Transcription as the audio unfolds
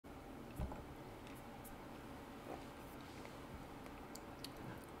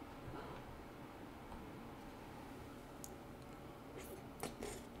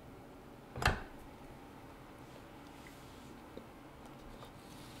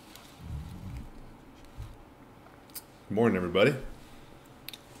Good morning, everybody.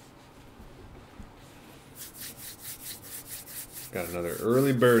 Got another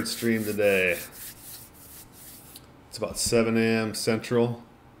early bird stream today. It's about 7 a.m. Central,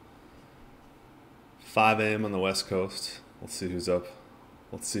 5 a.m. on the West Coast. Let's see who's up.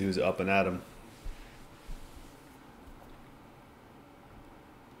 Let's see who's up and at 'em.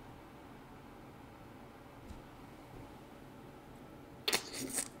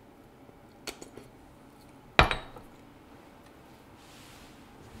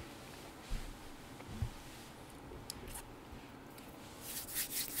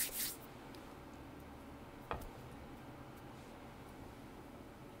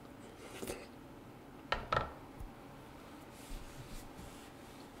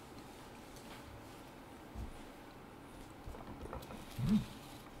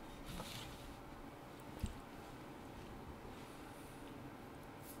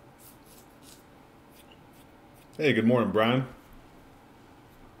 Hey, good morning, Brian.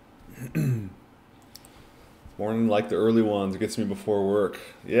 Morning like the early ones. It gets me before work.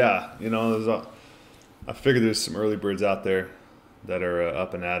 Yeah, you know, I figured there's some early birds out there that are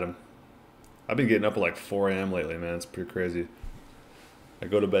up and at 'em. I've been getting up at like 4 a.m. lately, man. It's pretty crazy. I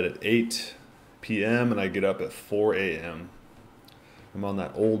go to bed at 8 p.m. and I get up at 4 a.m. I'm on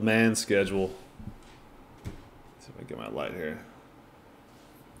that old man schedule. Let's see if I get my light here.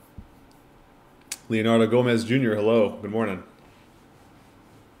 Leonardo Gomez Jr., hello. Good morning.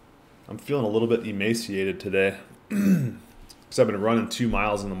 I'm feeling a little bit emaciated today because I've been running 2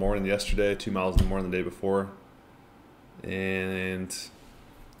 miles in the morning yesterday, 2 miles in the morning the day before. And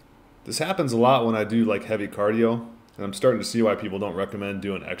this happens a lot when I do like heavy cardio. And I'm starting to see why people don't recommend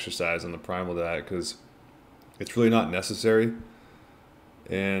doing exercise on the primal diet because it's really not necessary.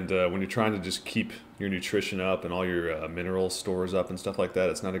 And when you're trying to just keep your nutrition up and all your mineral stores up and stuff like that,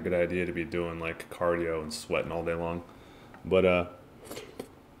 it's not a good idea to be doing like cardio and sweating all day long. But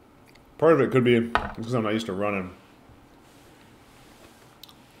part of it could be because I'm not used to running.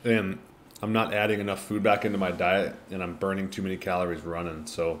 And I'm not adding enough food back into my diet and I'm burning too many calories running.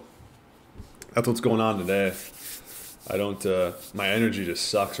 So that's what's going on today. My energy just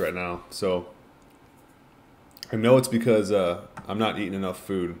sucks right now. So I know it's because I'm not eating enough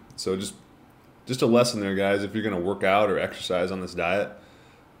food. So just a lesson there, guys. If you're going to work out or exercise on this diet,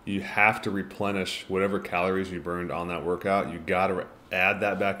 you have to replenish whatever calories you burned on that workout. You got to add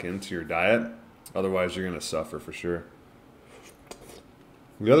that back into your diet. Otherwise, you're going to suffer for sure.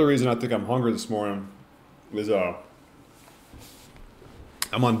 The other reason I think I'm hungry this morning is I'm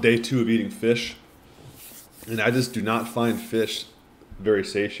on day 2 of eating fish. And I just do not find fish very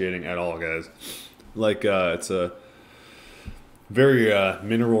satiating at all, guys. Like, it's a very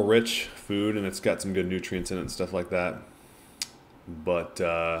mineral-rich food, and it's got some good nutrients in it and stuff like that. But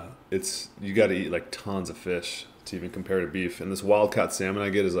you got to eat like tons of fish to even compare to beef. And this wild-caught salmon I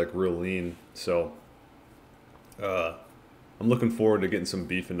get is like real lean. So I'm looking forward to getting some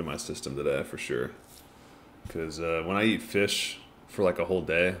beef into my system today for sure. Because when I eat fish for like a whole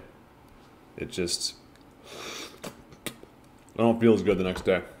day, I don't feel as good the next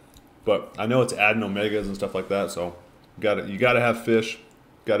day. But I know it's adding omegas and stuff like that, so you gotta have fish.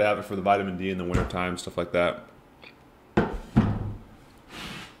 Gotta have it for the vitamin D in the wintertime, stuff like that.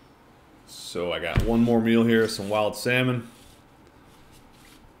 So I got one more meal here, some wild salmon.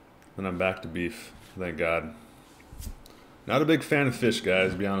 And I'm back to beef, thank God. Not a big fan of fish,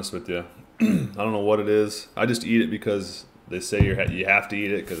 guys, to be honest with you. I don't know what it is. I just eat it because they say you have to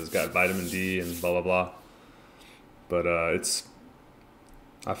eat it because it's got vitamin D and blah, blah, blah. But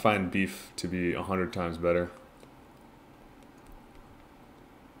I find beef to be 100 times better.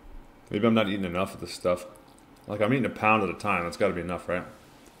 Maybe I'm not eating enough of this stuff. Like I'm eating a pound at a time. That's got to be enough, right?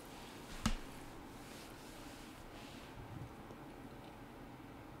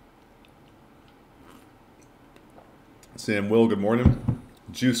 Sam Will, good morning.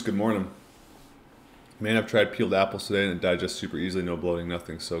 Juice, good morning. Man, I've tried peeled apples today and it digests super easily. No bloating,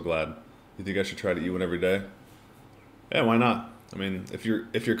 nothing. So glad. You think I should try to eat one every day? Yeah, why not? I mean, if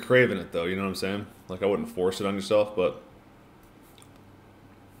you're craving it though, you know what I'm saying? Like I wouldn't force it on yourself, but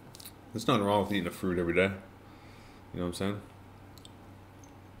there's nothing wrong with eating a fruit every day. You know what I'm saying?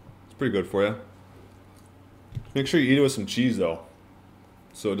 It's pretty good for you. Make sure you eat it with some cheese though,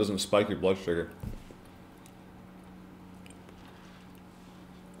 so it doesn't spike your blood sugar.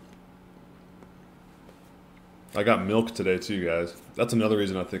 I got milk today too, guys. That's another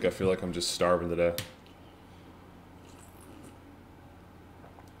reason I think I feel like I'm just starving today.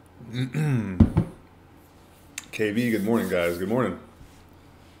 KB, good morning, guys. Good morning.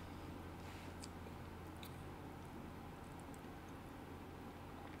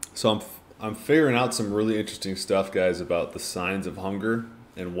 So I'm figuring out some really interesting stuff, guys, about the signs of hunger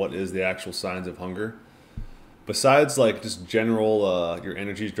and what is the actual signs of hunger. Besides, like, just general, your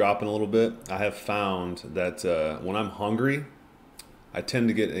energy's dropping a little bit, I have found that when I'm hungry, I tend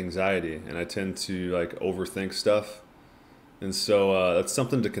to get anxiety and I tend to, like, overthink stuff. And so that's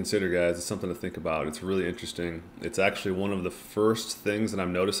something to consider, guys. It's something to think about. It's really interesting. It's actually one of the first things that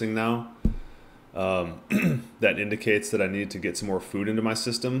I'm noticing now, that indicates that I need to get some more food into my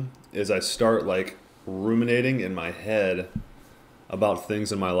system, is I start, like, ruminating in my head about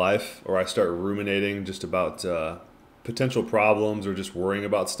things in my life, or I start ruminating just about potential problems, or just worrying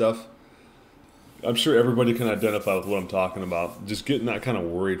about stuff. I'm sure everybody can identify with what I'm talking about. Just getting that kind of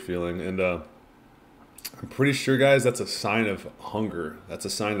worried feeling. And I'm pretty sure, guys, that's a sign of hunger. That's a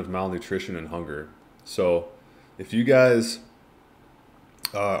sign of malnutrition and hunger. So if you guys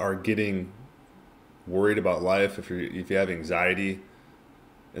are getting worried about life, if you have anxiety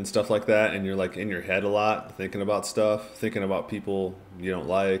and stuff like that, and you're, like, in your head a lot, thinking about stuff, thinking about people you don't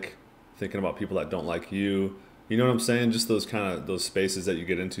like, thinking about people that don't like you, you know what I'm saying? Just those spaces that you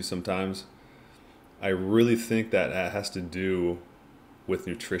get into sometimes. I really think that has to do with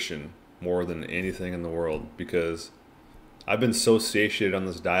nutrition more than anything in the world, because I've been so satiated on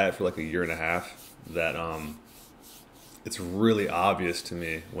this diet for like a year and a half that it's really obvious to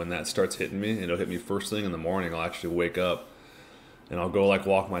me when that starts hitting me. And it'll hit me first thing in the morning. I'll actually wake up and I'll go, like,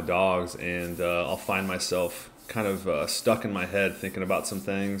 walk my dogs, and I'll find myself kind of stuck in my head thinking about some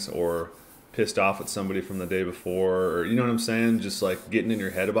things, or pissed off at somebody from the day before, or, you know what I'm saying? Just, like, getting in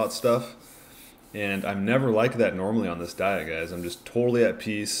your head about stuff. And I'm never like that normally on this diet, guys. I'm just totally at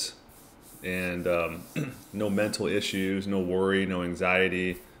peace, and no mental issues, no worry, no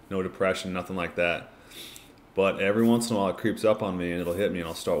anxiety, no depression, nothing like that. But every once in a while it creeps up on me and it'll hit me and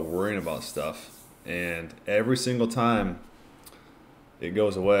I'll start worrying about stuff. And every single time it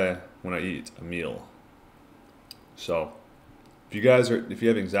goes away when I eat a meal. So if you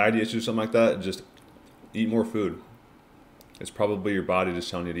have anxiety issues or something like that, just eat more food. It's probably your body just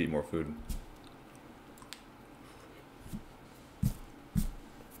telling you to eat more food.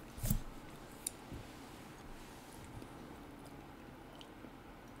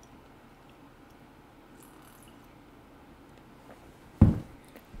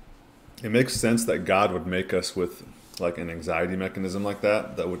 It makes sense that God would make us with, like, an anxiety mechanism like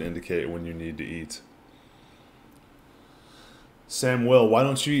that would indicate when you need to eat. Sam Will, why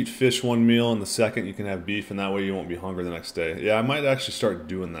don't you eat fish one meal and the second you can have beef, and that way you won't be hungry the next day? Yeah, I might actually start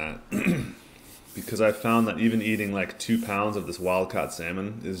doing that. Because I found that even eating like 2 pounds of this wild-caught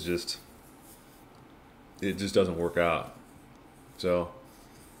salmon is just, it just doesn't work out. So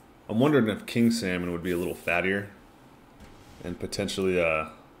I'm wondering if king salmon would be a little fattier and potentially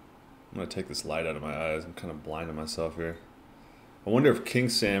I'm going to take this light out of my eyes. I'm kind of blinding myself here. I wonder if king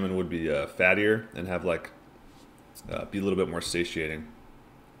salmon would be fattier and have, like, be a little bit more satiating.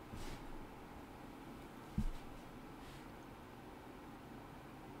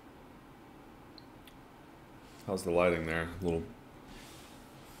 How's the lighting there?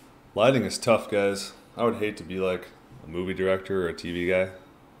 Lighting is tough, guys. I would hate to be like a movie director or a TV guy.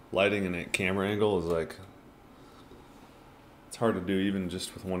 Lighting and a camera angle is like, it's hard to do even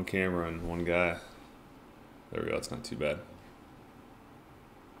just with one camera and one guy. There we go, it's not too bad.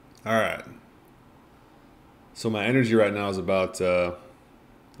 Alright. So my energy right now is about,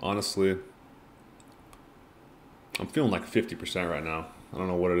 honestly, I'm feeling like 50% right now. I don't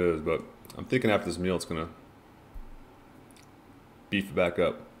know what it is, but I'm thinking after this meal it's going to beef it back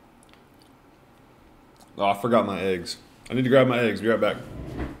up. Oh, I forgot my eggs. I need to grab my eggs. Be right back.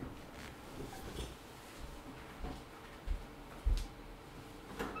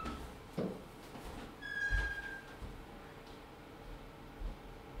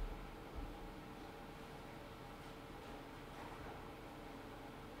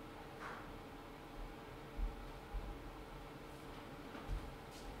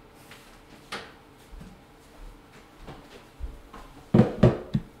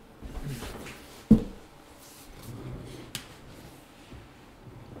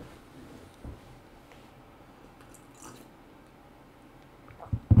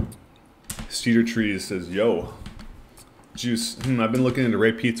 Cedar Trees says, yo, juice. I've been looking into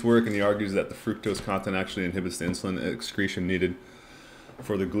Ray Peat's work, and he argues that the fructose content actually inhibits the insulin excretion needed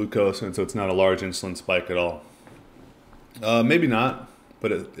for the glucose, and so it's not a large insulin spike at all. Maybe not,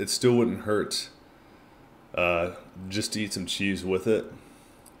 but it still wouldn't hurt just to eat some cheese with it,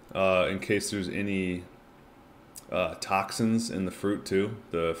 in case there's any toxins in the fruit too.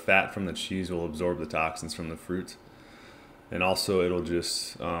 The fat from the cheese will absorb the toxins from the fruit. And also it'll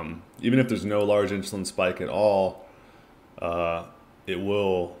just, even if there's no large insulin spike at all, it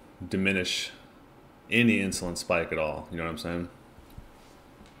will diminish any insulin spike at all. You know what I'm saying?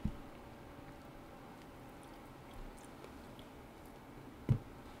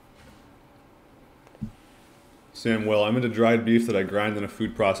 Sam, well, I'm into dried beef that I grind in a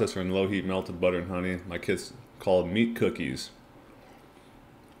food processor in low heat melted butter and honey. My kids call it meat cookies.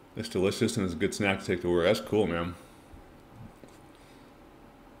 It's delicious and it's a good snack to take to work. That's cool, man.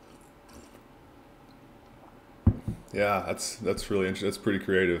 Yeah, that's really interesting. That's pretty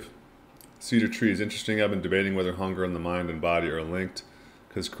creative. Cedar tree is interesting. I've been debating whether hunger and the mind and body are linked,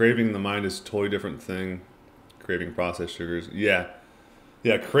 because craving in the mind is a totally different thing. Craving processed sugars, yeah,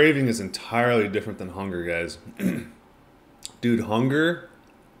 craving is entirely different than hunger, guys. Dude, hunger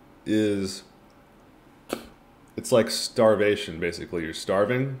is, it's like starvation, basically. You're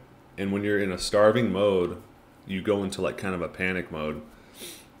starving, and when you're in a starving mode, you go into like kind of a panic mode,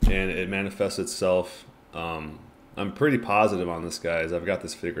 and it manifests itself. I'm pretty positive on this, guys. I've got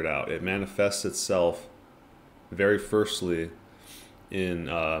this figured out. It manifests itself very firstly in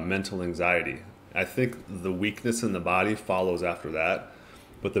mental anxiety. I think the weakness in the body follows after that.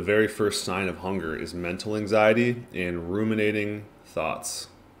 But the very first sign of hunger is mental anxiety and ruminating thoughts.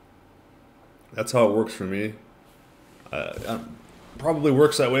 That's how it works for me. Probably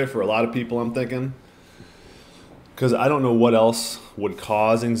works that way for a lot of people, I'm thinking. Because I don't know what else would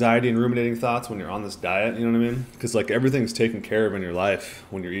cause anxiety and ruminating thoughts when you're on this diet, you know what I mean? Because like everything's taken care of in your life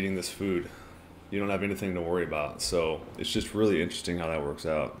when you're eating this food. You don't have anything to worry about. So it's just really interesting how that works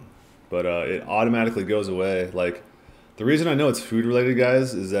out. But it automatically goes away. Like, the reason I know it's food related,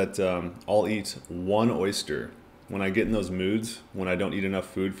 guys, is that I'll eat one oyster when I get in those moods, when I don't eat enough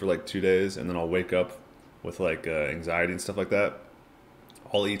food for like 2 days, and then I'll wake up with like anxiety and stuff like that.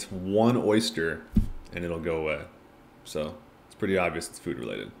 I'll eat one oyster and it'll go away. So it's pretty obvious it's food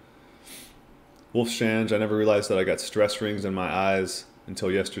related. Wolf Shange, I never realized that I got stress rings in my eyes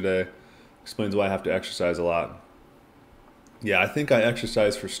until yesterday. Explains why I have to exercise a lot. Yeah, I think I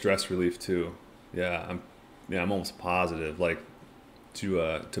exercise for stress relief too. I'm almost positive, like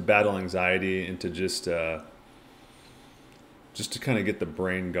to battle anxiety and to just to kind of get the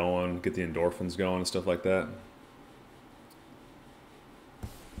brain going, get the endorphins going and stuff like that.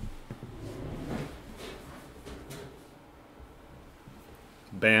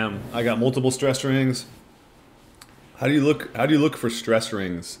 Bam! I got multiple stress rings. How do you look for stress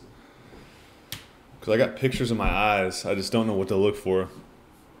rings? Because I got pictures in my eyes. I just don't know what to look for.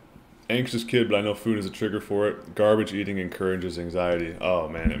 Anxious kid, but I know food is a trigger for it. Garbage eating encourages anxiety. Oh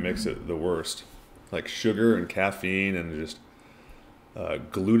man, it makes it the worst. Like sugar and caffeine and just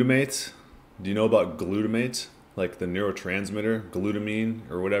glutamate. Do you know about glutamate? Like the neurotransmitter, glutamine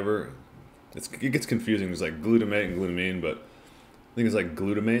or whatever. It gets confusing. There's like glutamate and glutamine, but I think it's like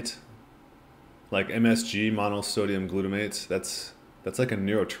glutamate. Like MSG, monosodium glutamate. That's like a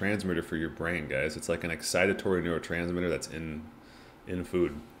neurotransmitter for your brain, guys. It's like an excitatory neurotransmitter that's in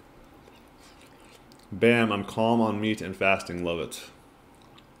food. Bam, I'm calm on meat and fasting, love it.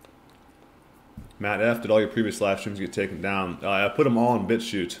 Matt F, did all your previous live streams get taken down? I put them all on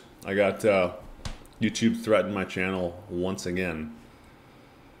Bitchute. I got YouTube threatened my channel once again.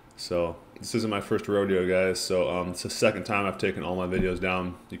 So this isn't my first rodeo, guys. So it's the second time I've taken all my videos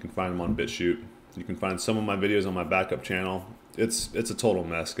down. You can find them on Bitchute. You can find some of my videos on my backup channel. It's a total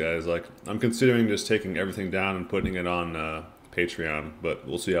mess, guys. Like, I'm considering just taking everything down and putting it on Patreon, but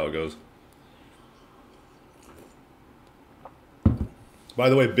we'll see how it goes. By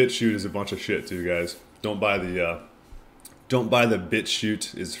the way, Bitchute is a bunch of shit too, guys. Don't buy the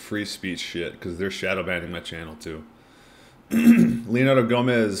Bitchute is free speech shit, because they're shadow banning my channel too. Leonardo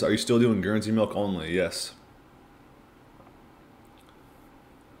Gomez, are you still doing Guernsey milk only? Yes.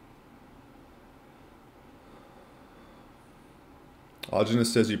 Alginus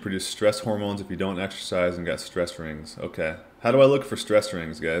says you produce stress hormones if you don't exercise and got stress rings. Okay. How do I look for stress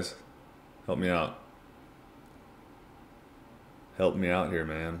rings, guys? Help me out. Help me out here,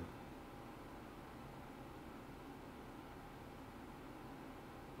 man.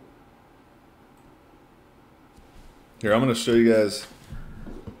 Here, I'm going to show you guys.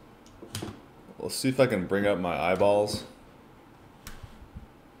 Let's see if I can bring up my eyeballs.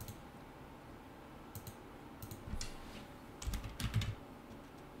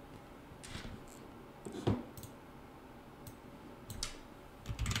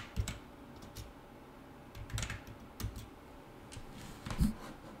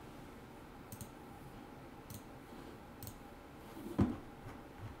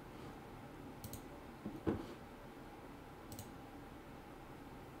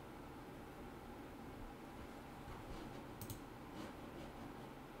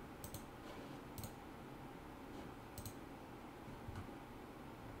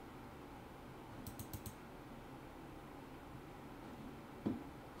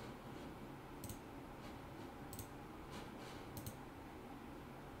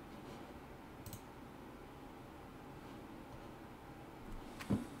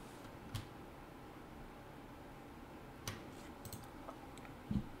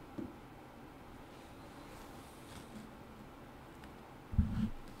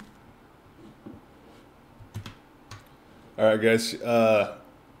 All right, guys.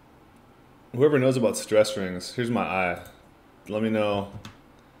 Whoever knows about stress rings, here's my eye. Let me know.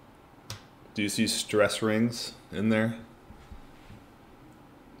 Do you see stress rings in there?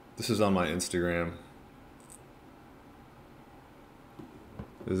 This is on my Instagram.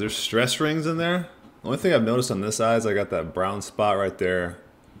 Is there stress rings in there? The only thing I've noticed on this eye is I got that brown spot right there.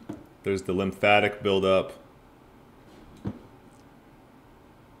 There's the lymphatic buildup.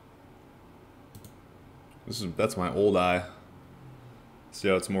 That's my old eye. See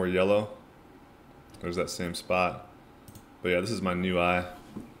how it's more yellow? There's that same spot. But yeah, this is my new eye.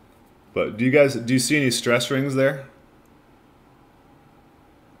 But do you see any stress rings there?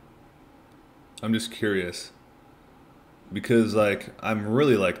 I'm just curious. Because like I'm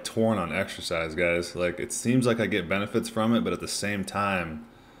really like torn on exercise, guys. Like it seems like I get benefits from it, but at the same time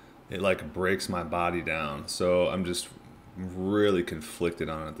it like breaks my body down. So I'm just really conflicted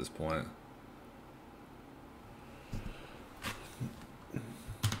on it at this point.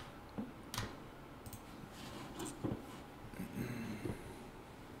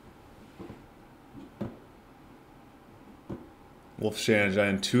 Wolf Shange, I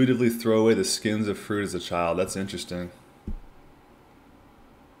intuitively throw away the skins of fruit as a child. That's interesting.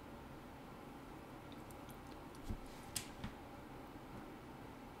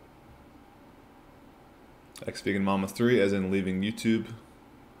 Ex-Vegan Mama 3, as in leaving YouTube.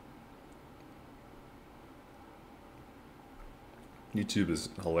 YouTube is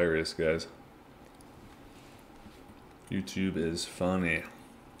hilarious, guys. YouTube is funny.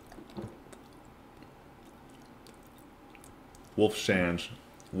 Wolf Shange,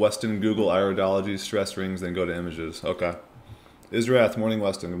 Weston, Google iridology, stress rings, then go to images. Okay. Israth, morning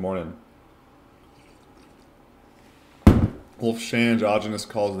Weston, good morning. Wolf Shange, Ogenus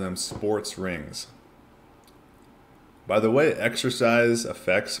calls them sports rings. By the way, exercise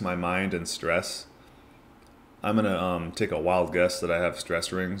affects my mind and stress. I'm gonna take a wild guess that I have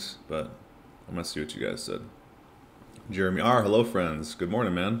stress rings, but I'm gonna see what you guys said. Jeremy R, hello friends. Good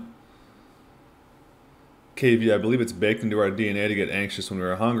morning, man. KV, I believe it's baked into our DNA to get anxious when we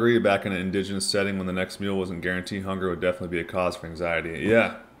were hungry. Back in an indigenous setting when the next meal wasn't guaranteed, hunger would definitely be a cause for anxiety.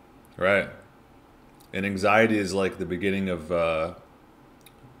 Yeah, right. And anxiety is like the beginning of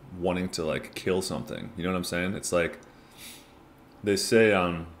wanting to like kill something. You know what I'm saying? It's like they say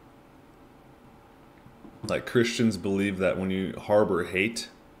like Christians believe that when you harbor hate,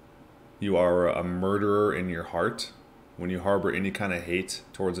 you are a murderer in your heart. When you harbor any kind of hate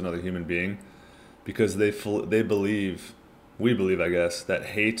towards another human being, because we believe, I guess, that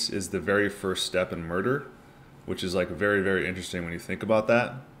hate is the very first step in murder, which is like very, very interesting when you think about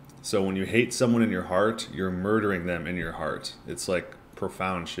that. So when you hate someone in your heart, you're murdering them in your heart. It's like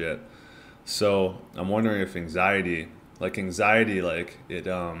profound shit. So I'm wondering if anxiety, like it's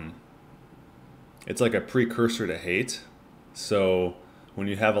like a precursor to hate. So when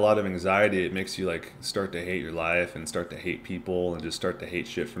you have a lot of anxiety, it makes you like start to hate your life and start to hate people and just start to hate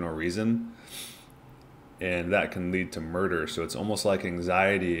shit for no reason. And that can lead to murder. So it's almost like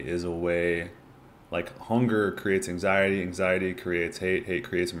anxiety is a way, like hunger creates anxiety, anxiety creates hate, hate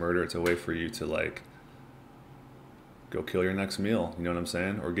creates murder. It's a way for you to like go kill your next meal. You know what I'm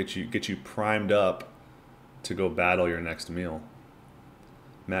saying? Or get you primed up to go battle your next meal.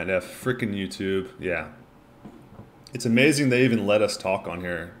 Matt F, freaking YouTube. Yeah. It's amazing they even let us talk on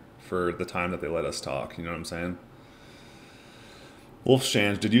here for the time that they let us talk. You know what I'm saying? Wolf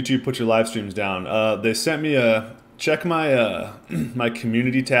Shange, did YouTube put your live streams down? They sent me check my my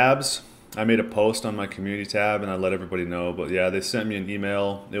community tabs. I made a post on my community tab and I let everybody know. But yeah, they sent me an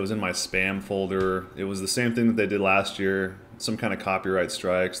email. It was in my spam folder. It was the same thing that they did last year. Some kind of copyright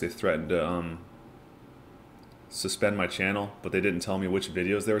strikes. They threatened to suspend my channel, but they didn't tell me which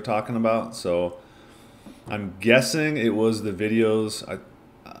videos they were talking about. So I'm guessing it was the videos.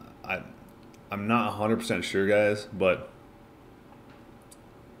 I'm not 100% sure, guys,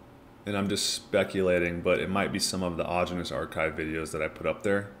 and I'm just speculating, but it might be some of the Ogenus archive videos that I put up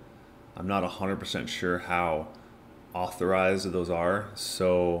there. I'm not 100% sure how authorized those are,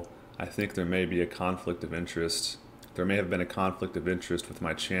 so I think there may be a conflict of interest. There may have been a conflict of interest with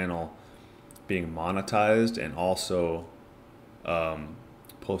my channel being monetized and also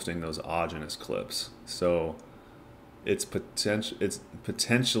posting those Ogenus clips. So it's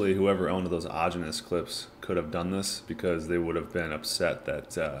potentially whoever owned those Ogenus clips could have done this because they would have been upset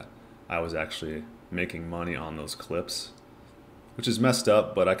that I was actually making money on those clips, which is messed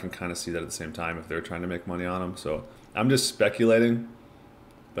up, but I can kind of see that at the same time if they're trying to make money on them. So I'm just speculating,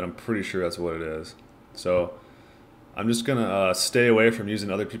 but I'm pretty sure that's what it is. So I'm just gonna stay away from using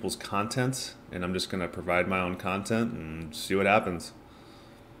other people's content, and I'm just gonna provide my own content and see what happens.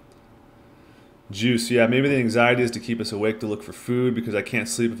 Juice, yeah, maybe the anxiety is to keep us awake to look for food because I can't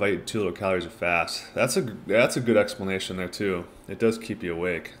sleep if I eat too little calories or fast. That's a good explanation there too. It does keep you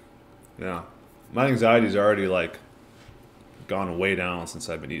awake. Yeah, my anxiety's already like gone way down since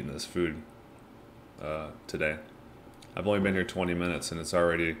I've been eating this food today. I've only been here 20 minutes and it's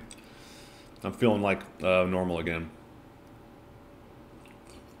already, I'm feeling like normal again.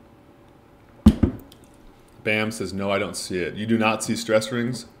 Bam says, no, I don't see it. You do not see stress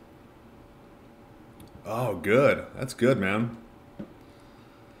rings? Oh, good. That's good, man.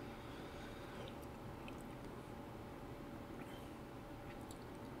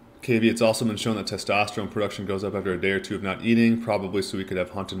 KV, it's also been shown that testosterone production goes up after a day or two of not eating, probably so we could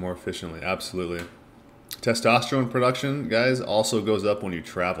have hunted more efficiently. Absolutely. Testosterone production, guys, also goes up when you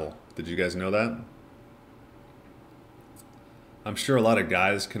travel. Did you guys know that? I'm sure a lot of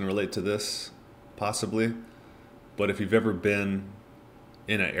guys can relate to this, possibly. But if you've ever been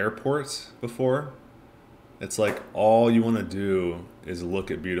in an airport before, it's like all you want to do is look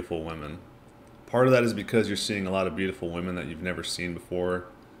at beautiful women. Part of that is because you're seeing a lot of beautiful women that you've never seen before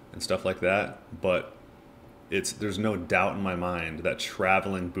and stuff like that. But there's no doubt in my mind that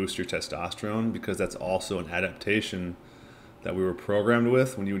traveling boosts your testosterone because that's also an adaptation that we were programmed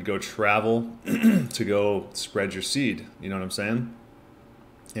with when you would go travel to go spread your seed. You know what I'm saying?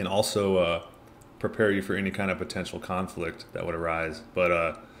 And also prepare you for any kind of potential conflict that would arise.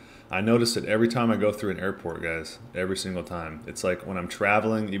 But I notice it every time I go through an airport, guys, every single time. It's like when I'm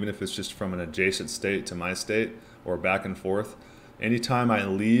traveling, even if it's just from an adjacent state to my state or back and forth, anytime I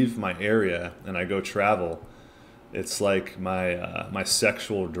leave my area and I go travel, it's like my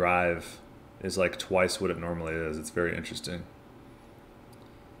sexual drive is like twice what it normally is. It's very interesting.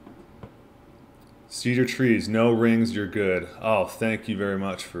 Cedar trees, no rings, you're good. Oh, thank you very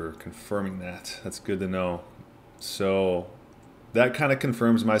much for confirming that. That's good to know. So that kind of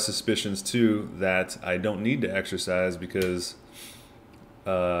confirms my suspicions too that I don't need to exercise because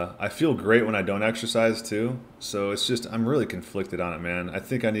I feel great when I don't exercise too. So it's just, I'm really conflicted on it, man. I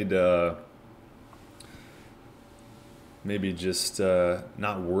think I need to maybe just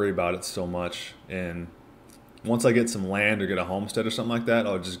not worry about it so much. And once I get some land or get a homestead or something like that,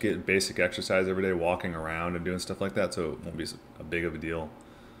 I'll just get basic exercise every day, walking around and doing stuff like that, so it won't be a big of a deal.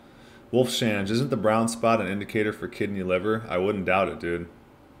 Wolfshange, isn't the brown spot an indicator for kidney liver? I wouldn't doubt it, dude.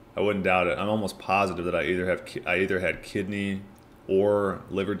 I wouldn't doubt it. I'm almost positive that I either had kidney or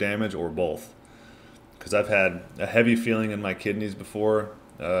liver damage or both. Because I've had a heavy feeling in my kidneys before.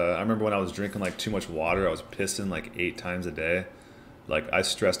 I remember when I was drinking like too much water, I was pissing like 8 times a day. Like I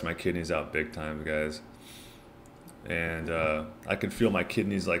stressed my kidneys out big time, guys. And I could feel my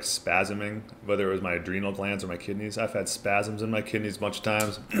kidneys like spasming, whether it was my adrenal glands or my kidneys. I've had spasms in my kidneys a bunch of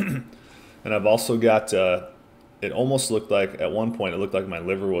times. And I've also got, it almost looked like, at one point, it looked like my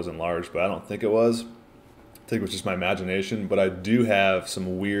liver was enlarged, but I don't think it was. I think it was just my imagination. But I do have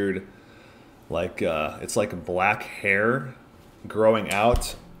some weird, like, it's like black hair growing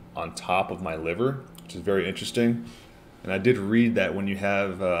out on top of my liver, which is very interesting. And I did read that when you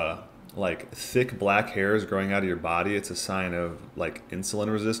have like thick black hairs growing out of your body, it's a sign of like insulin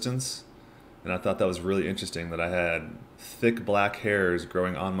resistance. And I thought that was really interesting that I had thick black hairs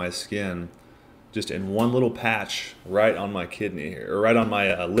growing on my skin just in one little patch right on my kidney here, or right on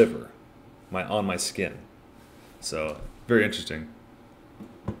my liver, on my skin. So very interesting.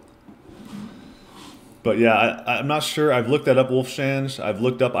 But yeah, I'm not sure. I've looked that up, Wolfshange. I've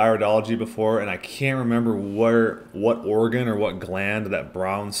looked up iridology before, and I can't remember what organ or what gland that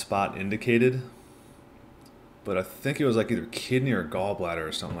brown spot indicated. But I think it was like either kidney or gallbladder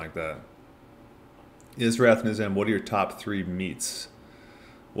or something like that. Israth Nizam, what are your top 3 meats?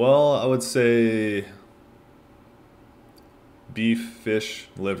 Well, I would say beef, fish,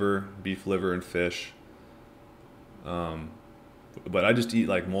 liver, beef, liver, and fish. But I just eat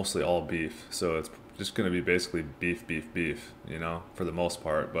like mostly all beef, so it's just going to be basically beef, beef, beef, you know, for the most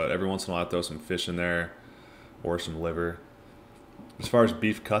part. But every once in a while I throw some fish in there or some liver. As far as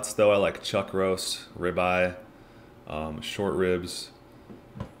beef cuts though, I like chuck roast, ribeye, short ribs,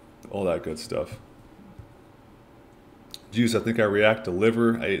 all that good stuff. Juice, I think I react to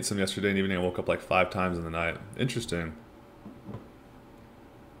liver. I ate some yesterday and evening. I woke up like 5 times in the night. Interesting.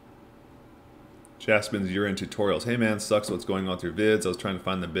 Jasmine's urine tutorials. Hey man, sucks what's going on with your vids. I was trying to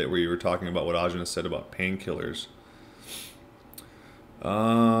find the bit where you were talking about what Ajna said about painkillers.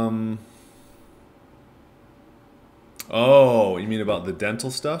 Oh, you mean about the dental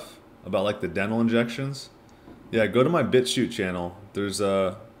stuff? About like the dental injections? Yeah, go to my Bitchute channel. There's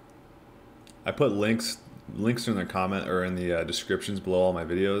I put links in the comment or in the descriptions below all my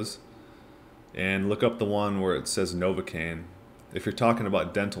videos. And look up the one where it says Novocaine. if you're talking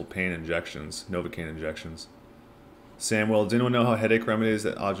about dental pain injections, Novocaine injections. Samuel, does anyone know how headache remedies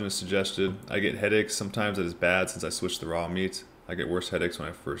that Augenus suggested? I get headaches. Sometimes it is bad since I switched to raw meat. I get worse headaches when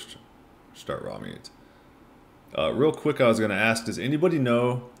I first start raw meat. Real quick, I was going to ask, does anybody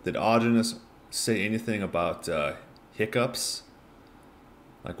know, did Augenus say anything about hiccups?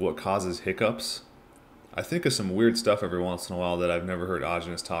 Like what causes hiccups? I think of some weird stuff every once in a while that I've never heard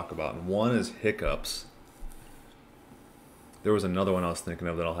Augenus talk about. And one is hiccups. There was another one I was thinking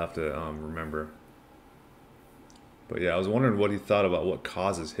of that I'll have to remember. But yeah, I was wondering what he thought about what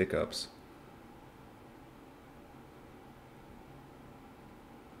causes hiccups.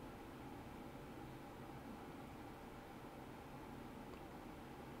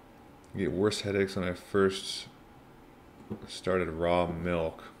 I get worse headaches when I first started raw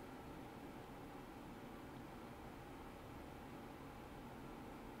milk.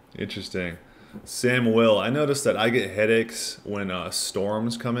 Interesting. Samuel, I noticed that I get headaches when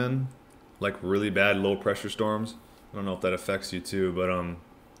storms come in, like really bad low pressure storms. I don't know if that affects you too, but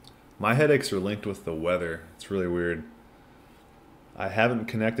my headaches are linked with the weather. It's really weird. I haven't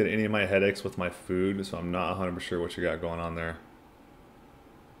connected any of my headaches with my food, so I'm not 100% sure what you got going on there.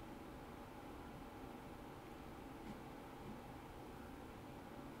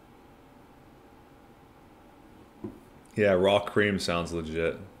 Yeah, raw cream sounds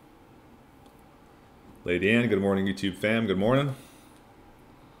legit. Lady Ann, good morning, YouTube fam. Good morning.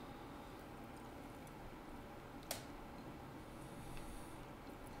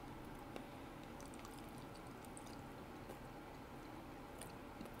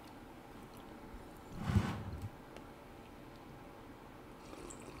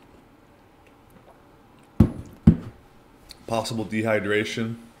 Possible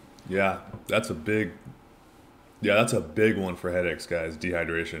dehydration. Yeah, that's a big one for headaches, guys.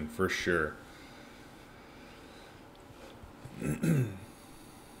 Dehydration, for sure.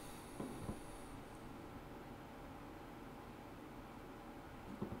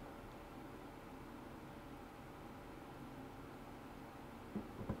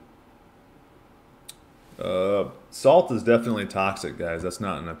 Salt is definitely toxic, guys. That's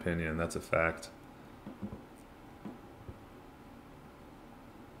not an opinion. That's a fact.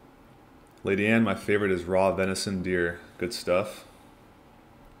 Lady Ann, my favorite is raw venison deer. Good stuff.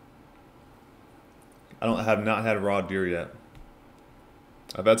 I have not had raw deer yet.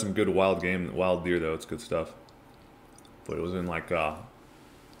 I've had some good wild deer though. It's good stuff. But it was in like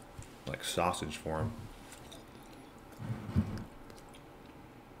sausage form.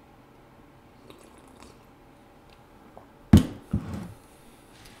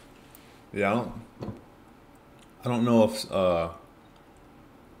 Yeah, I don't know if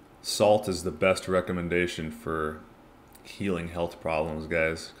salt is the best recommendation for healing health problems,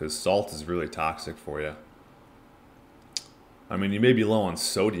 guys, because salt is really toxic for you. I mean, you may be low on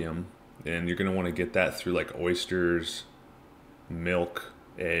sodium, and you're going to want to get that through like oysters, milk,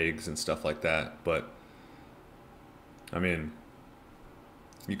 eggs, and stuff like that. But, I mean,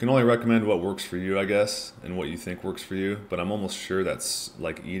 you can only recommend what works for you, I guess, and what you think works for you. But I'm almost sure that's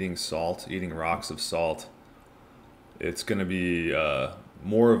like eating salt, eating rocks of salt. It's going to be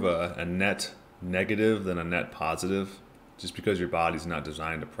more of a net negative than a net positive, just because your body's not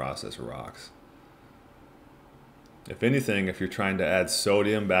designed to process rocks. If anything, if you're trying to add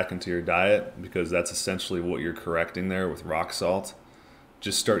sodium back into your diet, because that's essentially what you're correcting there with rock salt,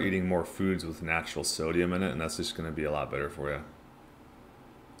 just start eating more foods with natural sodium in it, and that's just going to be a lot better for you.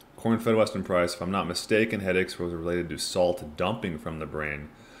 Corn-fed Western Price, if I'm not mistaken, headaches were related to salt dumping from the brain.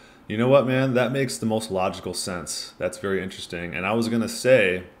 You know what, man? That makes the most logical sense. That's very interesting. And I was going to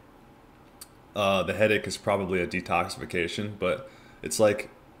say the headache is probably a detoxification, but it's like,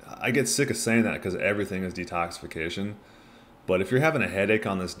 I get sick of saying that because everything is detoxification. But if you're having a headache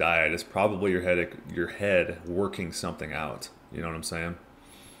on this diet, it's probably your head working something out. You know what I'm saying?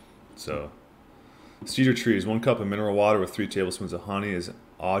 So, cedar trees, 1 cup of mineral water with 3 tablespoons of honey is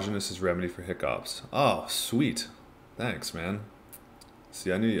Augenus' remedy for hiccups. Oh, sweet. Thanks, man.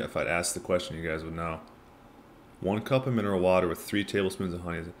 See, I knew if I'd asked the question, you guys would know. 1 cup of mineral water with 3 tablespoons of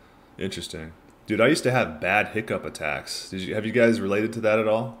honey. Interesting. Dude, I used to have bad hiccup attacks. Have you guys related to that at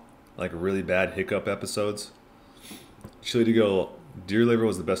all? Like really bad hiccup episodes? Chili to go, deer liver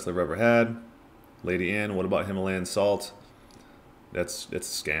was the best liver I've ever had. Lady Ann, what about Himalayan salt? It's a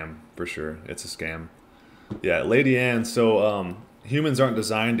scam, for sure. It's a scam. Yeah, Lady Ann, so humans aren't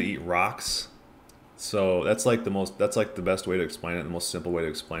designed to eat rocks. So that's like the best way to explain it, the most simple way to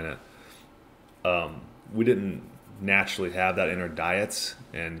explain it. We didn't naturally have that in our diets,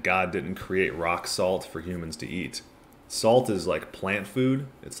 and God didn't create rock salt for humans to eat. Salt is like plant food.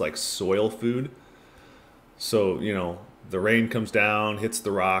 It's like soil food. So, you know, the rain comes down, hits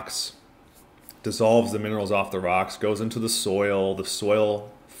the rocks, dissolves the minerals off the rocks, goes into the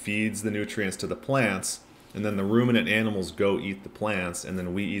soil feeds the nutrients to the plants, and then the ruminant animals go eat the plants, and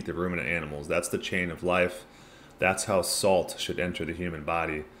then we eat the ruminant animals. That's the chain of life. That's how salt should enter the human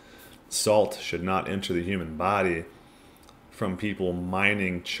body. Salt should not enter the human body from people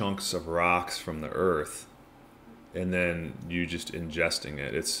mining chunks of rocks from the earth and then you just ingesting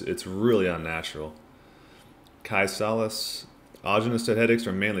it. It's really unnatural. Kai Salas, Agenus said headaches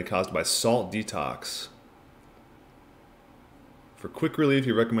are mainly caused by salt detox. For quick relief,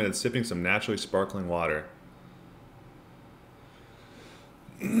 he recommended sipping some naturally sparkling water.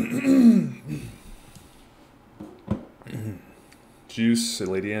 Juice, said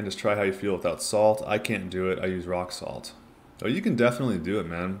Lady Ann, just try how you feel without salt. I can't do it. I use rock salt. Oh, you can definitely do it,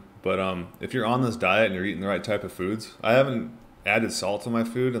 man. But if you're on this diet and you're eating the right type of foods, I haven't added salt to my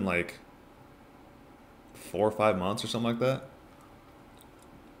food in like 4 or 5 months or something like that.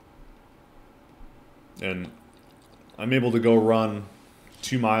 And I'm able to go run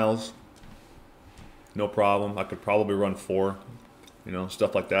 2 miles, no problem. I could probably run 4, you know,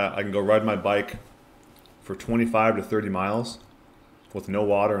 stuff like that. I can go ride my bike for 25 to 30 miles with no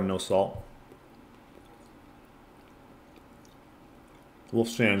water and no salt.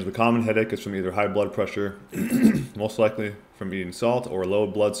 Wolf's Change. The common headache is from either high blood pressure, most likely from eating salt, or low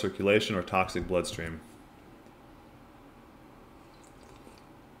blood circulation or toxic bloodstream.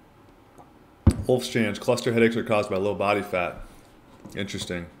 Wolf's Change. Cluster headaches are caused by low body fat.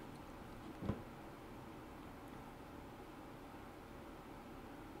 Interesting.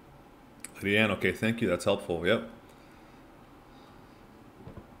 Leanne, okay, thank you. That's helpful. Yep.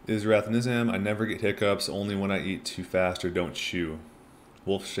 Israth Nizam. I never get hiccups, only when I eat too fast or don't chew.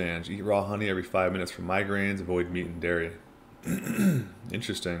 Wolf Shange, eat raw honey every 5 minutes for migraines, avoid meat and dairy.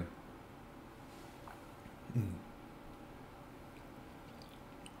 Interesting.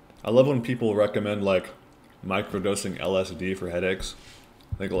 I love when people recommend like microdosing LSD for headaches.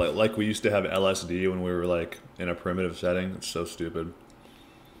 Like we used to have LSD when we were like in a primitive setting. It's so stupid.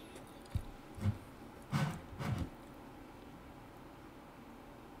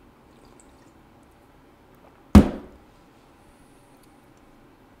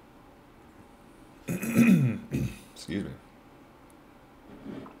 Excuse me.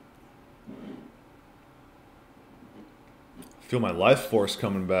 I feel my life force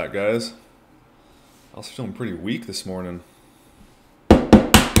coming back, guys. I was feeling pretty weak this morning.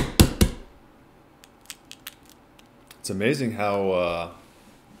 It's amazing how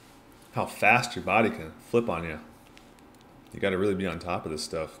fast your body can flip on you. You got to really be on top of this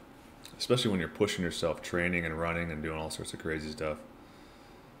stuff, especially when you're pushing yourself, training and running and doing all sorts of crazy stuff.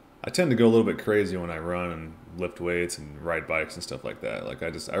 I tend to go a little bit crazy when I run and lift weights and ride bikes and stuff like that. Like I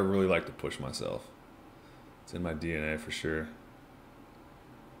really like to push myself. It's in my DNA for sure.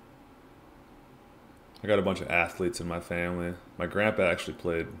 I got a bunch of athletes in my family. My grandpa actually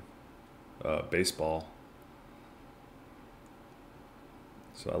played baseball.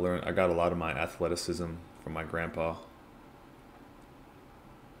 So I got a lot of my athleticism from my grandpa.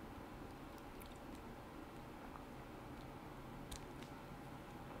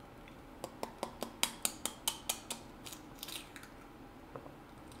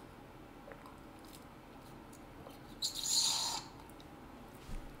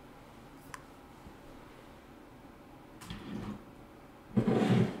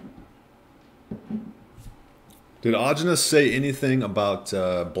 Did Agenus say anything about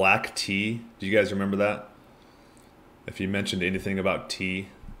black tea? Do you guys remember that? If he mentioned anything about tea,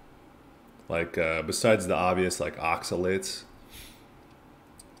 like besides the obvious like oxalates,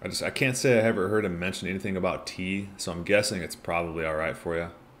 I can't say I ever heard him mention anything about tea, so I'm guessing it's probably all right for you.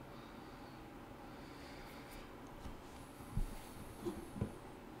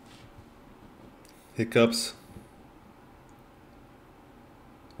 Hiccups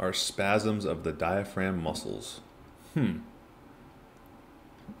are spasms of the diaphragm muscles.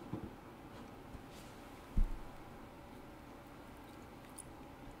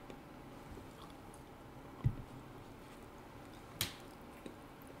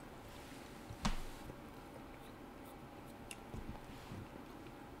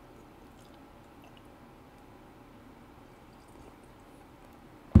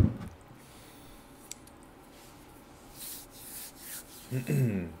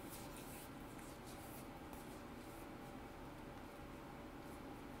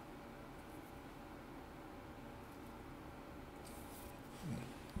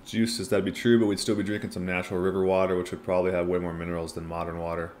 Juice says that'd be true, but we'd still be drinking some natural river water, which would probably have way more minerals than modern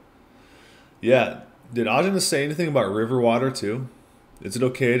water. Yeah, did Agenus say anything about river water too? Is it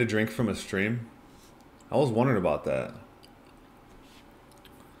okay to drink from a stream? I was wondering about that.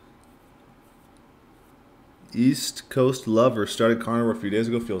 East Coast Lover started carnivore a few days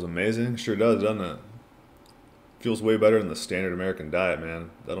ago. Feels amazing. Sure does, doesn't it? Feels way better than the standard American diet, man.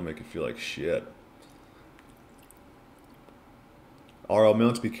 That'll make you feel like shit. RL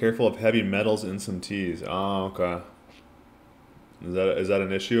Milks, be careful of heavy metals in some teas. Oh, okay. Is that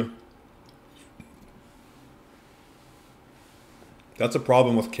an issue? That's a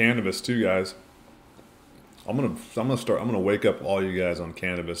problem with cannabis too, guys. I'm gonna wake up all you guys on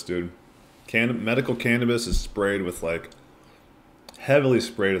cannabis, dude. Medical cannabis is sprayed with like heavily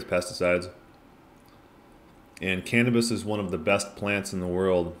sprayed with pesticides. And cannabis is one of the best plants in the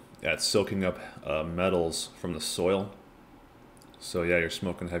world at soaking up metals from the soil. So yeah, you're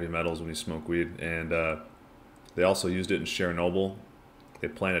smoking heavy metals when you smoke weed. And they also used it in Chernobyl. They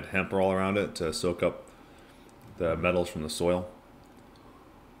planted hemp all around it to soak up the metals from the soil.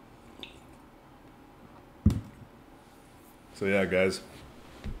 So yeah, guys,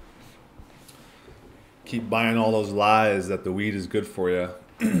 keep buying all those lies that the weed is good for you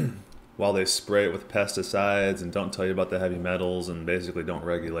while they spray it with pesticides and don't tell you about the heavy metals and basically don't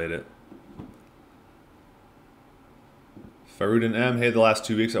regulate it. Farudin M, hey, the last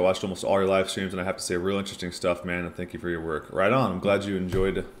 2 weeks I watched almost all your live streams and I have to say real interesting stuff, man, and thank you for your work. Right on, I'm glad you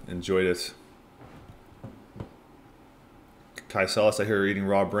enjoyed it. Kai Salas, I hear eating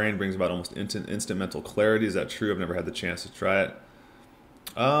raw brain brings about almost instant mental clarity. Is that true? I've never had the chance to try it.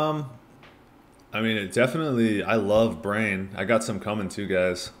 I mean, it definitely, I love brain. I got some coming too,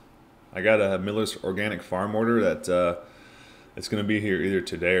 guys. I got a Miller's Organic Farm order that it's going to be here either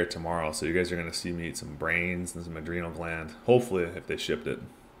today or tomorrow. So you guys are going to see me eat some brains and some adrenal gland. Hopefully, if they shipped it.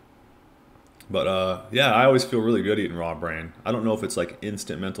 But yeah, I always feel really good eating raw brain. I don't know if it's like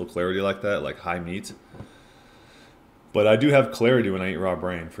instant mental clarity like that, like high meat. But I do have clarity when I eat raw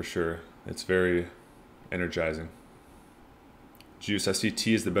brain, for sure. It's very energizing. Juice, I see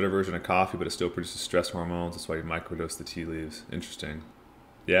tea is the better version of coffee, but it still produces stress hormones. That's why you microdose the tea leaves. Interesting.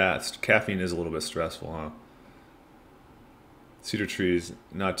 Yeah, caffeine is a little bit stressful, huh? Cedar trees.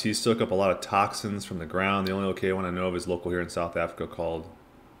 Now, teas soak up a lot of toxins from the ground. The only okay one I know of is local here in South Africa called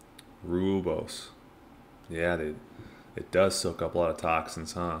rooibos. Yeah, it does soak up a lot of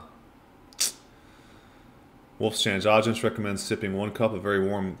toxins, huh? Wolf's Challenge Audience recommends sipping 1 cup of very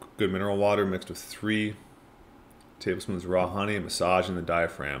warm, good mineral water mixed with 3 tablespoons of raw honey and massaging the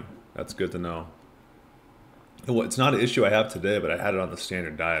diaphragm. That's good to know. It's not an issue I have today, but I had it on the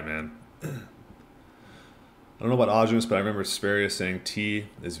standard diet, man. I don't know about Audience, but I remember Speria saying tea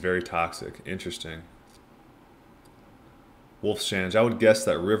is very toxic. Interesting. Wolf's Challenge, I would guess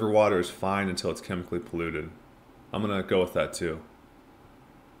that river water is fine until it's chemically polluted. I'm going to go with that too.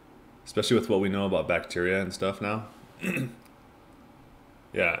 Especially with what we know about bacteria and stuff now.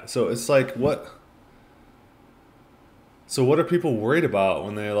 Yeah, so it's like, what? So what are people worried about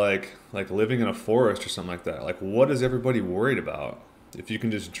when they like living in a forest or something like that? Like, what is everybody worried about? If you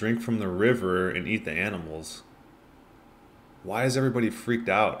can just drink from the river and eat the animals, why is everybody freaked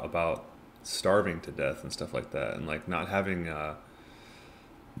out about starving to death and stuff like that, and like not having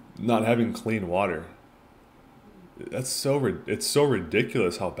clean water? It's so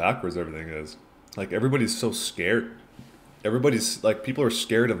ridiculous how backwards everything is. Like, everybody's so scared. Everybody's like, people are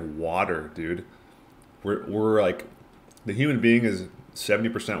scared of water, dude. We're like, the human being is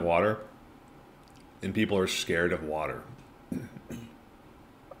 70% water, and people are scared of water.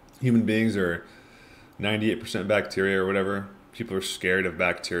 Human beings are 98% bacteria or whatever. People are scared of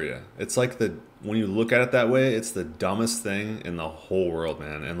bacteria. It's like when you look at it that way, it's the dumbest thing in the whole world,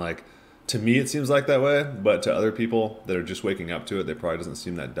 man. And like, to me, it seems like that way, but to other people that are just waking up to it, they probably doesn't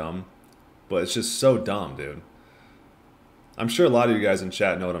seem that dumb. But it's just so dumb, dude. I'm sure a lot of you guys in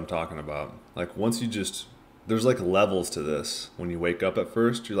chat know what I'm talking about. Like, once you just, there's like levels to this. When you wake up at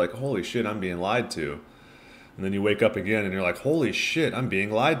first, you're like, holy shit, I'm being lied to. And then you wake up again and you're like, holy shit, I'm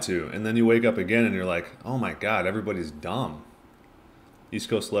being lied to. And then you wake up again and you're like, oh my God, everybody's dumb. East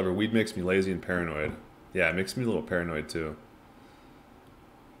Coast Lover, weed makes me lazy and paranoid. Yeah, it makes me a little paranoid too.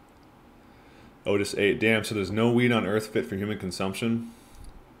 Otis 8, damn, so there's no weed on earth fit for human consumption?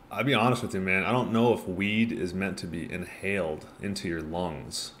 I'll be honest with you, man. I don't know if weed is meant to be inhaled into your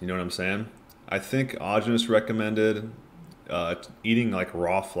lungs. You know what I'm saying? I think Audience recommended eating like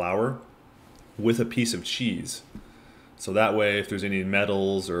raw flour with a piece of cheese. So that way, if there's any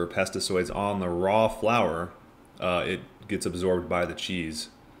metals or pesticides on the raw flour, it gets absorbed by the cheese.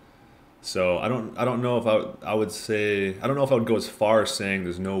 So I don't know if I would say, I don't know if I would go as far as saying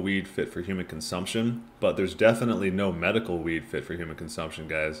there's no weed fit for human consumption, but there's definitely no medical weed fit for human consumption,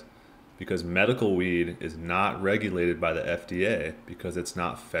 guys, because medical weed is not regulated by the FDA because it's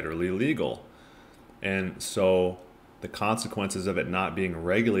not federally legal. And so the consequences of it not being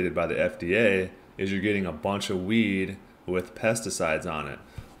regulated by the FDA is you're getting a bunch of weed with pesticides on it.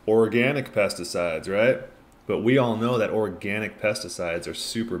 Organic pesticides, right? But we all know that organic pesticides are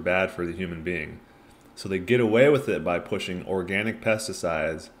super bad for the human being. So they get away with it by pushing organic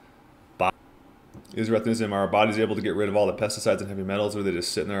pesticides. Is are our bodies able to get rid of all the pesticides and heavy metals, or are they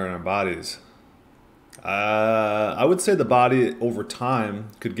just sitting there in our bodies? I would say the body over time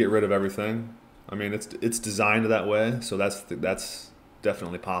could get rid of everything. I mean, it's designed that way, so that's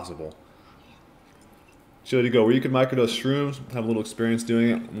definitely possible. Should you go where you could microdose shrooms? Have a little experience doing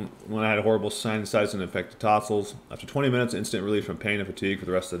it when I had horrible sinusitis and infected tonsils. After 20 minutes, instant relief from pain and fatigue for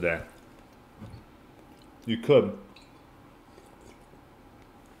the rest of the day. You could.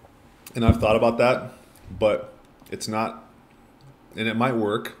 And I've thought about that, but it's not, and it might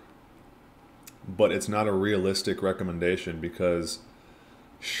work, but it's not a realistic recommendation because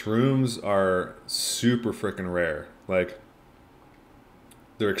shrooms are super freaking rare. Like,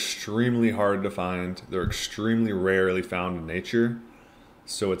 they're extremely hard to find. They're extremely rarely found in nature.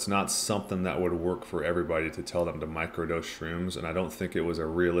 So it's not something that would work for everybody to tell them to microdose shrooms. And I don't think it was a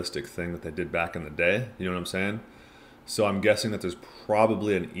realistic thing that they did back in the day. You know what I'm saying? So I'm guessing that there's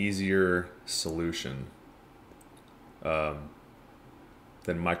probably an easier solution than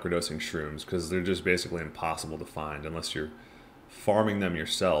microdosing shrooms, because they're just basically impossible to find unless you're farming them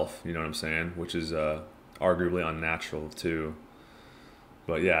yourself, you know what I'm saying? Which is arguably unnatural too.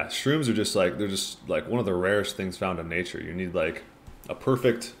 But yeah, shrooms are just like, they're just like one of the rarest things found in nature. You need like a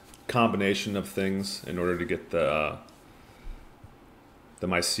perfect combination of things in order to get the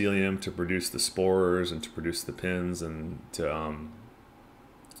mycelium to produce the spores and to produce the pins and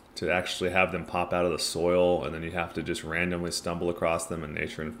to actually have them pop out of the soil, and then you have to just randomly stumble across them in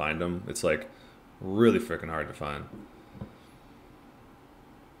nature and find them. It's like really freaking hard to find.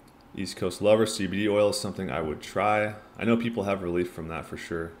 East Coast Lover, CBD oil is something I would try. I know people have relief from that for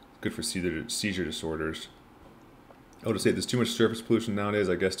sure. Good for seizure disorders. Oh, to say there's too much surface pollution nowadays,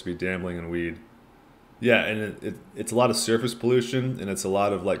 I guess, to be gambling and weed. Yeah, and it's a lot of surface pollution, and it's a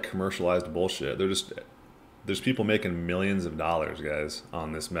lot of like commercialized bullshit. There's people making millions of dollars, guys,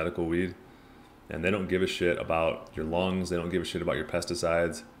 on this medical weed, and they don't give a shit about your lungs. They don't give a shit about your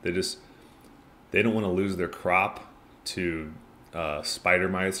pesticides. They don't want to lose their crop to spider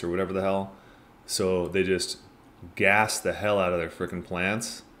mites or whatever the hell. So they just gas the hell out of their freaking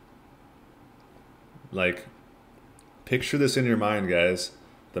plants. Like, picture this in your mind, guys.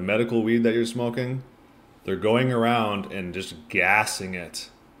 The medical weed that you're smoking, they're going around and just gassing it.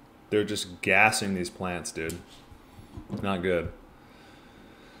 They're just gassing these plants, dude. Not good.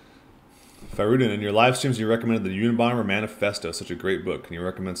 Farudin, in your live streams, you recommended the Unabomber Manifesto, such a great book. Can you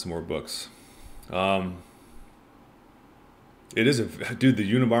recommend some more books? It is dude, the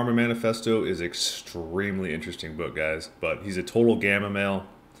Unabomber Manifesto is an extremely interesting book, guys. But he's a total gamma male,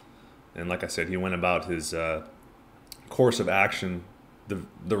 and like I said, he went about his course of action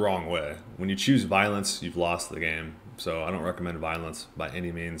the wrong way. When you choose violence, you've lost the game. So I don't recommend violence by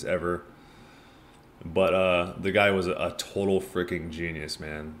any means ever. But the guy was a total freaking genius,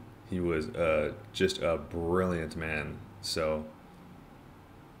 man. He was just a brilliant man. So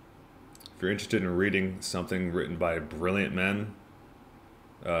if you're interested in reading something written by brilliant men,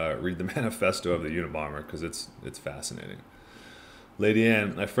 read the Manifesto of the Unabomber, because it's fascinating. Lady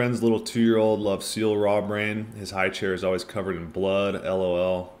Ann, my friend's little 2-year-old loves seal raw brain. His high chair is always covered in blood.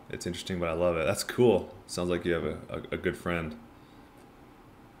 LOL. It's interesting, but I love it. That's cool. Sounds like you have a good friend.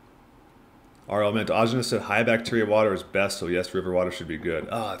 RL Mentogenous said high bacteria water is best, so yes, river water should be good.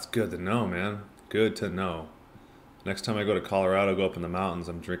 Oh, it's good to know, man. Good to know. Next time I go to Colorado, go up in the mountains,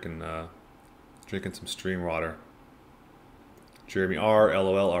 I'm drinking some stream water. Jeremy R,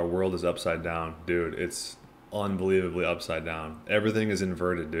 LOL, our world is upside down. Dude, it's unbelievably upside down. Everything is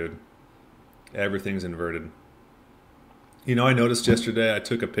inverted, dude. Everything's inverted. You know, I noticed yesterday I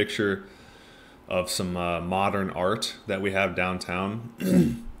took a picture of some modern art that we have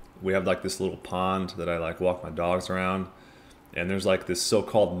downtown. We have like this little pond that I like walk my dogs around, and there's like this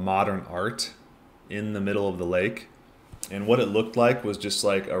so-called modern art in the middle of the lake. And what it looked like was just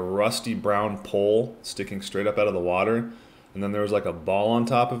like a rusty brown pole sticking straight up out of the water. And then there was like a ball on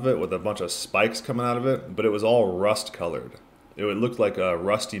top of it with a bunch of spikes coming out of it, but it was all rust colored. It looked like a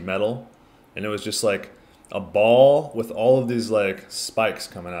rusty metal, and it was just like a ball with all of these like spikes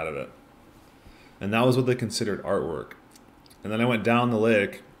coming out of it. And that was what they considered artwork. And then I went down the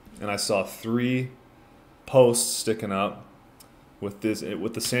lake and I saw 3 posts sticking up with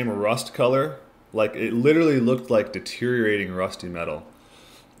the same rust color. Like, it literally looked like deteriorating rusty metal.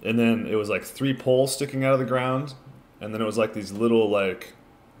 And then it was like 3 poles sticking out of the ground. And then it was like these little like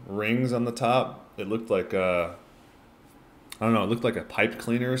rings on the top. It looked like I don't know, it looked like a pipe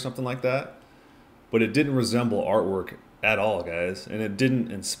cleaner or something like that. but it didn't resemble artwork at all, guys. And it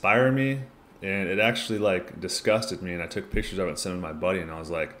didn't inspire me, and it actually like disgusted me. And I took pictures of it and sent it to my buddy, and I was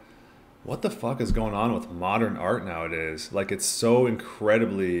like, what the fuck is going on with modern art nowadays? Like, it's so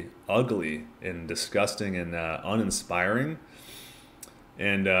incredibly ugly and disgusting and uninspiring.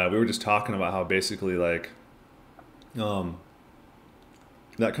 And we were just talking about how basically like that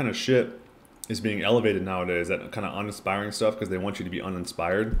kind of shit is being elevated nowadays, that kind of uninspiring stuff, because they want you to be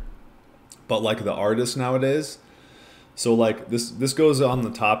uninspired. But like the artists nowadays, so like this goes on the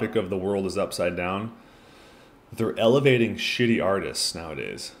topic of the world is upside down. They're elevating shitty artists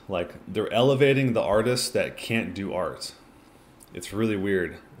nowadays. Like, they're elevating the artists that can't do art. It's really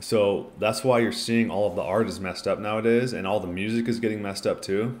weird. So that's why you're seeing all of the art is messed up nowadays, and all the music is getting messed up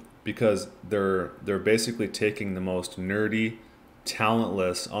too, because they're basically taking the most nerdy,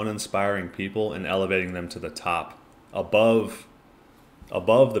 talentless, uninspiring people and elevating them to the top, above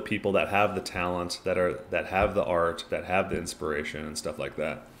the people that have the talent, that have the art, that have the inspiration and stuff like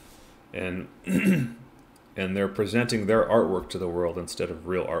that. And and they're presenting their artwork to the world instead of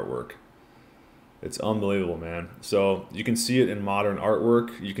real artwork. It's unbelievable, man. So you can see it in modern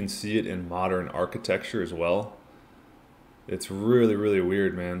artwork. You can see it in modern architecture as well. It's really, really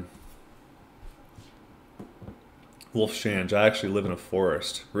weird, man. Wolf Shange, I actually live in a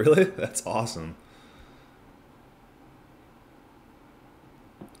forest. Really? That's awesome.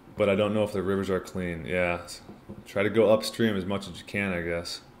 But I don't know if the rivers are clean. Yeah. Try to go upstream as much as you can, I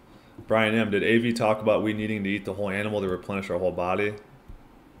guess. Brian M., did AV talk about we needing to eat the whole animal to replenish our whole body?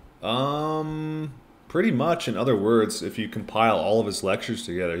 Pretty much. In other words, if you compile all of his lectures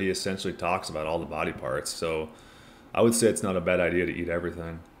together, he essentially talks about all the body parts. So I would say it's not a bad idea to eat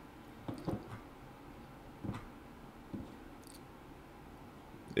everything.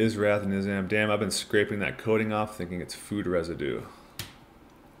 Israth and Nizam, damn, I've been scraping that coating off thinking it's food residue.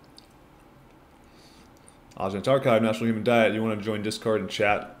 Ajahn Archive, National Human Diet, you want to join Discord and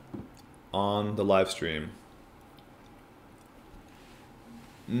chat on the live stream?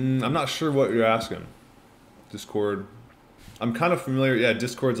 I'm not sure what you're asking. Discord. I'm kind of familiar. Yeah,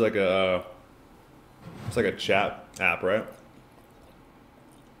 Discord's like it's like a chat app, right?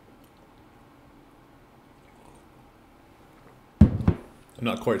 I'm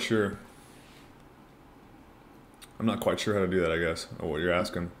not quite sure. I'm not quite sure how to do that, I guess, or what you're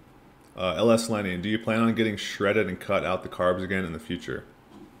asking. LS Lenny, do you plan on getting shredded and cut out the carbs again in the future?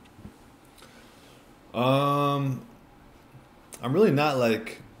 I'm really not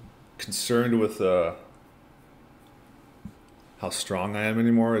like concerned with how strong I am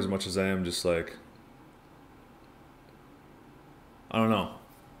anymore, as much as I am just like, I don't know,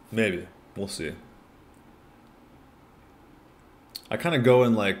 maybe we'll see. I kind of go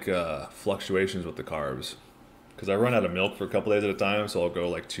in like fluctuations with the carbs, because I run out of milk for a couple days at a time, so I'll go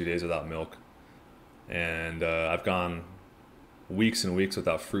like 2 days without milk, and I've gone weeks and weeks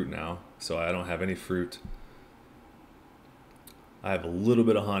without fruit now, so I don't have any fruit. I have a little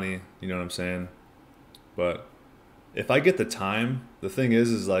bit of honey, you know what I'm saying? But if I get the time, the thing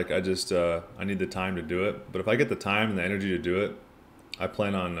is like I just I need the time to do it. But if I get the time and the energy to do it, I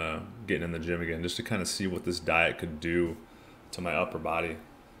plan on getting in the gym again, just to kind of see what this diet could do to my upper body.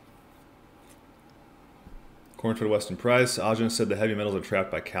 Cornford Weston Price, Ajahn said the heavy metals are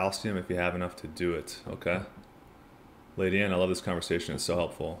trapped by calcium if you have enough to do it. Okay. Lady Ann, I love this conversation. It's so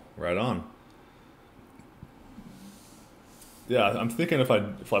helpful. Right on. Yeah, I'm thinking if I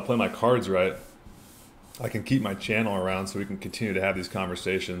play my cards right, I can keep my channel around so we can continue to have these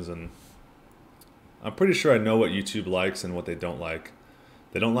conversations. And I'm pretty sure I know what YouTube likes and what they don't like.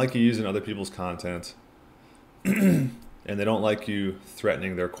 They don't like you using other people's content, and they don't like you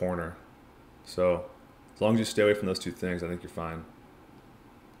threatening their corner. So as long as you stay away from those two things, I think you're fine.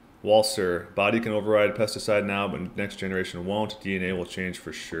 Walser, body can override pesticide now, but next generation won't. DNA will change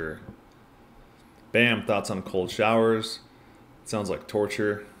for sure. Bam, thoughts on cold showers. It sounds like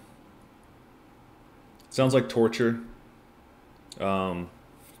torture. Sounds like torture. Cold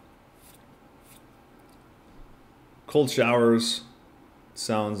showers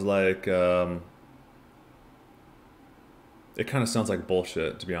sounds like it kind of sounds like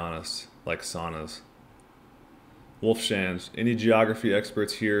bullshit, to be honest, like saunas. Wolfshands, any geography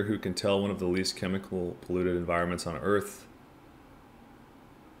experts here who can tell one of the least chemical polluted environments on Earth?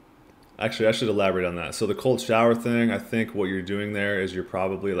 Actually, I should elaborate on that. So the cold shower thing, I think what you're doing there is you're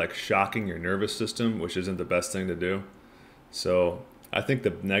probably like shocking your nervous system, which isn't the best thing to do. So I think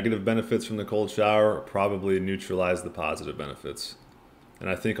the negative benefits from the cold shower probably neutralize the positive benefits. And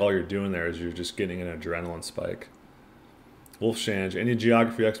I think all you're doing there is you're just getting an adrenaline spike. Wolfshange, any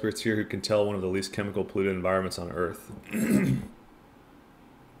geography experts here who can tell one of the least chemical polluted environments on Earth?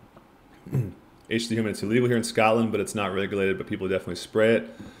 H the Human, it's illegal here in Scotland, but it's not regulated, but people definitely spray it.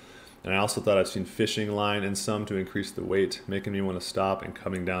 And I also thought I've seen fishing line in some to increase the weight, making me want to stop and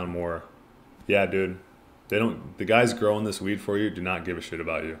coming down more. Yeah, dude. The guys growing this weed for you do not give a shit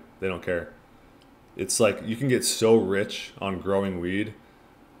about you. They don't care. It's like you can get so rich on growing weed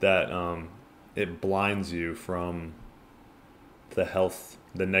that it blinds you from the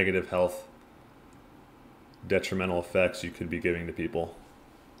negative health, detrimental effects you could be giving to people.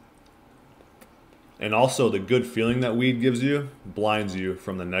 And also the good feeling that weed gives you blinds you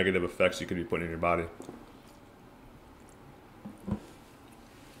from the negative effects you could be putting in your body.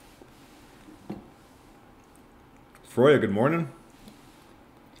 Froya, good morning.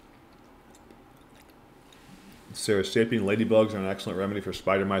 Sarah, sapien ladybugs are an excellent remedy for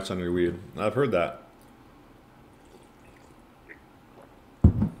spider mites on your weed. I've heard that.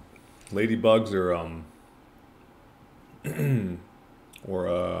 Ladybugs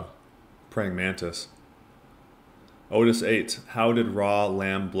or praying mantis. Otis 8. How did raw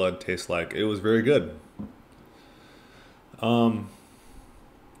lamb blood taste like? It was very good. I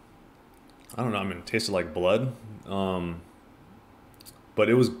don't know. I mean, it tasted like blood. But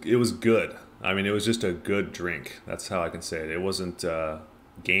it was good. I mean, it was just a good drink. That's how I can say it. It wasn't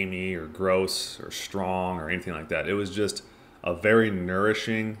gamey or gross or strong or anything like that. It was just a very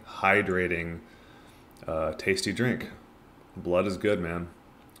nourishing, hydrating, tasty drink. Blood is good, man.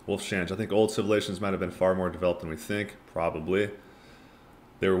 Wolfshange, I think old civilizations might have been far more developed than we think. Probably.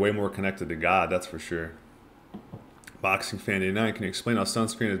 They were way more connected to God, that's for sure. Boxing Fan 89, can you explain how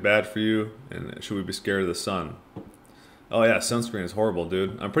sunscreen is bad for you? And should we be scared of the sun? Oh yeah, sunscreen is horrible,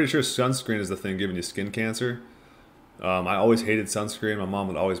 dude. I'm pretty sure sunscreen is the thing giving you skin cancer. I always hated sunscreen. My mom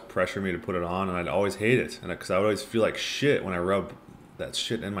would always pressure me to put it on, and I'd always hate it. And because I would always feel like shit when I rub that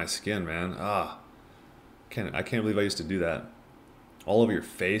shit in my skin, man. I can't believe I used to do that. All over your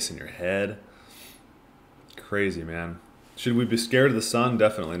face and your head. Crazy, man. Should we be scared of the sun?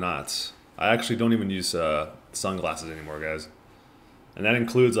 Definitely not. I actually don't even use sunglasses anymore, guys. And that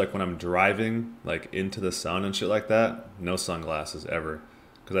includes like when I'm driving like into the sun and shit like that. No sunglasses ever.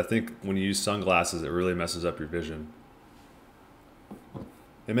 Because I think when you use sunglasses, it really messes up your vision.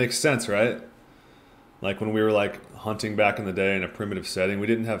 It makes sense, right? Like when we were like hunting back in the day in a primitive setting, we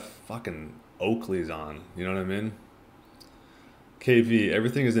didn't have fucking Oakleys on. You know what I mean? KV,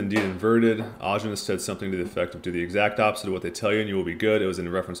 everything is indeed inverted. Augenis said something to the effect of do the exact opposite of what they tell you and you will be good. It was in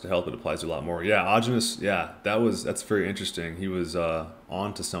reference to health, but it applies to a lot more. Yeah, Augenis, yeah, that's very interesting. He was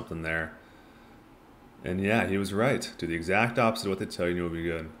on to something there. And yeah, he was right. Do the exact opposite of what they tell you and you will be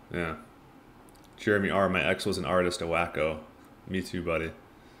good. Yeah. Jeremy R, my ex was an artist, a wacko. Me too, buddy.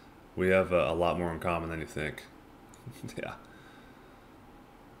 We have a lot more in common than you think. Yeah.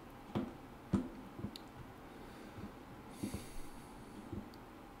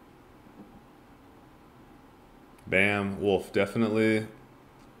 Bam, Wolf, definitely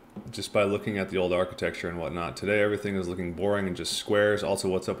just by looking at the old architecture and whatnot. Today everything is looking boring and just squares. Also,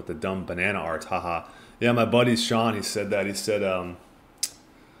 what's up with the dumb banana art? Haha. Yeah, my buddy Sean, he said that. He said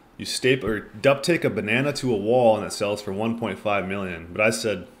you duct tape a banana to a wall and it sells for 1.5 million. But I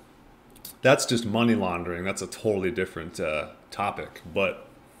said that's just money laundering. That's a totally different topic. But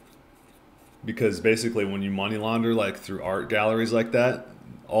because basically when you money launder like through art galleries like that,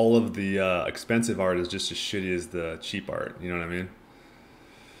 all of the expensive art is just as shitty as the cheap art. You know what I mean?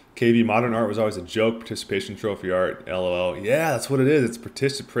 KB, modern art was always a joke. Participation trophy art. LOL. Yeah, that's what it is. It's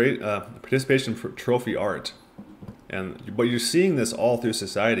participation trophy art. But you're seeing this all through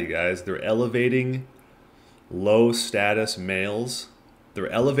society, guys. They're elevating low status males. They're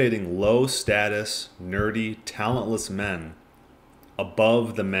elevating low status, nerdy, talentless men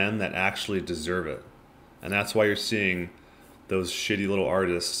above the men that actually deserve it. And that's why you're seeing those shitty little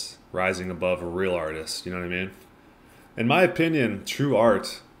artists rising above a real artist. You know what I mean? In my opinion, true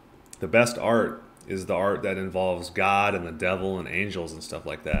art, the best art is the art that involves God and the devil and angels and stuff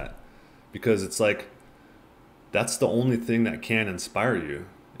like that. Because it's like, that's the only thing that can inspire you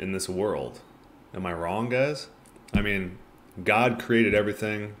in this world. Am I wrong, guys? I mean, God created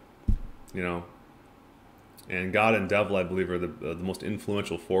everything, you know, and God and devil, I believe, are the most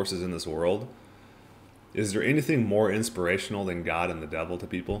influential forces in this world. Is there anything more inspirational than God and the devil to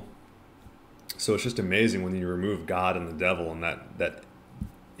people? So it's just amazing when you remove God and the devil and that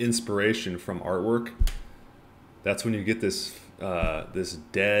inspiration from artwork. That's when you get this this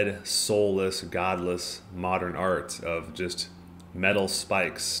dead, soulless, godless modern art of just metal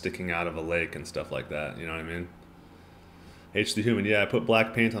spikes sticking out of a lake and stuff like that. You know what I mean? H the Human, yeah, I put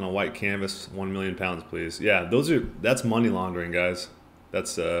black paint on a white canvas, 1 million pounds, please. Yeah, that's money laundering, guys.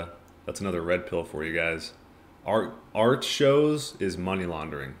 That's another red pill for you guys. Art shows is money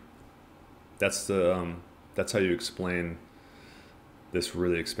laundering. That's how you explain this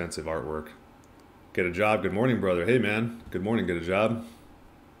really expensive artwork. Get a job. Good morning, brother. Hey, man. Good morning. Get a job.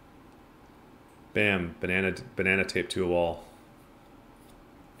 Bam. Banana tape to a wall.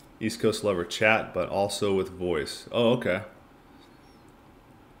 East Coast lover chat, but also with voice. Oh, okay.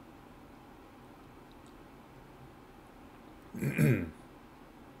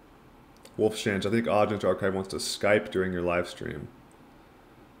 Wolfshange, I think Audience Archive wants to Skype during your live stream.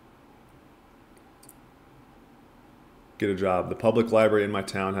 Get a job. The public library in my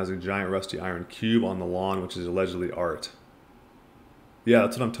town has a giant rusty iron cube on the lawn, which is allegedly art. Yeah,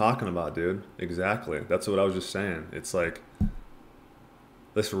 that's what I'm talking about, dude. Exactly. That's what I was just saying. It's like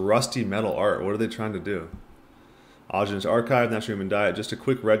this rusty metal art. What are they trying to do? Audience Archive, National Human Diet. Just a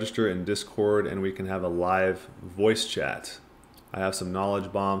quick register in Discord and we can have a live voice chat. I have some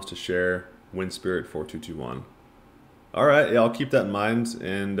knowledge bombs to share. Wind Spirit 4221. All right, yeah, I'll keep that in mind.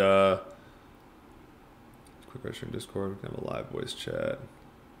 And quick register in Discord. We can have a live voice chat.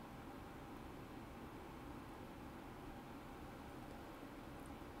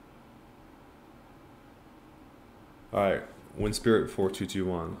 All right, Wind Spirit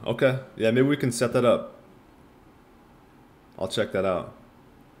 4221. Okay, yeah, maybe we can set that up. I'll check that out.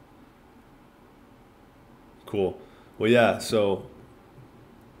 Cool. Well, yeah, so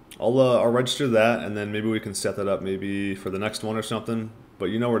I'll register that, and then maybe we can set that up maybe for the next one or something. But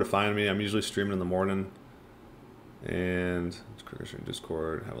you know where to find me. I'm usually streaming in the morning. And let's in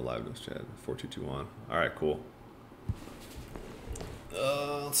Discord, have a live voice chat, 4221. All right, cool.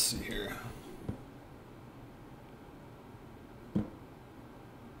 Let's see here.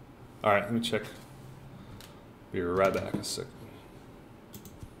 All right, let me check. Be right back a second.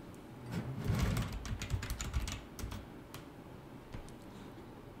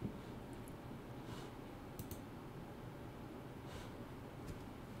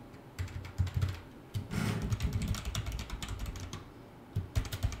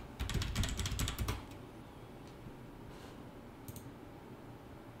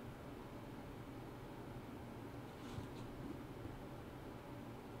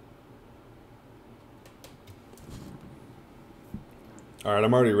 All right,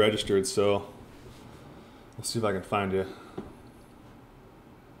 I'm already registered, so let's see if I can find you.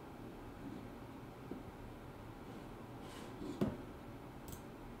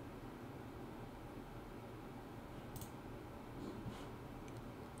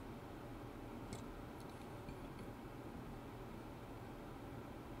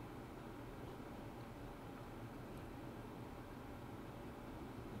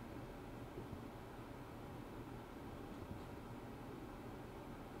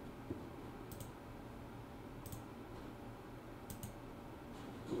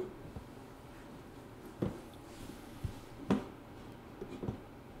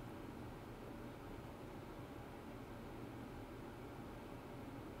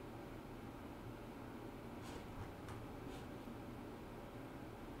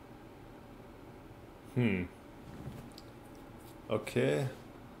 Okay.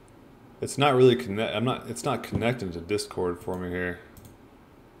 It's not really it's not connecting to Discord for me here.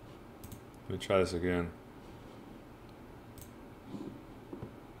 Let me try this again.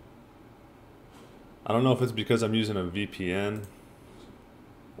 I don't know if it's because I'm using a VPN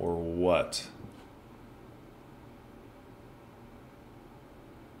or what.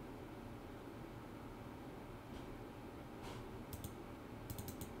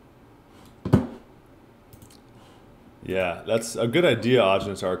 Yeah, that's a good idea,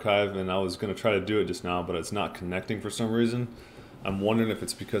 Audience Archive, and I was going to try to do it just now, but it's not connecting for some reason. I'm wondering if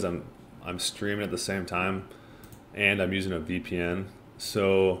it's because I'm streaming at the same time and I'm using a VPN.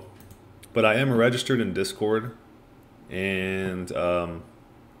 So, but I am registered in Discord, and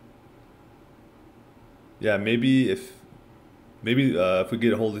yeah, maybe if we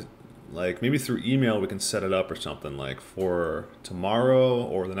get a hold of, like, maybe through email we can set it up or something, like for tomorrow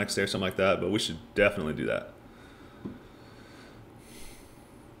or the next day or something like that, but we should definitely do that.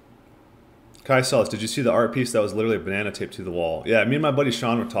 Kai Salas, did you see the art piece that was literally a banana taped to the wall? Yeah, me and my buddy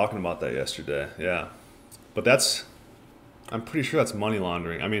Sean were talking about that yesterday. Yeah, but I'm pretty sure that's money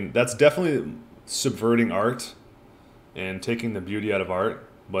laundering. I mean, that's definitely subverting art and taking the beauty out of art,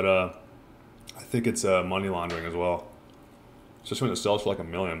 but I think it's money laundering as well, especially when it sells for like $1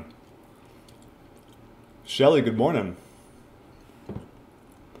 million. Shelly, good morning.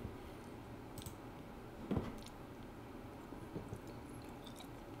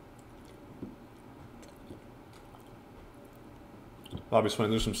 Bobby Swain,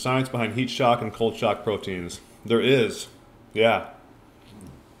 there's some science behind heat shock and cold shock proteins. There is, yeah.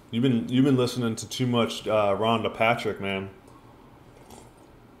 You've been listening to too much Rhonda Patrick, man.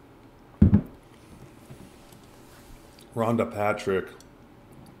 Rhonda Patrick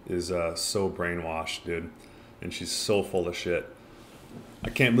is so brainwashed, dude. And she's so full of shit. I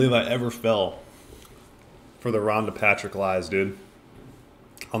can't believe I ever fell for the Rhonda Patrick lies, dude.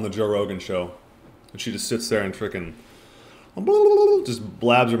 On the Joe Rogan show. And she just sits there and freaking just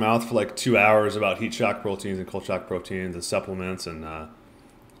blabs her mouth for like 2 hours about heat shock proteins and cold shock proteins and supplements and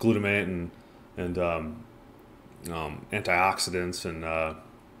glutamate and antioxidants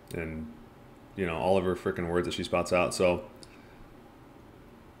and you know, all of her freaking words that she spouts out. So,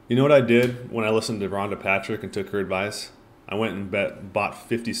 you know what I did when I listened to Rhonda Patrick and took her advice? I went and bought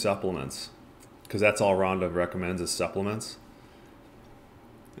 50 supplements because that's all Rhonda recommends is supplements.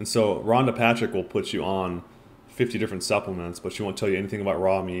 And so Rhonda Patrick will put you on 50 different supplements, but she won't tell you anything about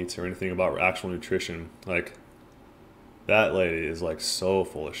raw meats or anything about actual nutrition. Like, that lady is like so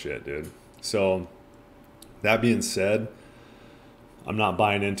full of shit, dude. So, that being said, I'm not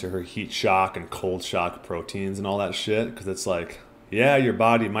buying into her heat shock and cold shock proteins and all that shit because it's like, yeah, your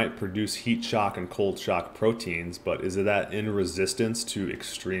body might produce heat shock and cold shock proteins, but is it that in resistance to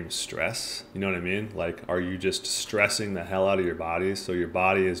extreme stress? You know what I mean? Like, are you just stressing the hell out of your body? So your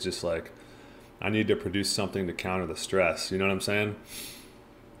body is just like, I need to produce something to counter the stress. You know what I'm saying?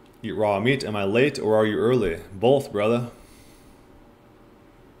 Eat raw meat. Am I late or are you early? Both, brother.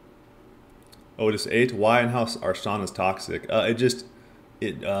 Otis 8. Why and how are saunas toxic?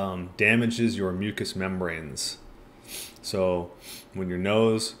 It damages your mucous membranes. So when your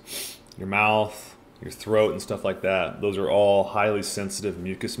nose, your mouth, your throat and stuff like that, those are all highly sensitive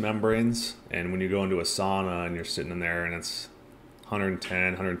mucous membranes. And when you go into a sauna and you're sitting in there and it's 110,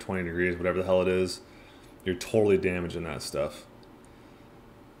 120 degrees, whatever the hell it is, you're totally damaging that stuff.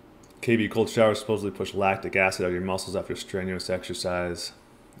 KB, cold showers supposedly push lactic acid out of your muscles after strenuous exercise.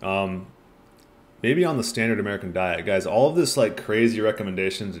 Maybe on the standard American diet, guys, all of this like crazy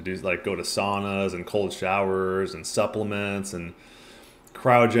recommendations to do, like go to saunas and cold showers and supplements and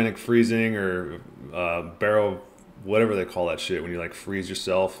cryogenic freezing or barrel, whatever they call that shit when you like freeze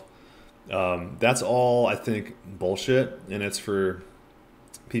yourself. That's all, I think, bullshit. And it's for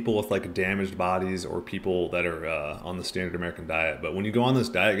people with like damaged bodies or people that are on the standard American diet. But when you go on this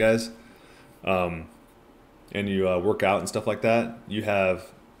diet, guys, and you work out and stuff like that, you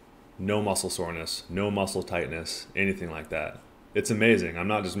have no muscle soreness, no muscle tightness, anything like that. It's amazing. I'm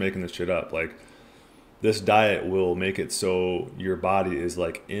not just making this shit up. Like, this diet will make it so your body is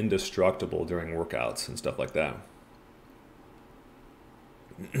like indestructible during workouts and stuff like that.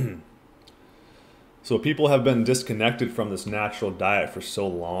 So people have been disconnected from this natural diet for so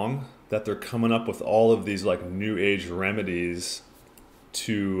long that they're coming up with all of these like new age remedies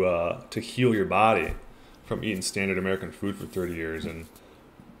to heal your body from eating standard American food for 30 years and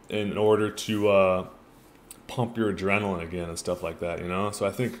in order to pump your adrenaline again and stuff like that, you know? So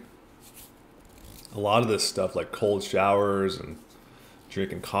I think a lot of this stuff like cold showers and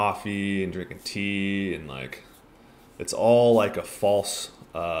drinking coffee and drinking tea and like, it's all like a false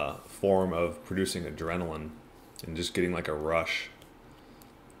form of producing adrenaline and just getting like a rush.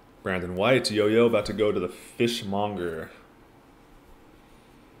 Brandon White, yo, about to go to the fishmonger.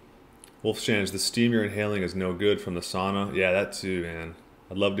 Wolf Shange, the steam you're inhaling is no good from the sauna. Yeah, that too, man.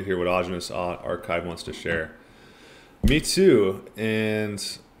 I'd love to hear what Aujinus Archive wants to share. Me too. And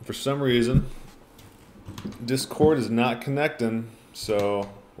for some reason, Discord is not connecting.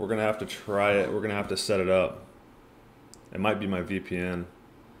 So we're going to have to try it. We're going to have to set it up. It might be my VPN.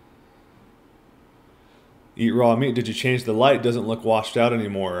 Eat raw meat. Did you change the light? Doesn't look washed out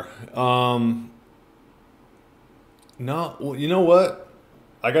anymore. No. Well, you know what?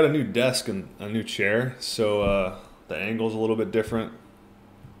 I got a new desk and a new chair. So the angle's a little bit different.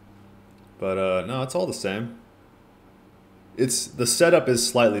 But no, it's all the same. The setup is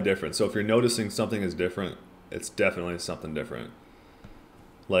slightly different. So if you're noticing something is different, it's definitely something different.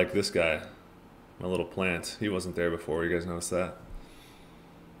 Like this guy, my little plant. He wasn't there before. You guys notice that?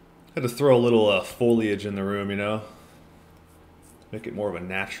 Had to throw a little foliage in the room, you know? Make it more of a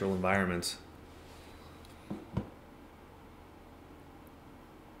natural environment.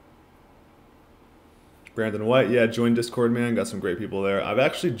 Brandon White, yeah, join Discord, man. Got some great people there. I've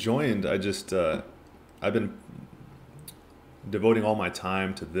actually joined. I've been devoting all my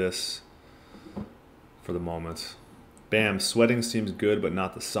time to this for the moment. Bam, sweating seems good, but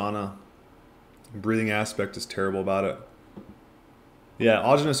not the sauna. Breathing aspect is terrible about it. Yeah,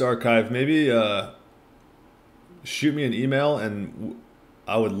 Aujinus Archive, maybe shoot me an email and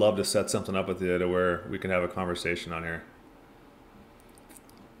I would love to set something up with you to where we can have a conversation on here.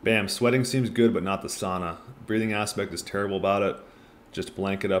 Bam, sweating seems good, but not the sauna. Breathing aspect is terrible about it. Just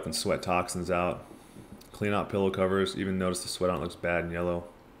blanket up and sweat toxins out. Clean out pillow covers. Even notice the sweat on it looks bad and yellow.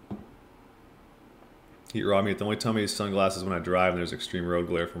 Eat raw meat. The only time I use sunglasses when I drive and there's extreme road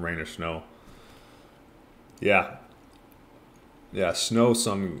glare from rain or snow. Yeah. Yeah,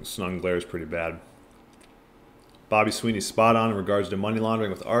 sun glare is pretty bad. Bobby Sweeney, spot on in regards to money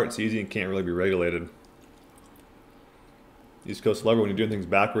laundering with art. It's easy and can't really be regulated. East Coast lover, when you're doing things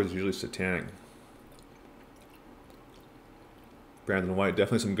backwards, it's usually satanic. Brandon White,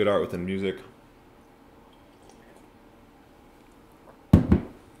 definitely some good art within music.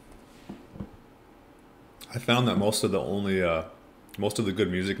 I found that most of the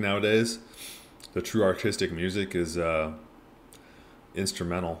good music nowadays, the true artistic music, is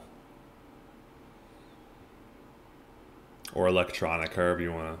instrumental or electronic, however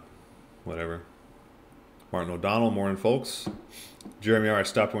you want to, whatever. Martin O'Donnell, morning folks. Jeremy R, I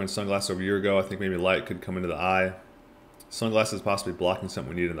stopped wearing sunglasses over a year ago. I think maybe light could come into the eye. Sunglasses possibly blocking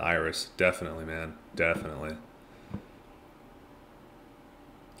something we need in the iris. Definitely, man. Definitely.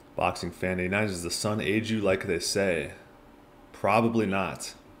 Boxing fan 89, does the sun age you like they say? Probably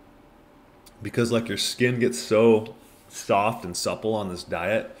not. Because like your skin gets so soft and supple on this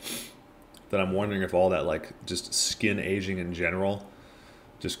diet that I'm wondering if all that like just skin aging in general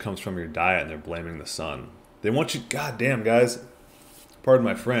just comes from your diet and they're blaming the sun. They want you, goddamn guys, pardon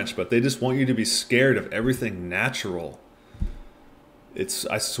my French, but they just want you to be scared of everything natural.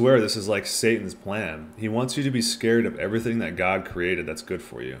 I swear this is like Satan's plan. He wants you to be scared of everything that God created that's good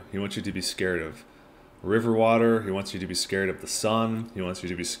for you. He wants you to be scared of river water. He wants you to be scared of the sun. He wants you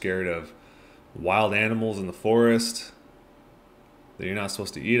to be scared of wild animals in the forest, that you're not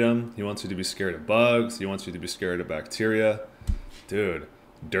supposed to eat them. He wants you to be scared of bugs. He wants you to be scared of bacteria. Dude,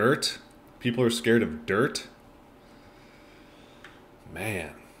 dirt? People are scared of dirt?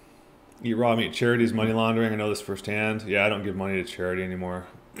 Man. Eat raw meat. Charity is money laundering. I know this firsthand. Yeah, I don't give money to charity anymore.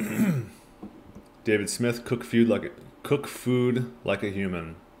 David Smith, cook food like a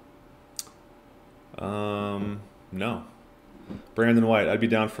human. No. Brandon White, I'd be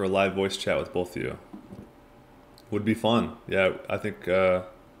down for a live voice chat with both of you. Would be fun. Yeah, I think that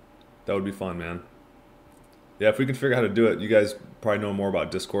would be fun, man. Yeah, if we can figure out how to do it. You guys probably know more about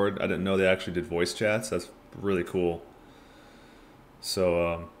Discord. I didn't know they actually did voice chats. That's really cool.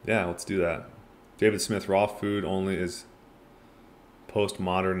 So, yeah, let's do that. David Smith, raw food only is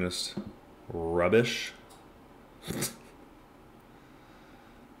postmodernist rubbish.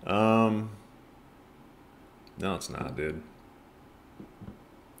 No, it's not, dude.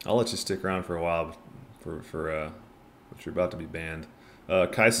 I'll let you stick around for a while but you're about to be banned.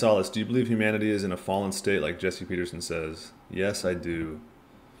 Kai Solace, do you believe humanity is in a fallen state like Jesse Peterson says? Yes, I do.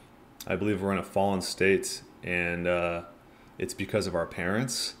 I believe we're in a fallen state, and it's because of our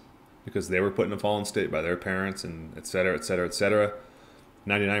parents, because they were put in a fallen state by their parents, and et cetera, et cetera, et cetera.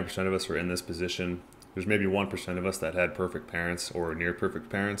 99% of us are in this position. There's maybe 1% of us that had perfect parents or near perfect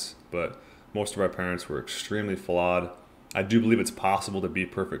parents, but most of our parents were extremely flawed. I do believe it's possible to be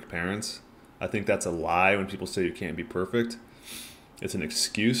perfect parents. I think that's a lie when people say you can't be perfect. It's an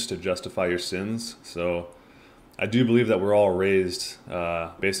excuse to justify your sins. So I do believe that we're all raised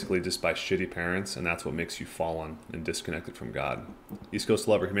basically just by shitty parents, and that's what makes you fallen and disconnected from God. East Coast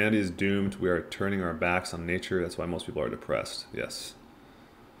lover, humanity is doomed. We are turning our backs on nature. That's why most people are depressed. Yes.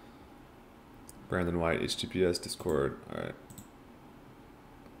 Brandon White, HTTPS, Discord. All right.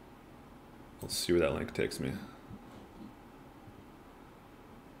 Let's see where that link takes me.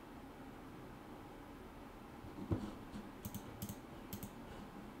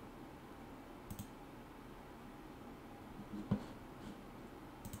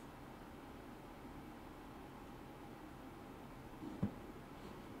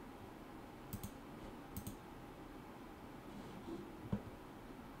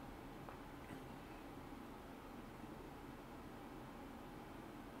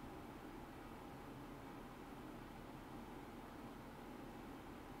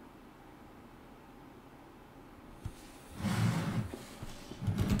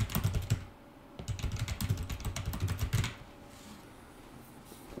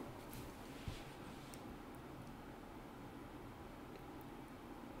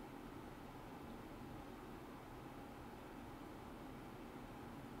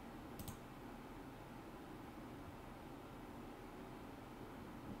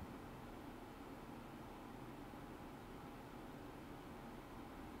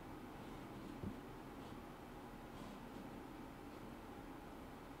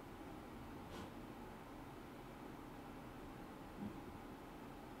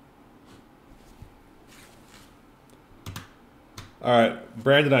 All right,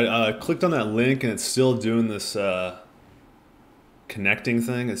 Brandon, I clicked on that link and it's still doing this connecting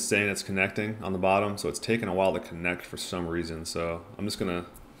thing. It's saying it's connecting on the bottom, so it's taking a while to connect for some reason. So I'm just gonna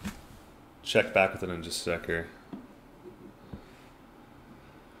check back with it in just a sec here.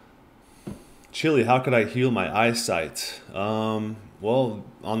 Chili, how could I heal my eyesight? Well,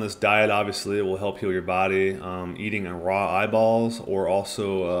 on this diet, obviously, it will help heal your body. Eating raw eyeballs, or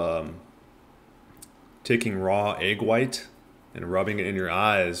also taking raw egg white and rubbing it in your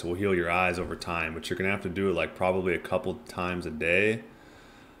eyes will heal your eyes over time. But you're going to have to do it like probably a couple times a day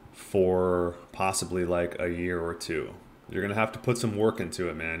for possibly like a year or two. You're going to have to put some work into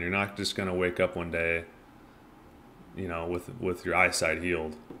it, man. You're not just going to wake up one day, you know, with your eyesight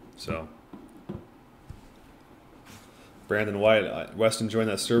healed. So... Brandon White, Weston joined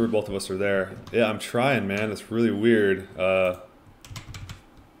that server. Both of us are there. Yeah, I'm trying, man. It's really weird.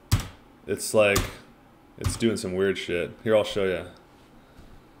 It's like, it's doing some weird shit. Here, I'll show you.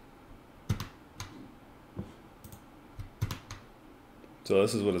 So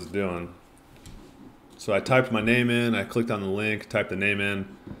this is what it's doing. So I typed my name in, I clicked on the link, typed the name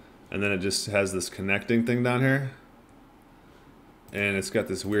in, and then it just has this connecting thing down here. And it's got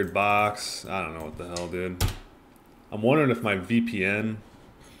this weird box. I don't know what the hell, dude. I'm wondering if my VPN,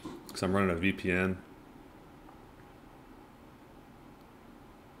 because I'm running a VPN.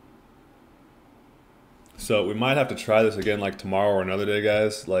 So we might have to try this again like tomorrow or another day,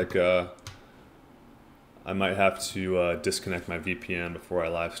 guys. Like I might have to disconnect my VPN before I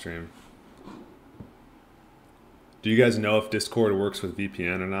live stream. Do you guys know if Discord works with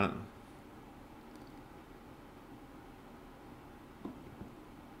VPN or not?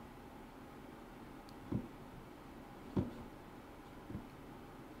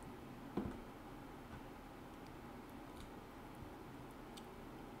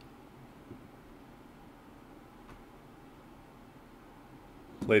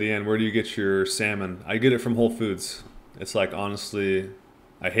 Lady Ann, where do you get your salmon? I get it from Whole Foods. It's like, honestly,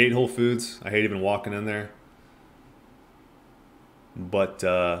 I hate Whole Foods. I hate even walking in there. But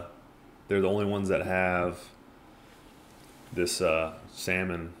they're the only ones that have this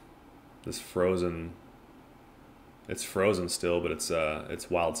salmon, this frozen. It's frozen still, but it's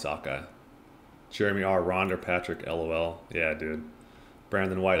wild sockeye. Jeremy R. Rhonda Patrick LOL. Yeah, dude.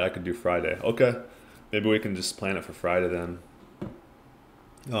 Brandon White, I could do Friday. Okay, maybe we can just plan it for Friday then.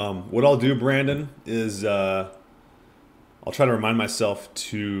 What I'll do, Brandon, is I'll try to remind myself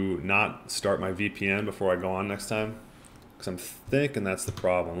to not start my VPN before I go on next time, because I'm thinking that's the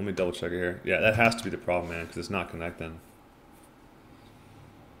problem. Let me double check it here. Yeah, that has to be the problem, man, because it's not connecting.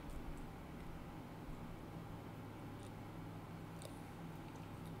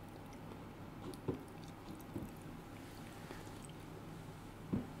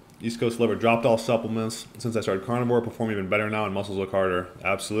 East Coast Liver, dropped all supplements since I started carnivore, perform even better now and muscles look harder.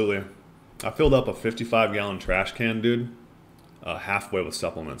 Absolutely. I filled up a 55-gallon trash can, dude, halfway with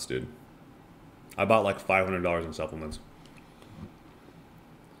supplements, dude. I bought like $500 in supplements.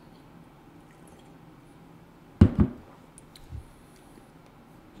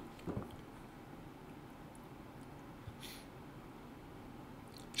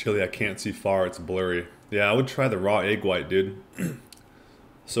 Chili, I can't see far, it's blurry. Yeah, I would try the raw egg white, dude.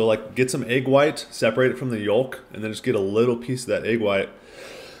 So like get some egg white, separate it from the yolk, and then just get a little piece of that egg white.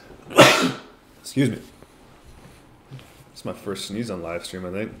 Excuse me. It's my first sneeze on live stream,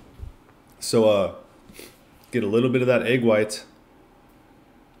 I think. So get a little bit of that egg white,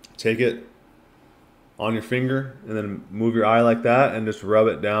 take it on your finger, and then move your eye like that, and just rub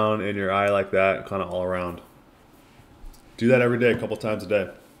it down in your eye like that, kind of all around. Do that every day, a couple times a day.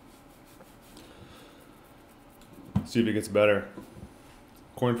 See if it gets better.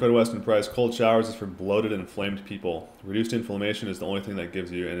 Corn-fed Western Price, cold showers is for bloated and inflamed people. Reduced inflammation is the only thing that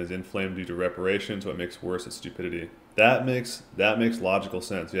gives you, and is inflamed due to reparation, so what makes worse is stupidity. That makes logical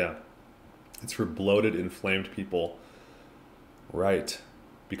sense, yeah. It's for bloated, inflamed people. Right.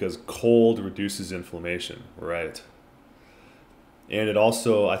 Because cold reduces inflammation, right. And it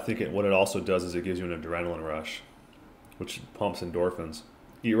also, I think what it also does is it gives you an adrenaline rush, which pumps endorphins.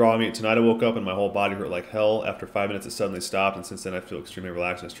 Eat raw meat. Tonight I woke up and my whole body hurt like hell. After 5 minutes it suddenly stopped, and since then I feel extremely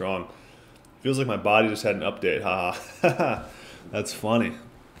relaxed and strong. Feels like my body just had an update. Haha. That's funny.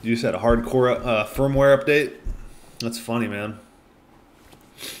 You just had a hardcore firmware update? That's funny, man.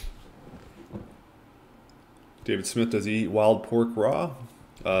 David Smith, does he eat wild pork raw?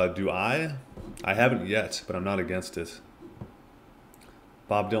 Do I? I haven't yet, but I'm not against it.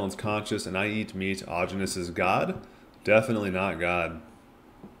 Bob Dylan's conscious and I eat meat. Ogenus is God? Definitely not God.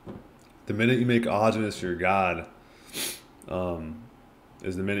 The minute you make Ogenus your God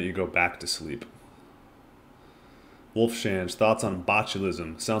is the minute you go back to sleep. Wolfshange, thoughts on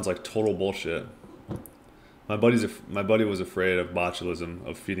botulism? Sounds like total bullshit. My buddy was afraid of botulism,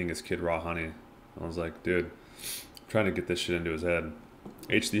 of feeding his kid raw honey. I was like, dude, I'm trying to get this shit into his head.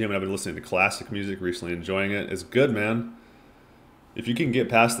 HD Him, I've been listening to classic music recently, enjoying it. It's good, man. If you can get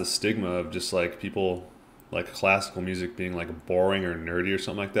past the stigma of just like people like classical music being like boring or nerdy or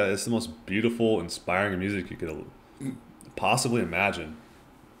something like that, it's the most beautiful, inspiring music you could possibly imagine.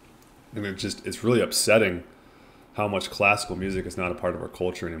 And it's really upsetting how much classical music is not a part of our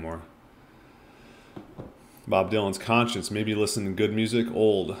culture anymore. Bob Dylan's Conscience, maybe listen to good music,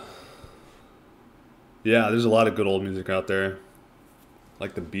 old. Yeah, there's a lot of good old music out there.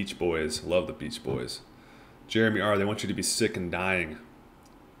 Like the Beach Boys. Love the Beach Boys. Jeremy R., they want you to be sick and dying.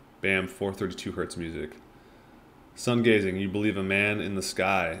 Bam, 432 hertz music. Sun gazing, you believe a man in the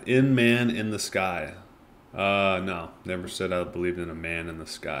sky. In man in the sky. No, never said I believed in a man in the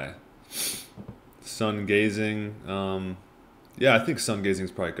sky. Sun gazing, yeah, I think sun gazing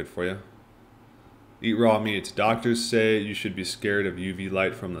is probably good for you. Eat raw meat. Doctors say you should be scared of UV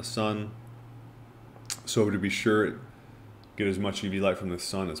light from the sun. So to be sure, get as much UV light from the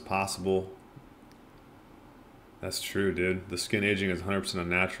sun as possible. That's true, dude. The skin aging is 100%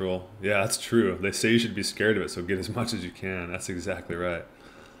 unnatural. Yeah, that's true. They say you should be scared of it, so get as much as you can. That's exactly right.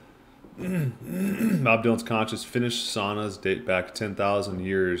 Bob Dylan's Conscious. Finnish saunas date back 10,000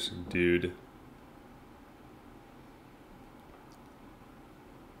 years, dude.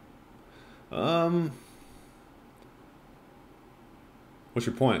 What's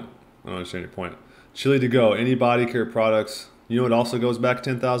your point? I don't understand your point. Chili to go. Any body care products. You know what also goes back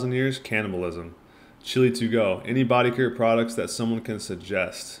 10,000 years? Cannibalism. Chili to go. Any body care products that someone can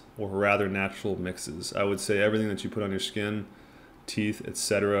suggest, or rather natural mixes. I would say everything that you put on your skin, teeth,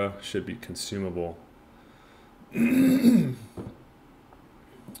 etc. should be consumable.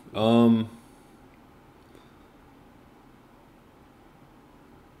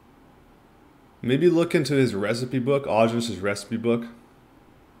 Maybe look into his recipe book, Audrey's recipe book.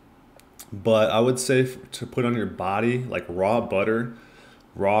 But I would say to put on your body, like raw butter,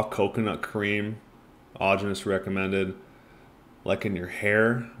 raw coconut cream, Audrey's recommended. Like in your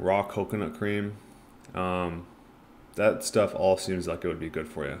hair, raw coconut cream. That stuff all seems like it would be good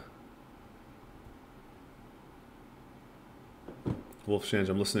for you. Wolf Shange,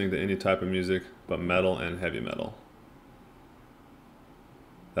 I'm listening to any type of music, but metal and heavy metal.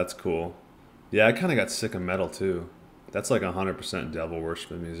 That's cool. Yeah, I kind of got sick of metal too. That's like 100% devil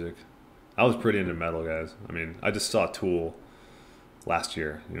worshiping music. I was pretty into metal, guys. I mean, I just saw Tool last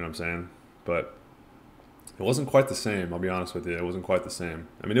year, you know what I'm saying? But it wasn't quite the same, I'll be honest with you. It wasn't quite the same.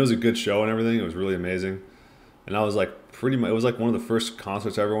 I mean, it was a good show and everything. It was really amazing. And I was like pretty much, it was like one of the first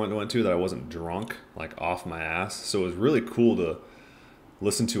concerts I ever went to that I wasn't drunk, like off my ass. So it was really cool to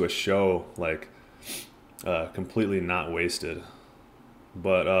listen to a show like completely not wasted.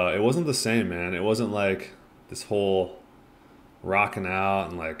 But it wasn't the same, man. It wasn't like this whole rocking out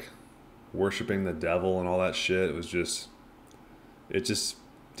and like worshiping the devil and all that shit. It just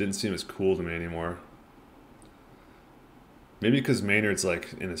didn't seem as cool to me anymore. Maybe because Maynard's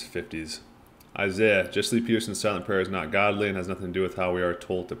like in his 50s. Isaiah, Jesse Lee Peterson's silent prayer is not godly and has nothing to do with how we are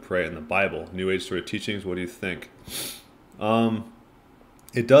told to pray in the Bible. New Age sort of teachings, what do you think?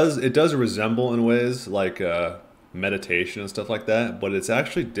 It does resemble in ways like meditation and stuff like that, but it's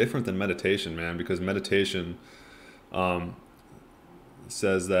actually different than meditation, man, because meditation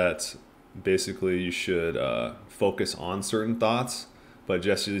says that basically you should focus on certain thoughts, but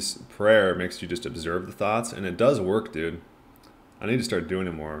Jesse's prayer makes you just observe the thoughts, and it does work, dude. I need to start doing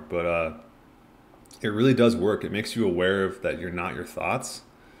it more, but it really does work. It makes you aware of that you're not your thoughts.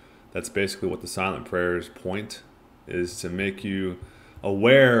 That's basically what the silent prayer's point is, to make you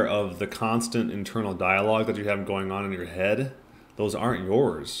aware of the constant internal dialogue that you have going on in your head. Those aren't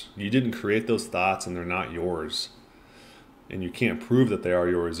yours. You didn't create those thoughts and they're not yours. And you can't prove that they are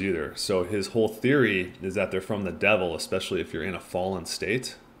yours either. So his whole theory is that they're from the devil, especially if you're in a fallen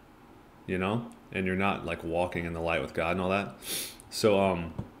state, you know, and you're not like walking in the light with God and all that.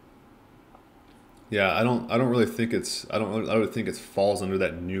 So yeah, I don't really think I would think it falls under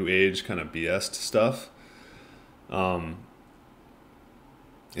that new age kind of BS stuff.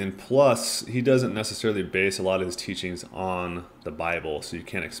 And plus, he doesn't necessarily base a lot of his teachings on the Bible, so you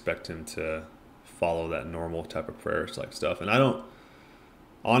can't expect him to follow that normal type of prayer like stuff. And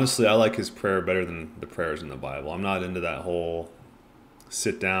honestly, I like his prayer better than the prayers in the Bible. I'm not into that whole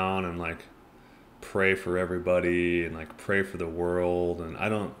sit down and like pray for everybody and like pray for the world, and I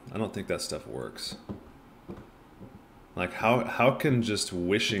don't think that stuff works. Like how can just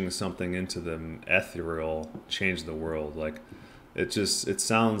wishing something into the ethereal change the world? Like it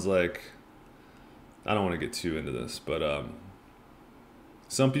sounds like, I don't want to get too into this, but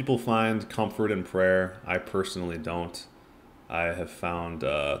some people find comfort in prayer. I personally don't. I have found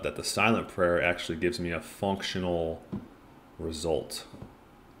that the silent prayer actually gives me a functional result.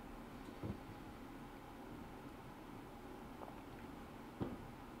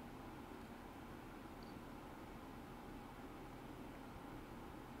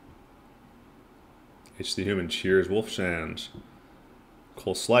 H the Human, cheers, Wolfshans.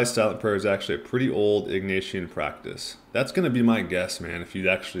 Cole, sliced silent prayer is actually a pretty old Ignatian practice. That's going to be my guess, man. If you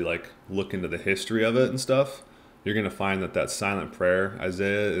actually like look into the history of it and stuff, you're going to find that silent prayer,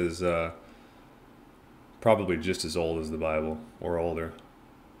 Isaiah, is probably just as old as the Bible or older.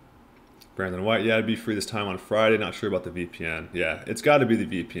 Brandon White, yeah, I'd be free this time on Friday. Not sure about the VPN. Yeah, it's got to be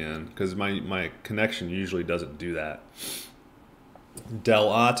the VPN because my connection usually doesn't do that. Del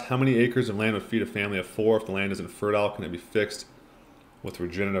Ott, how many acres of land would feed a family of 4 if the land isn't fertile? Can it be fixed with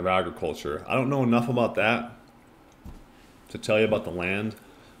regenerative agriculture? I don't know enough about that to tell you about the land,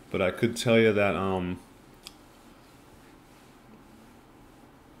 but I could tell you that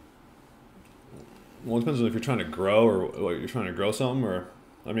well, it depends on if you're trying to grow or what you're trying to grow something, or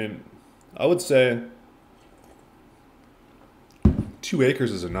I mean, I would say 2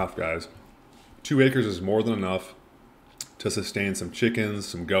 acres is enough, guys. 2 acres is more than enough to sustain some chickens,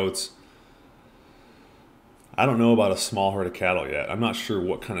 some goats. I don't know about a small herd of cattle yet. I'm not sure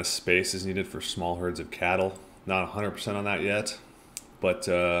what kind of space is needed for small herds of cattle. Not 100% on that yet, but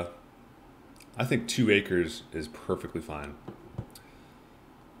I think 2 acres is perfectly fine.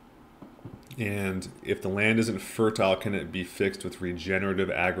 And if the land isn't fertile, can it be fixed with regenerative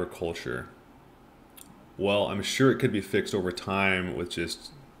agriculture? Well, I'm sure it could be fixed over time with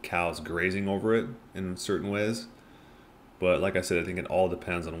just cows grazing over it in certain ways. But like I said, I think it all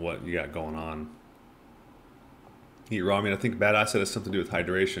depends on what you got going on. Eat raw meat. I think bad eyesight has something to do with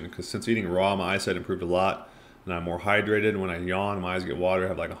hydration, because since eating raw, my eyesight improved a lot, and I'm more hydrated. When I yawn, my eyes get water. I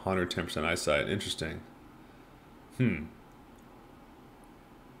have like 110% eyesight. Interesting.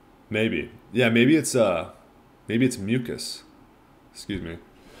 Maybe. Yeah, maybe it's mucus. Excuse me.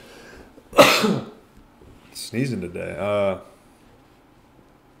 Sneezing today.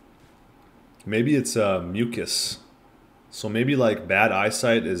 Maybe it's mucus. So maybe like bad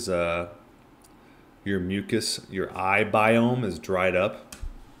eyesight is your mucus, your eye biome is dried up.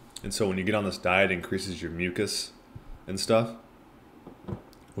 And so when you get on this diet, it increases your mucus and stuff,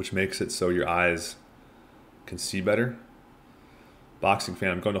 which makes it so your eyes can see better. Boxing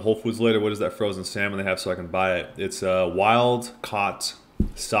fan, I'm going to Whole Foods later. What is that frozen salmon they have so I can buy it? It's a wild caught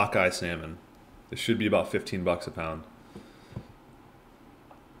sockeye salmon. It should be about 15 bucks a pound.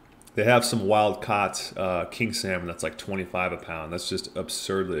 They have some wild caught king salmon that's like 25 a pound. That's just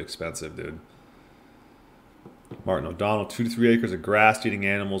absurdly expensive, dude. Martin O'Donnell, 2 to 3 acres of grass-eating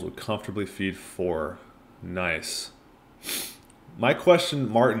animals would comfortably feed 4. Nice. My question,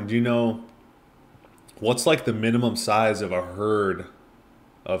 Martin, do you know what's like the minimum size of a herd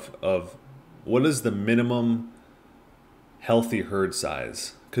of what is the minimum healthy herd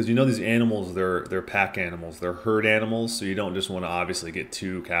size? Because you know these animals, they're pack animals, they're herd animals, so you don't just want to obviously get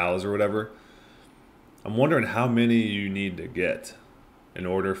 2 cows or whatever. I'm wondering how many you need to get in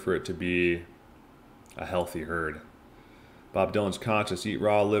order for it to be a healthy herd. Bob Dylan's conscious, eat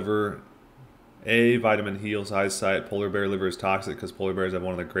raw liver. A, vitamin heals eyesight. Polar bear liver is toxic because polar bears have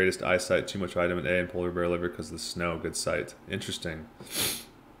one of the greatest eyesight. Too much vitamin A in polar bear liver because of the snow. Good sight. Interesting.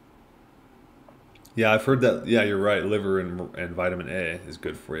 Yeah, I've heard that. Yeah, you're right. Liver and vitamin A is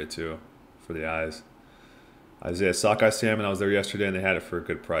good for you too, for the eyes. Isaiah, sockeye salmon. I was there yesterday and they had it for a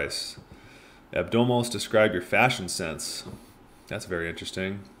good price. Abdomos, describe your fashion sense. That's very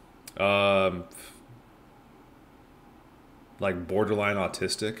interesting. Like borderline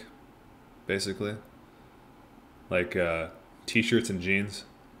autistic, basically. Like t-shirts and jeans.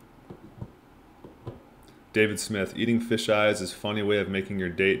 David Smith, eating fish eyes is a funny way of making your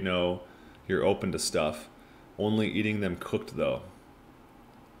date know you're open to stuff. Only eating them cooked, though.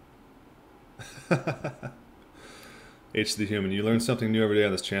 H the Human, you learn something new every day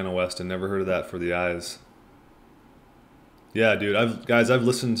on this channel, Weston. Never heard of that for the eyes. Yeah, dude. I've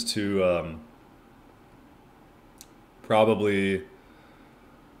listened to probably,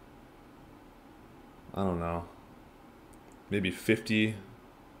 I don't know, maybe 50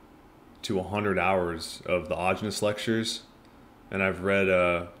 to 100 hours of the Ogenus lectures, and I've read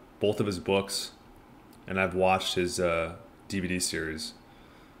both of his books, and I've watched his DVD series.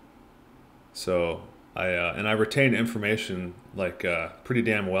 So I retain information like pretty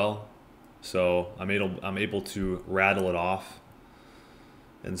damn well. So I'm able to rattle it off.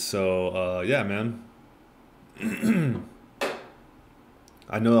 And so yeah, man.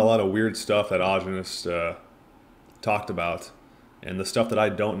 I know a lot of weird stuff that Ogenus talked about, and the stuff that I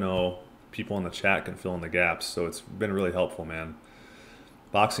don't know, people in the chat can fill in the gaps. So it's been really helpful, man.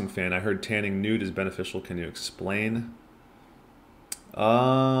 Boxing fan, I heard tanning nude is beneficial. Can you explain?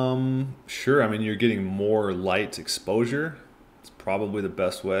 Sure. I mean, you're getting more light exposure. It's probably the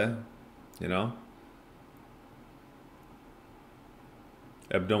best way, you know?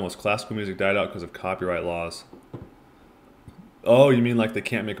 Abdominals, classical music died out because of copyright laws. Oh, you mean like they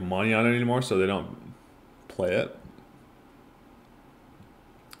can't make money on it anymore, so they don't play it?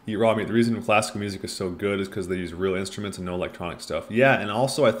 Eat raw meat. The reason classical music is so good is because they use real instruments and no electronic stuff. Yeah, and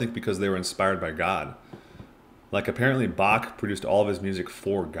also I think because they were inspired by God. Like apparently Bach produced all of his music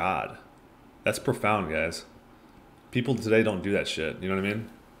for God. That's profound, guys. People today don't do that shit. You know what I mean?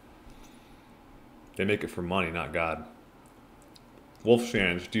 They make it for money, not God.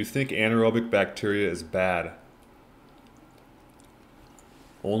 Wolfshange, do you think anaerobic bacteria is bad?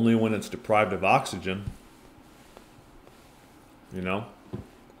 Only when it's deprived of oxygen. You know?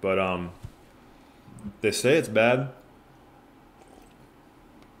 But they say it's bad.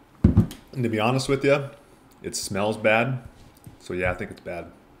 And to be honest with you, it smells bad. So yeah, I think it's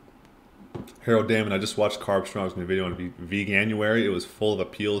bad. Harold Damon, I just watched Carb Strong's new video on Veganuary. It was full of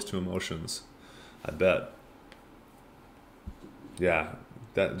appeals to emotions. I bet. Yeah,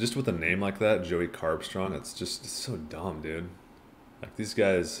 that just with a name like that, Joey Carbstrong, it's so dumb, dude. Like these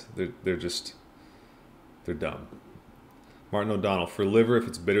guys, they're dumb. Martin O'Donnell, for liver, if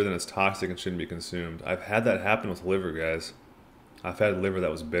it's bitter, then it's toxic and shouldn't be consumed. I've had that happen with liver, guys. I've had liver that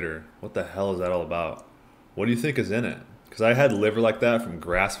was bitter. What the hell is that all about? What do you think is in it? Because I had liver like that from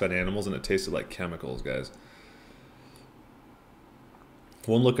grass-fed animals, and it tasted like chemicals, guys.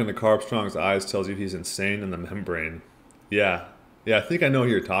 One look into Carbstrong's eyes tells you he's insane in the membrane. Yeah. Yeah, I think I know who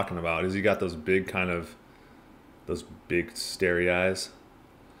you're talking about. Is he got those big those big starry eyes?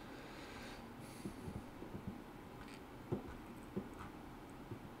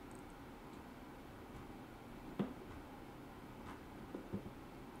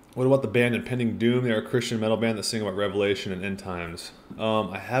 What about the band Impending Doom? They're a Christian metal band that sing about Revelation and end times.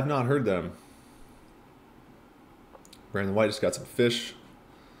 I have not heard them. Brandon White just got some fish.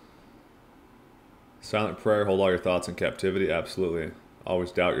 Silent prayer, hold all your thoughts in captivity. Absolutely.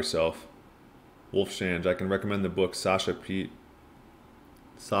 Always doubt yourself. Wolfshange, I can recommend the book Sasha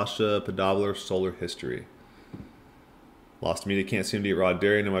Podobler, Solar History. Lost media, can't seem to eat raw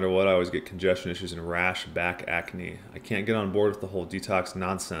dairy no matter what. I always get congestion issues and rash, back acne. I can't get on board with the whole detox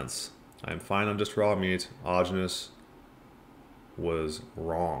nonsense. I'm fine on just raw meat. Ogenus was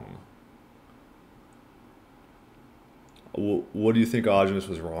wrong. What do you think Ogenus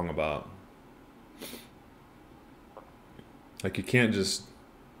was wrong about? Like you can't just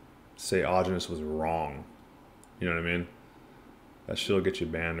say Ogenus was wrong. You know what I mean? That shit'll get you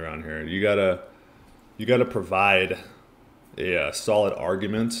banned around here. You gotta provide a solid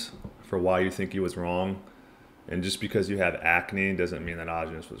argument for why you think he was wrong. And just because you have acne doesn't mean that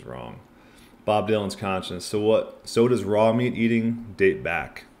Ogenus was wrong. Bob Dylan's conscience. So does raw meat eating date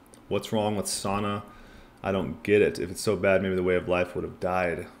back? What's wrong with sauna? I don't get it. If it's so bad, maybe the way of life would have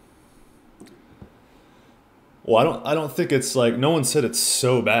died. Well, I don't think it's like, no one said it's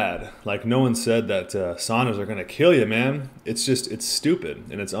so bad. Like, no one said that saunas are going to kill you, man. It's just, it's stupid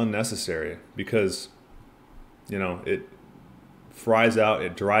and it's unnecessary because, you know, it dries out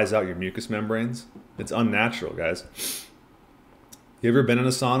your mucous membranes. It's unnatural, guys. You ever been in a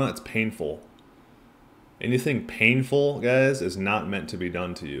sauna? It's painful. Anything painful, guys, is not meant to be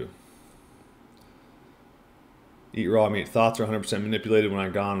done to you. Eat raw meat. Thoughts are 100% manipulated. When I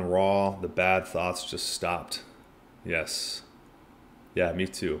gone raw, the bad thoughts just stopped. Yes. Yeah, me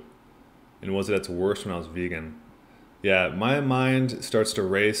too. And was it at its worst when I was vegan? Yeah, my mind starts to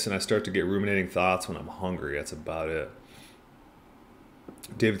race and I start to get ruminating thoughts when I'm hungry. That's about it.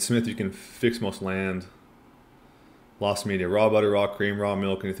 David Smith, you can fix most land. Lost media. Raw butter, raw cream, raw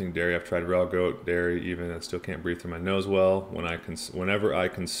milk, anything dairy. I've tried raw goat, dairy even. I still can't breathe through my nose well whenever I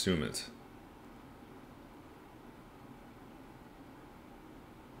consume it.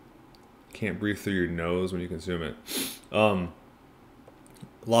 Can't breathe through your nose when you consume it.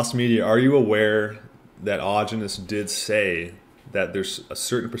 Lost media, are you aware that Ogenus did say that there's a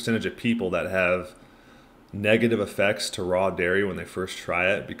certain percentage of people that have negative effects to raw dairy when they first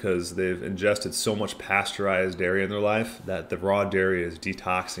try it because they've ingested so much pasteurized dairy in their life that the raw dairy is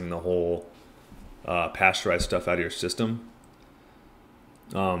detoxing the whole pasteurized stuff out of your system?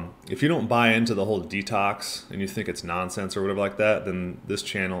 If you don't buy into the whole detox and you think it's nonsense or whatever like that, then this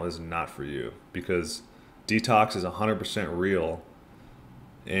channel is not for you because detox is 100% real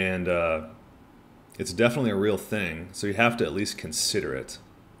and it's definitely a real thing. So you have to at least consider it.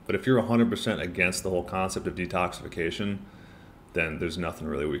 But if you're 100% against the whole concept of detoxification, then there's nothing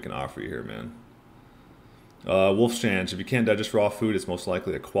really we can offer you here, man. Wolfshange, if you can't digest raw food, it's most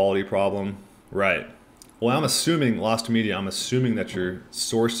likely a quality problem. Right. Well, I'm assuming, Lost Media, I'm assuming that you're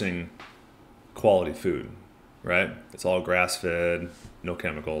sourcing quality food, right? It's all grass-fed, no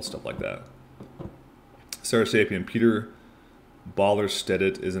chemicals, stuff like that. Sarah Sapien, Peter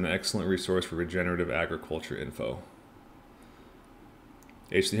Ballerstedt is an excellent resource for regenerative agriculture info.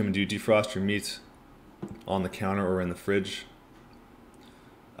 H. the Human, do you defrost your meat on the counter or in the fridge?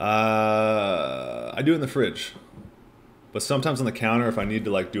 I do it in the fridge. But sometimes on the counter if I need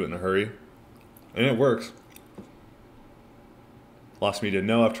to like do it in a hurry. And it works. Lost Media,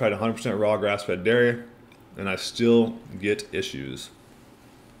 no, I've tried 100% raw grass-fed dairy and I still get issues.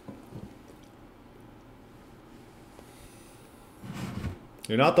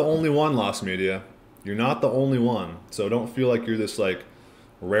 You're not the only one, Lost Media. You're not the only one. So don't feel like you're this like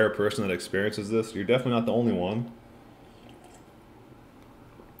rare person that experiences this. You're definitely not the only one.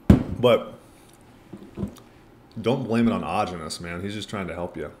 But don't blame it on Augenis, man. He's just trying to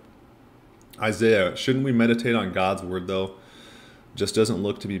help you. Isaiah, shouldn't we meditate on God's word though? Just doesn't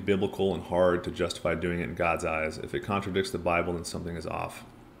look to be biblical and hard to justify doing it in God's eyes. If it contradicts the Bible, then something is off.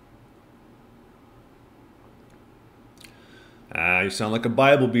 You sound like a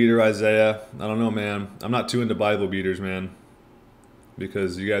Bible beater, Isaiah. I don't know, man. I'm not too into Bible beaters, man.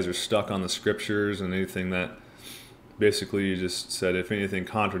 Because you guys are stuck on the scriptures and anything that basically you just said if anything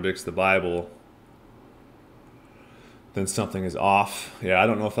contradicts the Bible, then something is off. Yeah, I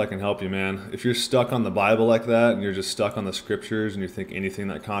don't know if I can help you, man. If you're stuck on the Bible like that and you're just stuck on the scriptures and you think anything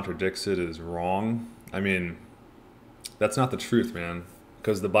that contradicts it is wrong, I mean, that's not the truth, man.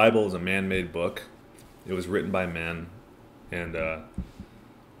 Because the Bible is a man-made book. It was written by men. And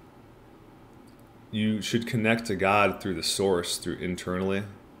you should connect to God through the source, through internally.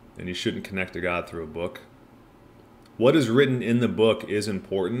 And you shouldn't connect to God through a book. What is written in the book is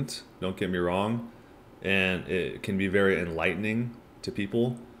important, don't get me wrong. And it can be very enlightening to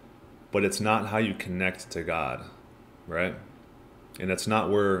people, but it's not how you connect to God, right? And it's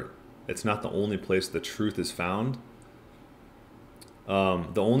not the only place the truth is found.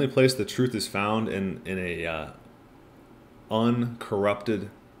 The only place the truth is found in a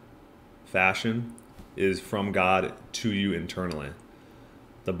uncorrupted fashion is from God to you internally.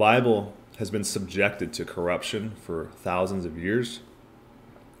 The Bible has been subjected to corruption for thousands of years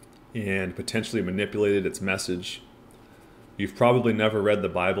and potentially manipulated its message. You've probably never read the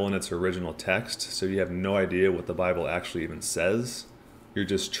Bible in its original text, so you have no idea what the Bible actually even says. You're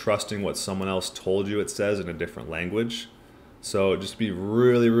just trusting what someone else told you it says in a different language. So just be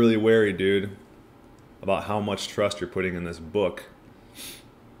really, really wary, dude, about how much trust you're putting in this book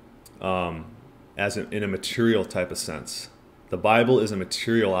in a material type of sense. The Bible is a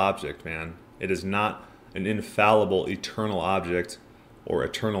material object, man. It is not an infallible, eternal object or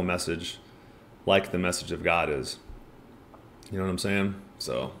eternal message like the message of God is. You know what I'm saying?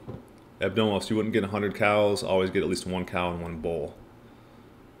 So, Abdomos, you wouldn't get 100 cows, always get at least one cow in one bowl.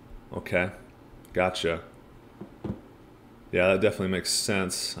 Okay, gotcha. Yeah, that definitely makes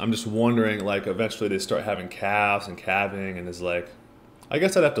sense. I'm just wondering, like, eventually they start having calves and calving, and it's like, I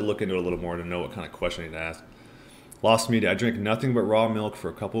guess I'd have to look into it a little more to know what kind of question I'd ask. Lost Media, I drank nothing but raw milk for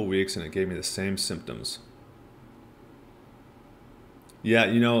a couple of weeks, and it gave me the same symptoms. Yeah,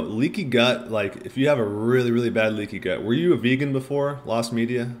 you know, leaky gut, like, if you have a really, really bad leaky gut, were you a vegan before, Lost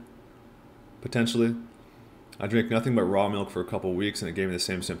Media? Potentially? I drank nothing but raw milk for a couple of weeks, and it gave me the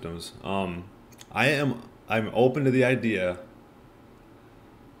same symptoms. I'm open to the idea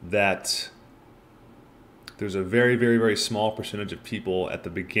that there's a very, very, very small percentage of people at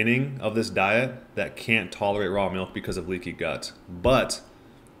the beginning of this diet that can't tolerate raw milk because of leaky gut. But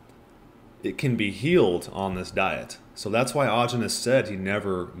it can be healed on this diet. So that's why Augenis said he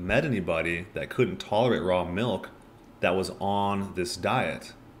never met anybody that couldn't tolerate raw milk that was on this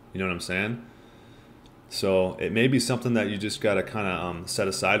diet. You know what I'm saying? So it may be something that you just got to kind of set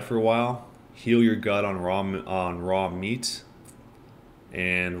aside for a while. Heal your gut on raw meat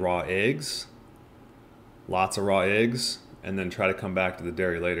and raw eggs. Lots of raw eggs. And then try to come back to the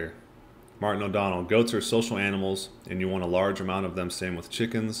dairy later. Martin O'Donnell, goats are social animals and you want a large amount of them. Same with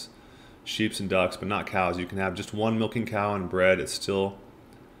chickens, sheep and ducks, but not cows. You can have just one milking cow and bred. It's still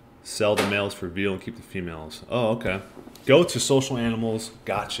sell the males for veal and keep the females. Oh, okay. Goats are social animals.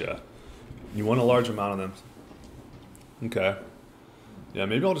 Gotcha. You want a large amount of them. Okay. Yeah,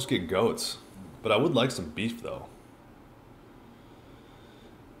 maybe I'll just get goats. But I would like some beef, though.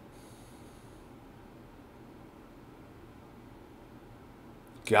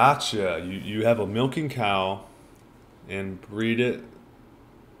 Gotcha. You have a milking cow and breed it.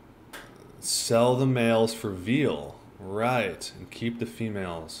 Sell the males for veal. Right. And keep the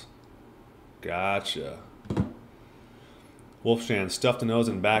females. Gotcha. Wolfshan, stuffed nose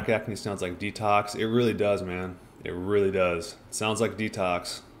and back acne sounds like detox. It really does, man. It really does. It sounds like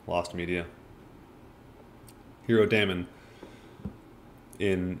detox. Lost media. Hero Damon.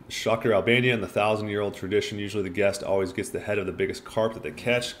 In Shakir, Albania, in the 1,000-year-old tradition, usually the guest always gets the head of the biggest carp that they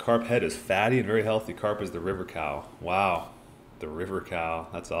catch. Carp head is fatty and very healthy. Carp is the river cow. Wow. The river cow.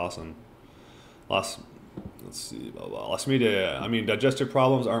 That's awesome. Let's see. Lost media. I mean, digestive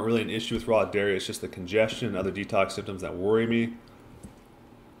problems aren't really an issue with raw dairy. It's just the congestion and other detox symptoms that worry me.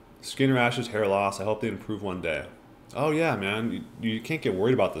 Skin rashes, hair loss. I hope they improve one day. Oh, yeah, man. You can't get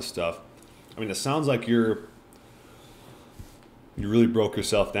worried about this stuff. I mean, it sounds like you really broke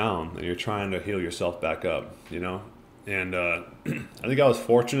yourself down and you're trying to heal yourself back up, you know? And I think I was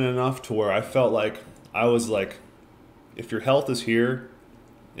fortunate enough to where I felt like I was like, if your health is here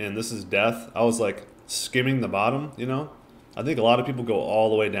and this is death, I was like skimming the bottom, you know? I think a lot of people go all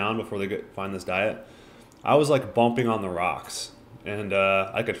the way down before they find this diet. I was like bumping on the rocks, and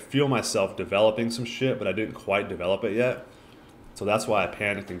I could feel myself developing some shit, but I didn't quite develop it yet. So that's why I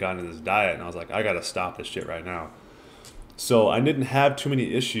panicked and got into this diet, and I was like, I gotta stop this shit right now. So I didn't have too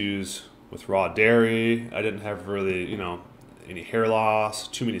many issues with raw dairy. I didn't have really, you know, any hair loss,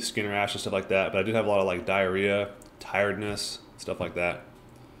 too many skin rashes, stuff like that. But I did have a lot of like diarrhea, tiredness, stuff like that.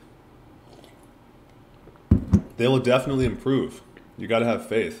 They will definitely improve. You got to have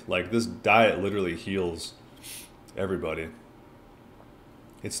faith. Like, this diet literally heals everybody.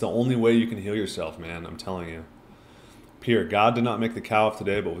 It's the only way you can heal yourself, man. I'm telling you. Pierre, God did not make the cow of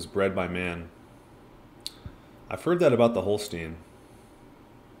today, but was bred by man. I've heard that about the Holstein.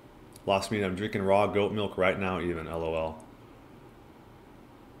 Lost meat. I'm drinking raw goat milk right now, even. LOL.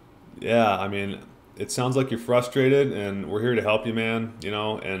 Yeah, I mean, it sounds like you're frustrated, and we're here to help you, man. You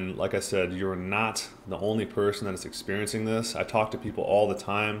know, and like I said, you're not the only person that is experiencing this. I talk to people all the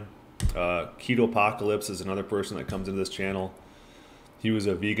time. Keto Apocalypse is another person that comes into this channel. He was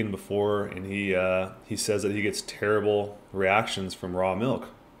a vegan before, and he says that he gets terrible reactions from raw milk.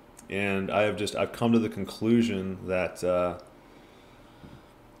 And I've come to the conclusion that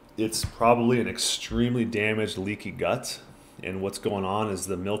it's probably an extremely damaged, leaky gut. And what's going on is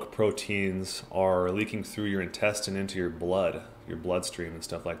the milk proteins are leaking through your intestine into your bloodstream and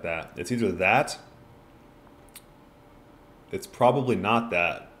stuff like that. It's either that, it's probably not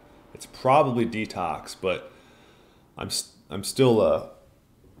that. It's probably detox, but I'm still,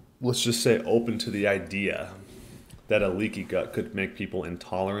 let's just say, open to the idea that a leaky gut could make people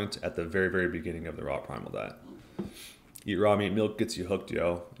intolerant at the very, very beginning of the raw primal diet. Eat raw meat, milk gets you hooked,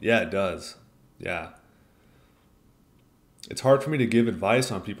 yo. Yeah, it does. Yeah. It's hard for me to give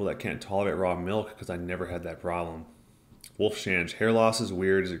advice on people that can't tolerate raw milk because I never had that problem. Wolfshange, hair loss is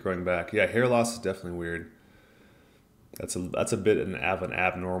weird. Is it growing back? Yeah, hair loss is definitely weird. That's a bit of an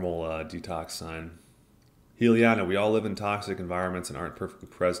abnormal detox sign. Heliana, we all live in toxic environments and aren't perfectly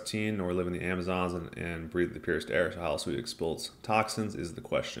pristine, nor live in the Amazons and breathe the purest air. So how else we expose toxins is the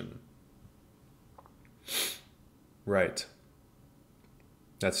question. Right.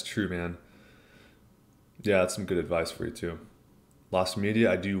 That's true, man. Yeah, that's some good advice for you too. Lost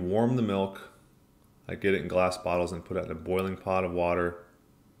media, I do warm the milk. I get it in glass bottles and put it in a boiling pot of water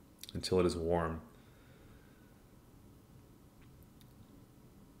until it is warm.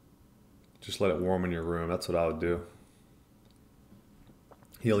 Just let it warm in your room. That's what I would do.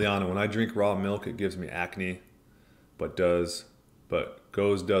 Heliana, when I drink raw milk, it gives me acne, but goes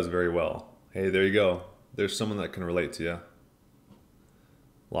does very well. Hey, there you go. There's someone that can relate to you.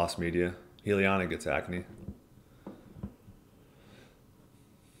 Lost media. Heliana gets acne.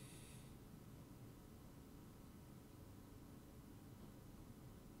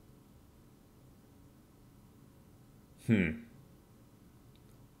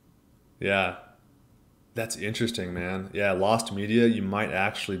 Yeah. That's interesting, man. Yeah, lost media, you might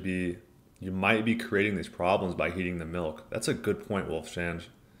be creating these problems by heating the milk. That's a good point, Wolfshange.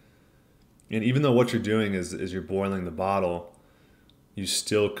 And even though what you're doing is you're boiling the bottle, you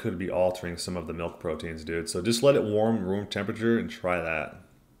still could be altering some of the milk proteins, dude. So just let it warm room temperature and try that.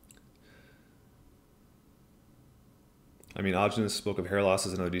 I mean, Ogenes spoke of hair loss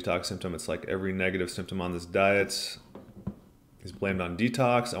as another detox symptom. It's like every negative symptom on this diet is blamed on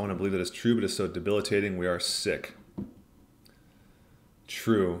detox. I want to believe that it's true, but it's so debilitating. We are sick.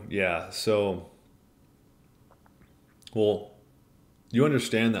 True. Yeah. So, well, you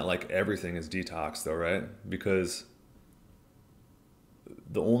understand that like everything is detox though, right? Because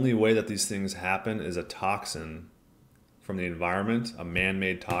the only way that these things happen is a toxin from the environment, a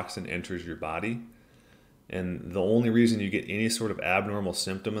man-made toxin enters your body. And the only reason you get any sort of abnormal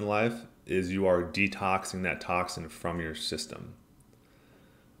symptom in life is you are detoxing that toxin from your system.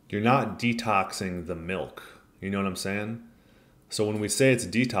 You're not detoxing the milk. You know what I'm saying? So when we say it's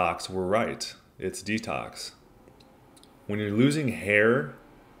detox, we're right. It's detox. When you're losing hair,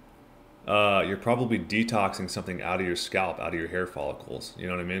 you're probably detoxing something out of your scalp, out of your hair follicles. You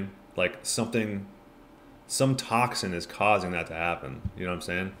know what I mean? Like some toxin is causing that to happen. You know what I'm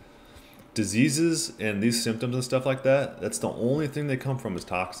saying? Diseases and these symptoms and stuff like that, that's the only thing they come from is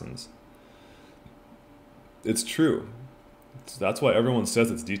toxins. It's true. That's why everyone says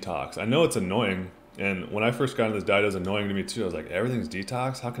it's detox. I know it's annoying. And when I first got into this diet, it was annoying to me too. I was like, everything's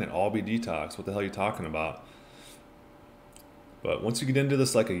detox? How can it all be detox? What the hell are you talking about? But once you get into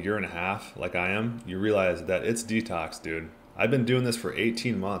this like a year and a half, like I am, you realize that it's detox, dude. I've been doing this for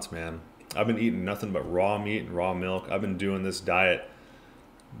 18 months, man. I've been eating nothing but raw meat and raw milk. I've been doing this diet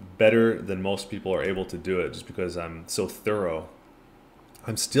better than most people are able to do it just because I'm so thorough.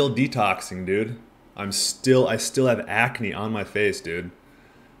 I'm still detoxing, dude. I still have acne on my face, dude.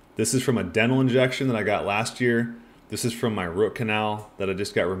 This is from a dental injection that I got last year. This is from my root canal that I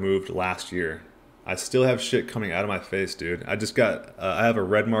just got removed last year. I still have shit coming out of my face, dude. I have a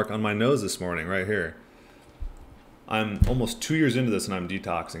red mark on my nose this morning right here. I'm almost 2 years into this and I'm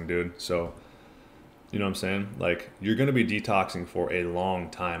detoxing, dude. So, you know what I'm saying? Like, you're going to be detoxing for a long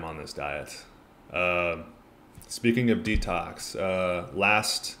time on this diet. Speaking of detox,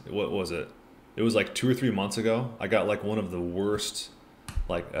 what was it? It was like 2 or 3 months ago. I got like one of the worst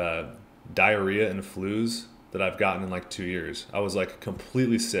diarrhea and flus that I've gotten in like 2 years. I was like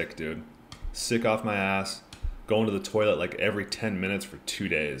completely sick, dude. Sick off my ass, going to the toilet like every 10 minutes for 2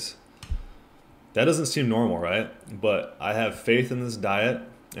 days. That doesn't seem normal, right? But I have faith in this diet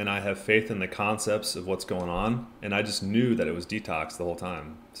and I have faith in the concepts of what's going on. And I just knew that it was detox the whole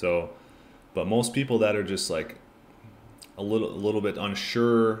time. So, but most people that are just like a little bit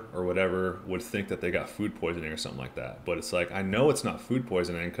unsure or whatever would think that they got food poisoning or something like that. But it's like, I know it's not food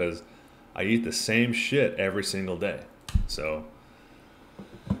poisoning because I eat the same shit every single day. So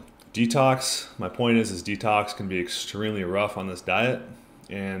detox, my point is detox can be extremely rough on this diet.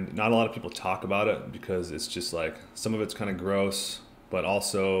 And not a lot of people talk about it because it's just like, some of it's kind of gross, but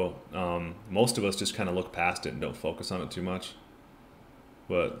also most of us just kind of look past it and don't focus on it too much.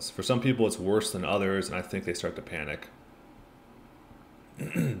 But for some people it's worse than others, and I think they start to panic.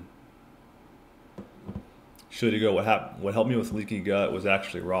 Should you go, what helped me with leaky gut was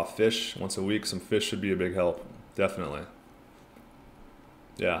actually raw fish once a week. Some fish should be a big help, definitely.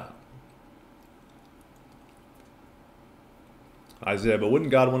 Yeah. Isaiah, but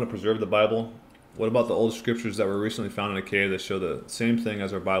wouldn't God want to preserve the Bible? What about the old scriptures that were recently found in a cave that show the same thing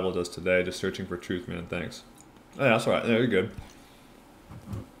as our Bible does today, just searching for truth, man? Thanks. Oh, yeah, that's all right. Yeah, you're good.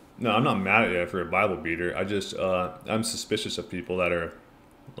 No, I'm not mad at you for a Bible beater. I'm suspicious of people that are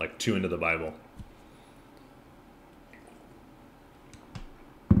like too into the Bible.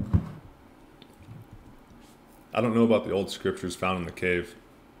 I don't know about the old scriptures found in the cave,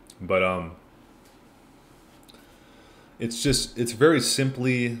 but it's very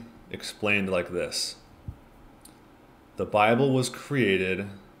simply explained like this. The Bible was created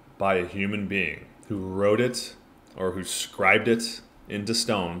by a human being who wrote it or who scribed it into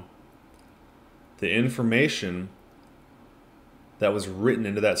stone. The information that was written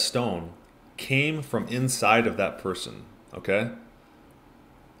into that stone came from inside of that person, okay?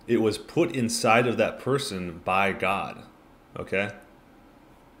 It was put inside of that person by God, okay?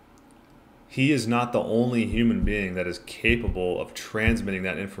 He is not the only human being that is capable of transmitting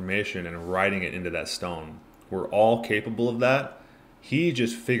that information and writing it into that stone. We're all capable of that. He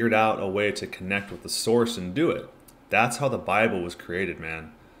just figured out a way to connect with the source and do it. That's how the Bible was created,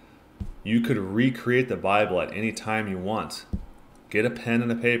 man. You could recreate the Bible at any time you want. Get a pen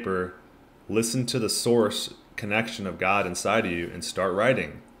and a paper, listen to the source connection of God inside of you, and start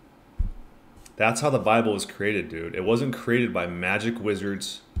writing. That's how the Bible was created, dude. It wasn't created by magic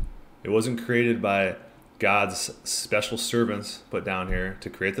wizards. It wasn't created by God's special servants put down here to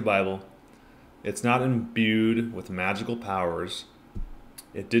create the Bible. It's not imbued with magical powers.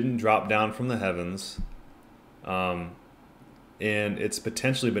 It didn't drop down from the heavens. And it's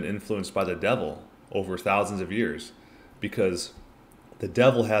potentially been influenced by the devil over thousands of years, because the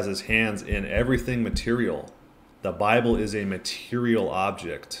devil has his hands in everything material. The Bible is a material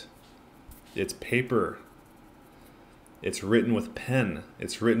object. It's paper. It's written with pen.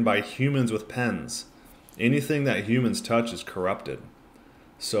 It's written by humans with pens. Anything that humans touch is corrupted.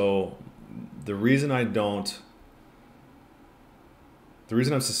 So the reason I'm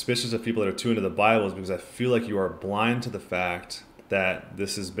suspicious of people that are too into the Bible is because I feel like you are blind to the fact that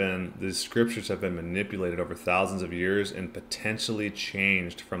these scriptures have been manipulated over thousands of years and potentially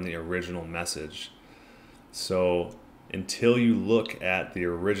changed from the original message. So until you look at the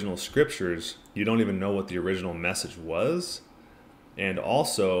original scriptures, you don't even know what the original message was. And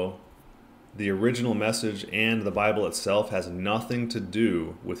also, the original message and the Bible itself has nothing to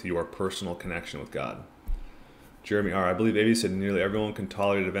do with your personal connection with God. Jeremy R. I believe AB said nearly everyone can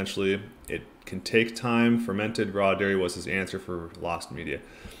tolerate it eventually. It can take time. Fermented raw dairy was his answer for lost media.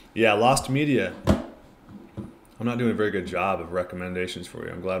 Yeah, lost media. I'm not doing a very good job of recommendations for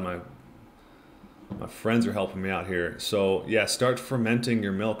you. I'm glad my friends are helping me out here. So yeah, start fermenting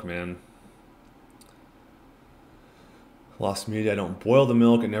your milk, man. Lost media, I don't boil the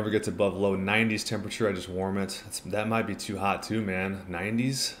milk. It never gets above low 90s temperature. I just warm it. That might be too hot too, man.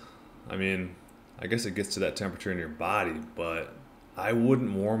 90s? I mean, I guess it gets to that temperature in your body, but I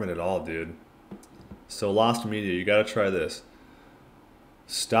wouldn't warm it at all, dude. So lost media, you gotta try this.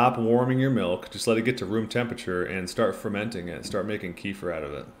 Stop warming your milk. Just let it get to room temperature and start fermenting it. Start making kefir out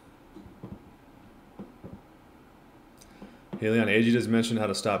of it. Leon Agee does mention how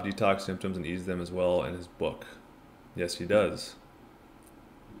to stop detox symptoms and ease them as well in his book. Yes, he does.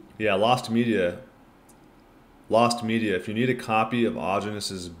 Yeah, Lost Media. Lost Media. If you need a copy of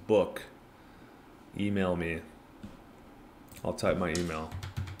Augenus's book, email me. I'll type my email.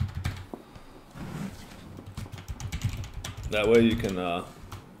 That way you can, I'm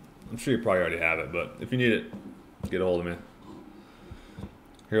sure you probably already have it, but if you need it, get a hold of me.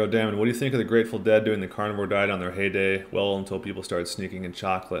 Hero Damon, what do you think of the Grateful Dead doing the carnivore diet on their heyday? Well, until people started sneaking in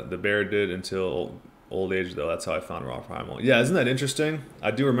chocolate. The Bear did until old age, though. That's how I found Raw Primal. Yeah, isn't that interesting?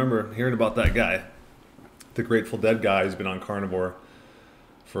 I do remember hearing about that guy. The Grateful Dead guy who's been on carnivore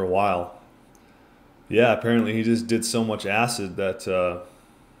for a while. Yeah, apparently he just did so much acid that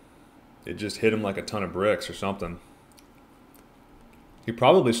it just hit him like a ton of bricks or something. He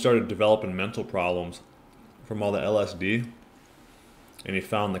probably started developing mental problems from all the LSD. And he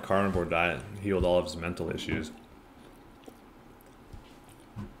found the carnivore diet healed all of his mental issues.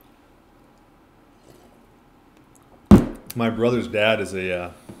 My brother's dad is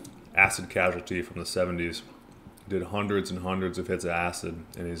a acid casualty from the 70s. Did hundreds and hundreds of hits of acid,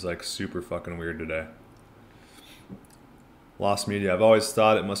 and he's like super fucking weird today. Lost media. I've always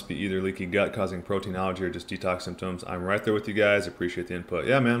thought it must be either leaky gut causing protein allergy or just detox symptoms. I'm right there with you guys. Appreciate the input.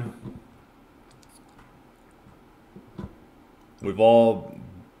 Yeah, man. We've all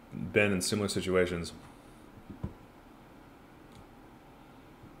been in similar situations.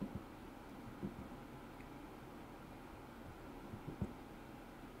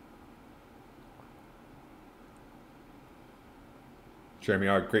 Jeremy,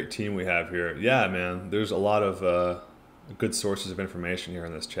 our great team we have here. Yeah, man, there's a lot of good sources of information here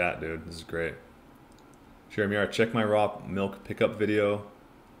in this chat, dude. This is great. Jeremy, check my raw milk pickup video.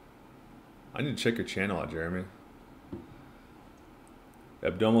 I need to check your channel out, Jeremy.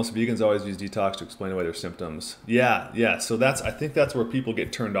 Most vegans always use detox to explain away their symptoms. Yeah. So I think that's where people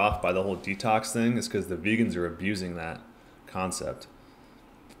get turned off by the whole detox thing, is because the vegans are abusing that concept.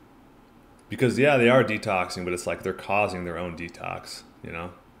 Because yeah, they are detoxing, but it's like they're causing their own detox, you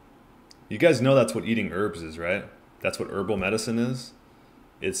know? You guys know that's what eating herbs is, right? That's what herbal medicine is.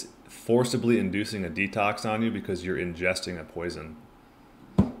 It's forcibly inducing a detox on you because you're ingesting a poison.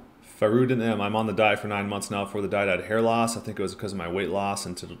 Farudin M. I'm on the diet for 9 months now. For the diet, I had hair loss. I think it was because of my weight loss.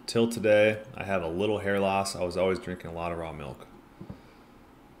 Until today, I have a little hair loss. I was always drinking a lot of raw milk.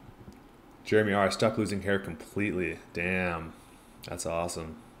 Jeremy R. I stopped losing hair completely. Damn. That's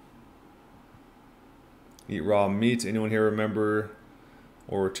awesome. Eat raw meat. Anyone here remember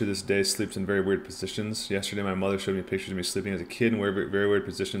or to this day sleeps in very weird positions? Yesterday, my mother showed me pictures of me sleeping as a kid in very weird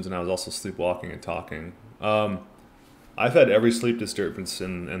positions, and I was also sleepwalking and talking. I've had every sleep disturbance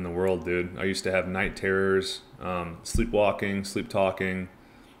in the world, dude. I used to have night terrors, sleepwalking, sleep talking.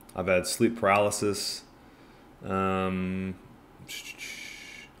 I've had sleep paralysis. I've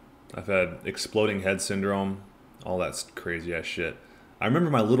had exploding head syndrome. All that crazy ass shit. I remember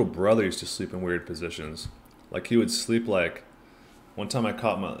my little brother used to sleep in weird positions. Like he would sleep like, one time when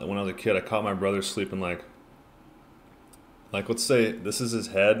I was a kid, I caught my brother sleeping like let's say this is his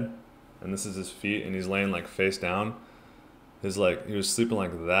head and this is his feet and he's laying like face down. He was sleeping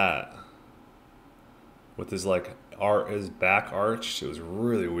like that with his his back arched. It was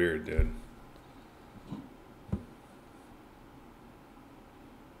really weird, dude.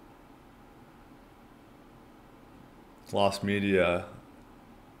 Lost media.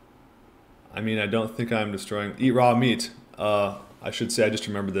 I mean, I don't think I'm destroying. Eat raw meat. I should say, I just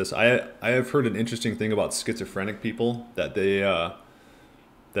remembered this. I have heard an interesting thing about schizophrenic people that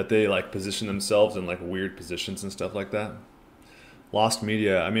they like position themselves in like weird positions and stuff like that. Lost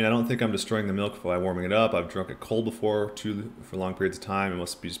media. I mean, I don't think I'm destroying the milk by warming it up. I've drunk it cold before for long periods of time. It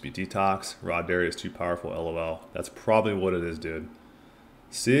must just be detox. Raw dairy is too powerful. LOL. That's probably what it is, dude.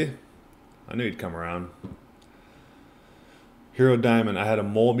 See? I knew you'd come around. Hero Diamond, I had a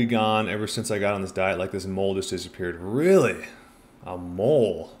mole be gone ever since I got on this diet. Like this mole just disappeared. Really? A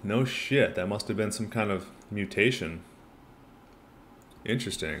mole? No shit. That must have been some kind of mutation.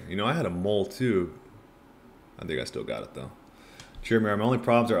 Interesting. You know, I had a mole too. I think I still got it though. Jeremy, my only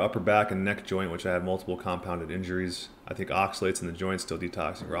problems are upper back and neck joint, which I have multiple compounded injuries. I think oxalates in the joints, still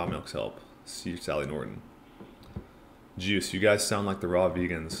detoxing. Raw milks help. See Sally Norton. Juice, you guys sound like the raw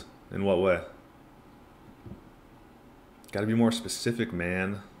vegans. In what way? Gotta be more specific,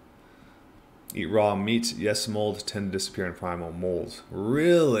 man. Eat raw meat. Yes, molds tend to disappear in primal moles.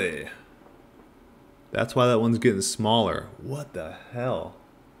 Really? That's why that one's getting smaller. What the hell?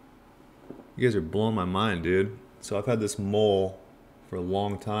 You guys are blowing my mind, dude. So I've had this mole for a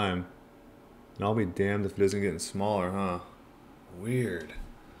long time, and I'll be damned if it isn't getting smaller, huh? Weird.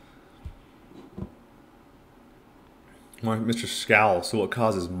 Mr. Scowl, so what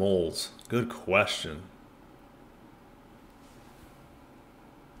causes moles? Good question.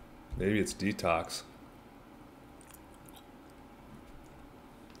 Maybe it's detox.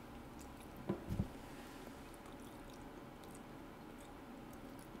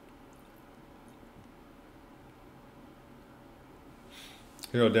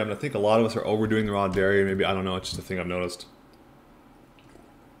 Hero Demon, I think a lot of us are overdoing the raw dairy. Maybe, I don't know, it's just a thing I've noticed.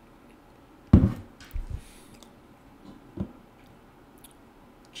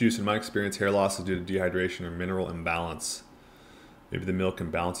 Juice, in my experience, hair loss is due to dehydration or mineral imbalance. Maybe the milk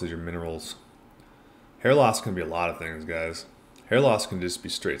imbalances your minerals. Hair loss can be a lot of things, guys. Hair loss can just be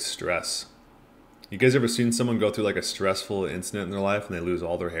straight stress. You guys ever seen someone go through like a stressful incident in their life and they lose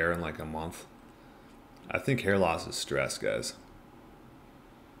all their hair in like a month? I think hair loss is stress, guys.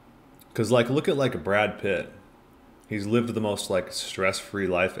 Because like, look at like Brad Pitt. He's lived the most like stress-free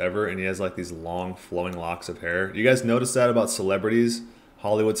life ever, and he has like these long flowing locks of hair. You guys notice that about celebrities?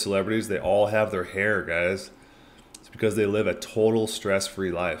 Hollywood celebrities, they all have their hair, guys. It's because they live a total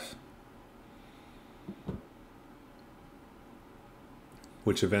stress-free life.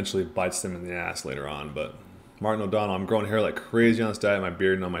 Which eventually bites them in the ass later on. But Martin O'Donnell, I'm growing hair like crazy on this diet, my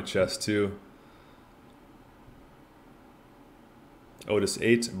beard and on my chest too. Otis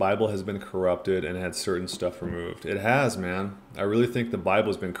 8, Bible has been corrupted and had certain stuff removed. It has, man. I really think the Bible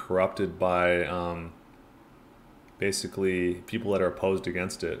has been corrupted by basically people that are opposed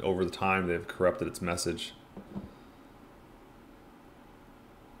against it. Over the time, they've corrupted its message.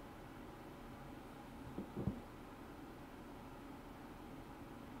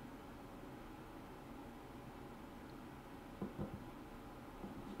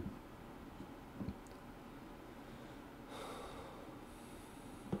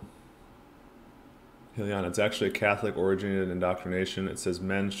 Helion, it's actually a Catholic originated indoctrination. It says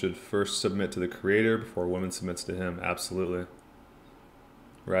men should first submit to the Creator before women submits to him. Absolutely.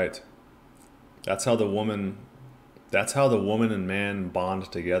 Right. That's how the woman and man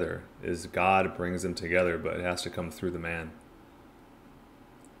bond together, is God brings them together, but it has to come through the man.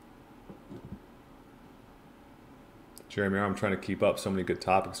 Jeremy, I'm trying to keep up, so many good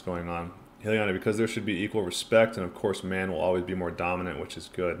topics going on. Heliana, because there should be equal respect, and of course man will always be more dominant, which is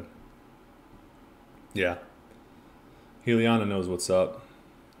good. Yeah. Heliana knows what's up.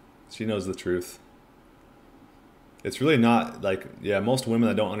 She knows the truth. It's really not like, yeah, most women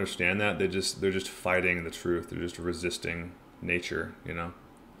that don't understand that, they're just fighting the truth. They're just resisting nature, you know.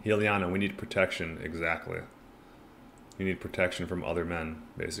 Heliana, we need protection, exactly. You need protection from other men,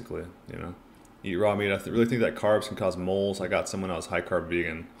 basically, you know. Eat raw meat. I really think that carbs can cause moles. I got someone else high carb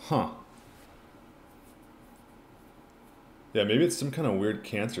vegan. Huh. Yeah, maybe it's some kind of weird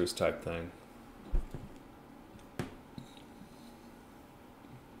cancerous type thing.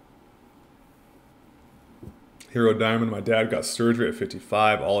 Hero Diamond, my dad got surgery at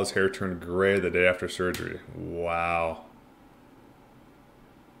 55. All his hair turned gray the day after surgery. Wow.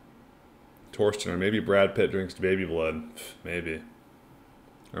 Torsten, or maybe Brad Pitt drinks baby blood. Maybe.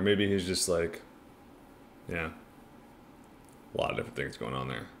 Or maybe he's just like, yeah. A lot of different things going on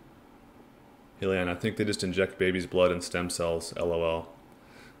there. Helian, I think they just inject baby's blood in stem cells. LOL.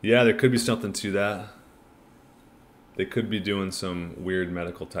 Yeah, there could be something to that. They could be doing some weird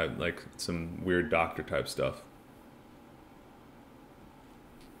medical type, like some weird doctor type stuff.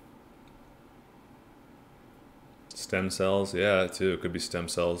 Stem cells, yeah, too. It could be stem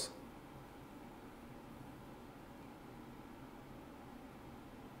cells.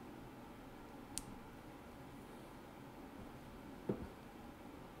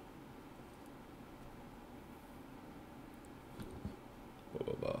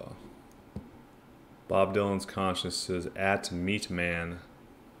 Bob Dylan's conscience says, at meat man.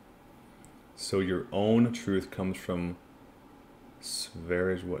 So your own truth comes from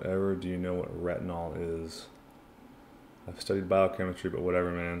Sverige whatever. Do you know what retinol is? I've studied biochemistry, but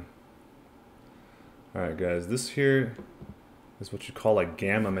whatever, man. All right, guys, this here is what you call a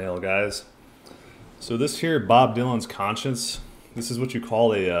gamma male, guys. So this here, Bob Dylan's Conscience, this is what you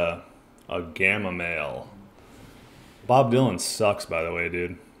call a gamma male. Bob Dylan sucks, by the way,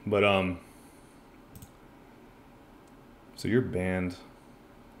 dude. But, so you're banned.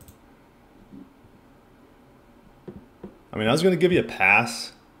 I mean, I was going to give you a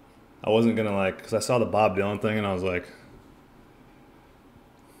pass. I wasn't going to, like, because I saw the Bob Dylan thing and I was like,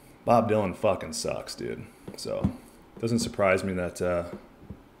 Bob Dylan fucking sucks, dude. So, it doesn't surprise me that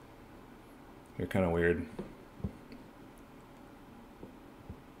you're kind of weird.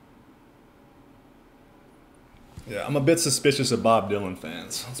 Yeah, I'm a bit suspicious of Bob Dylan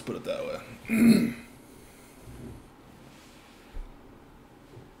fans. Let's put it that way.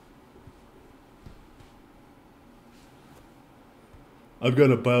 I've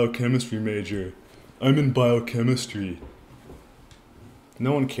got a biochemistry major. I'm in biochemistry.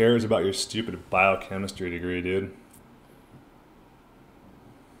 No one cares about your stupid biochemistry degree, dude.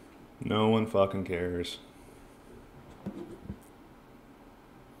 No one fucking cares.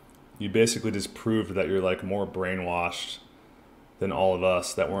 You basically just proved that you're like more brainwashed than all of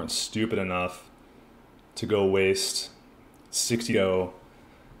us that weren't stupid enough to go waste 60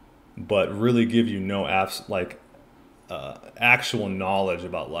 but really give you no actual knowledge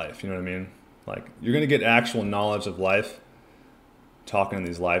about life. You know what I mean? Like, you're gonna get actual knowledge of life talking in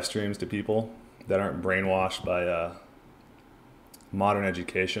these live streams to people that aren't brainwashed by modern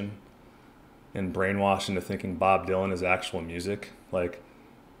education and brainwashed into thinking Bob Dylan is actual music. Like,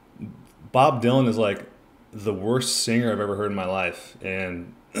 Bob Dylan is like the worst singer I've ever heard in my life,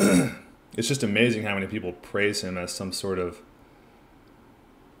 and it's just amazing how many people praise him as some sort of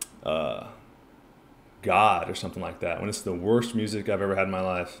God or something like that, when it's the worst music I've ever heard in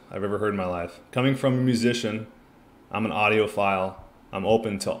my life. Coming from a musician, I'm an audiophile. I'm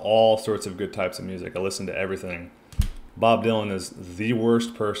open to all sorts of good types of music. I listen to everything. Bob Dylan is the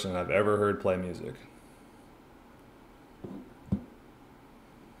worst person I've ever heard play music.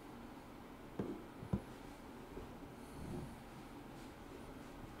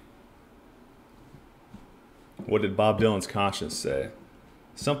 What did Bob Dylan's Conscience say?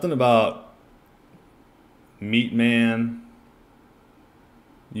 Something about Meat Man.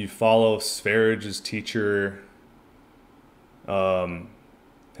 You follow Sverage's teacher. Have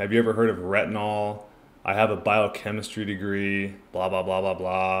you ever heard of retinol? I have a biochemistry degree. Blah, blah, blah, blah,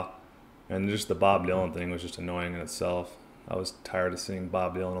 blah. And just the Bob Dylan thing was just annoying in itself. I was tired of seeing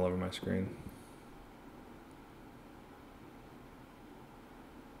Bob Dylan all over my screen.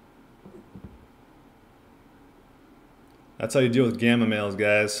 That's how you deal with gamma males,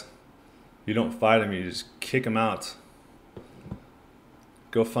 guys. You don't fight them, you just kick them out.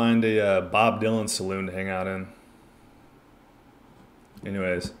 Go find a Bob Dylan saloon to hang out in.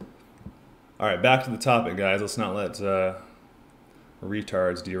 Anyways. Alright, back to the topic, guys. Let's not let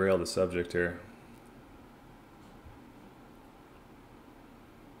retards derail the subject here.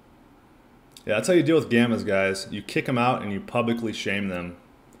 Yeah, that's how you deal with gammas, guys. You kick them out and you publicly shame them.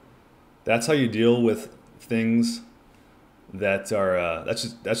 That's how you deal with things that are that's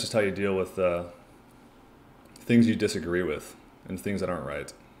just how you deal with things you disagree with and things that aren't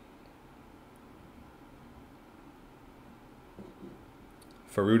right.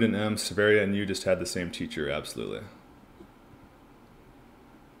 Faroud and M, Severia and you just had the same teacher, absolutely.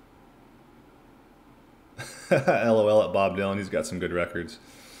 LOL at Bob Dylan, he's got some good records.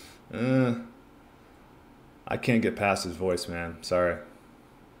 I can't get past his voice, man. Sorry.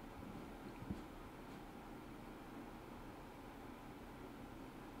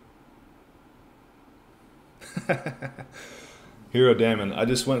 Hero Damon, I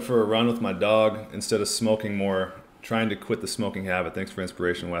just went for a run with my dog instead of smoking more, trying to quit the smoking habit. Thanks for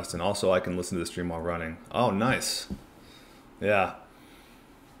inspiration, Weston. Also, I can listen to the stream while running. Oh, nice. Yeah.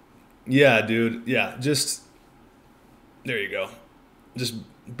 Yeah, dude. Yeah, just, there you go. Just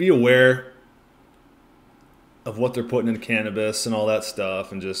be aware of what they're putting in cannabis and all that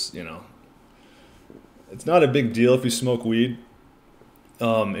stuff, and just, you know, it's not a big deal if you smoke weed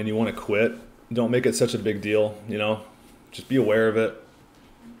and you want to quit. Don't make it such a big deal, you know, just be aware of it.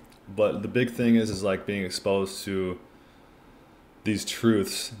 But the big thing is like being exposed to these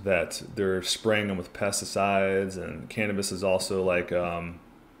truths that they're spraying them with pesticides, and cannabis is also like one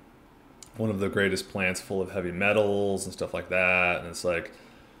of the greatest plants full of heavy metals and stuff like that. And it's like,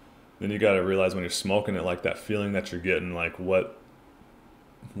 then you got to realize when you're smoking it, like that feeling that you're getting, like what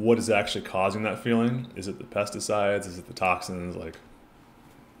is actually causing that feeling? Is it the pesticides? Is it the toxins? Like,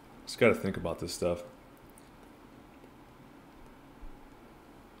 just got to think about this stuff.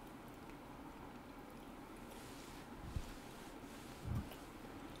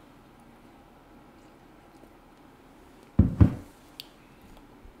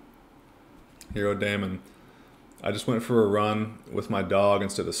 Hero Damon. I just went for a run with my dog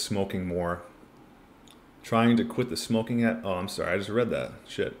instead of smoking more. Trying to quit the smoking at... Oh, I'm sorry. I just read that.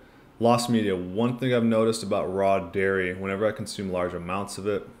 Shit. Lost Media. One thing I've noticed about raw dairy, whenever I consume large amounts of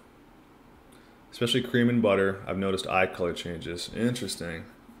it, especially cream and butter, I've noticed eye color changes. Interesting.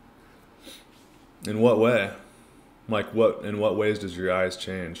 In what way? Like what? In what ways does your eyes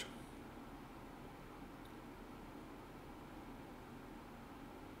change?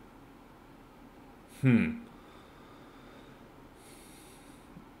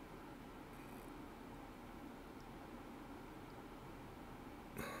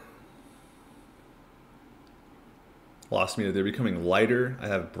 Lost Media. They're becoming lighter. I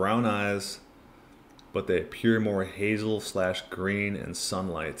have brown eyes, but they appear more hazel/green in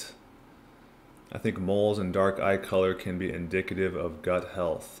sunlight. I think moles and dark eye color can be indicative of gut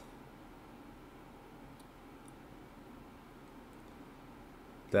health.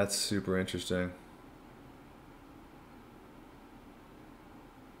 That's super interesting.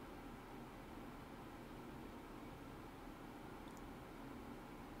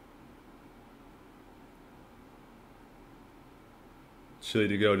 Chili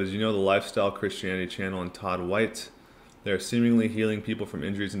to go. Did you know the Lifestyle Christianity channel and Todd White? They are seemingly healing people from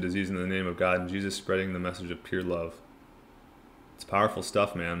injuries and disease in the name of God and Jesus, spreading the message of pure love. It's powerful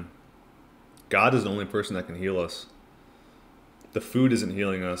stuff, man. God is the only person that can heal us. The food isn't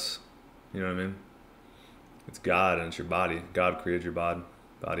healing us. You know what I mean? It's God and it's your body. God created your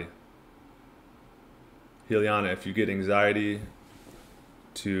body. Heliana, if you get anxiety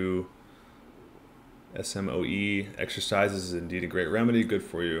to SMOE, exercise is indeed a great remedy. Good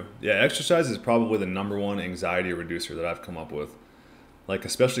for you. Yeah, exercise is probably the #1 anxiety reducer that I've come up with. Like,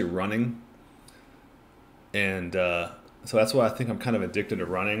 especially running. And so that's why I think I'm kind of addicted to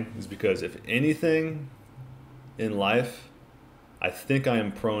running, is because if anything in life, I think I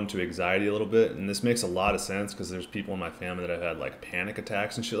am prone to anxiety a little bit. And this makes a lot of sense because there's people in my family that have had like panic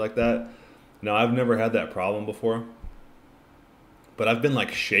attacks and shit like that. Now, I've never had that problem before. But I've been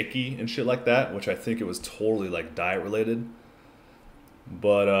like shaky and shit like that, which I think it was totally like diet related.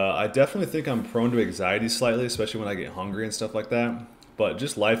 But I definitely think I'm prone to anxiety slightly, especially when I get hungry and stuff like that. But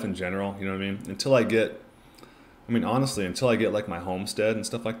just life in general, you know what I mean? Honestly, until I get like my homestead and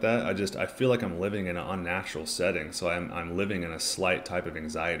stuff like that, I feel like I'm living in an unnatural setting. So I'm living in a slight type of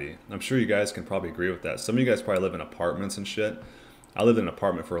anxiety. I'm sure you guys can probably agree with that. Some of you guys probably live in apartments and shit. I lived in an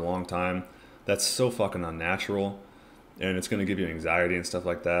apartment for a long time. That's so fucking unnatural. And it's going to give you anxiety and stuff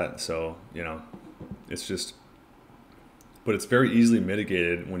like that. So, you know, it's just, but it's very easily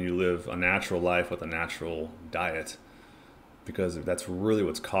mitigated when you live a natural life with a natural diet, because that's really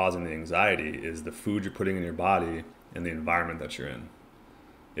what's causing the anxiety is the food you're putting in your body and the environment that you're in.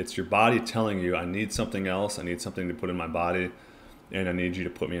 It's your body telling you, I need something else. I need something to put in my body, and I need you to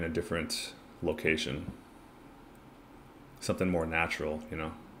put me in a different location. Something more natural, you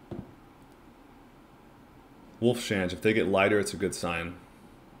know. Wolfshange, if they get lighter, it's a good sign.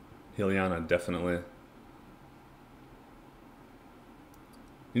 Heliana, definitely.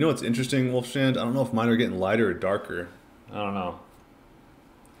 You know what's interesting, Wolfshange? I don't know if mine are getting lighter or darker. I don't know.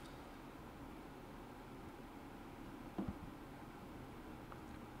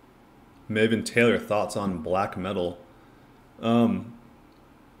 Maven Taylor, thoughts on black metal? I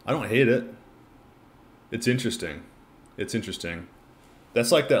don't hate it. It's interesting. It's interesting.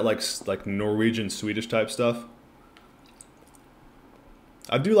 That's like that, like Norwegian, Swedish type stuff.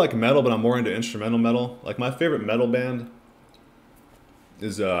 I do like metal, but I'm more into instrumental metal. Like my favorite metal band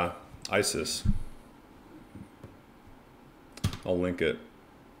is ISIS. I'll link it.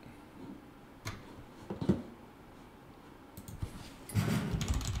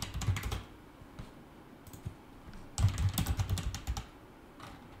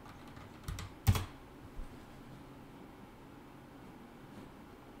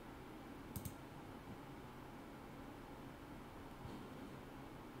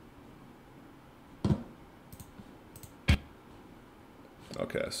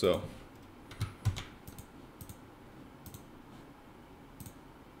 Okay, so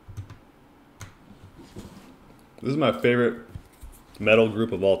this is my favorite metal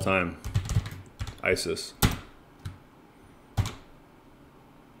group of all time, ISIS.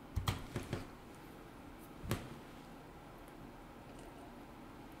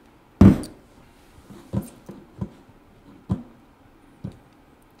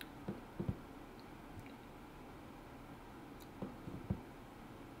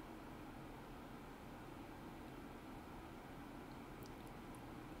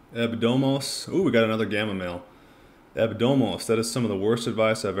 Abdomos. Ooh, we got another gamma male. Abdomos. That is some of the worst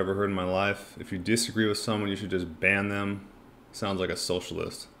advice I've ever heard in my life. If you disagree with someone, you should just ban them. Sounds like a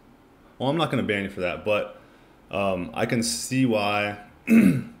socialist. Well, I'm not going to ban you for that, but I can see why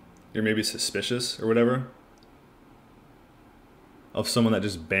you're maybe suspicious or whatever of someone that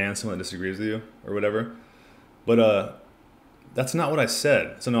just bans someone that disagrees with you or whatever. But that's not what I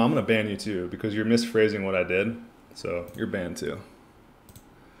said. So no, I'm going to ban you too because you're misphrasing what I did. So you're banned too.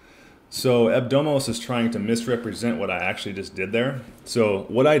 So Abdomos is trying to misrepresent what I actually just did there. So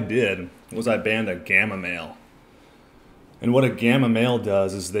what I did was I banned a gamma male. And what a gamma male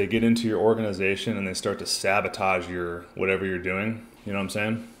does is they get into your organization and they start to sabotage your whatever you're doing. You know what I'm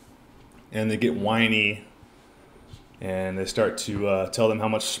saying? And they get whiny and they start to tell them how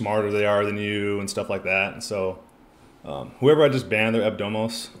much smarter they are than you and stuff like that. And so whoever I just banned their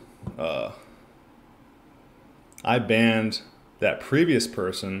Abdomos, I banned that previous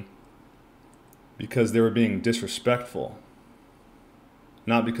person because they were being disrespectful,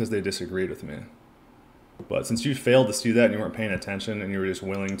 not because they disagreed with me. But since you failed to see that and you weren't paying attention and you were just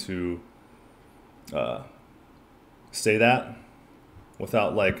willing to say that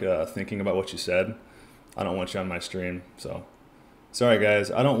without like thinking about what you said, I don't want you on my stream. So sorry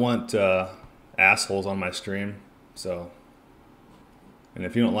guys, I don't want assholes on my stream. So, and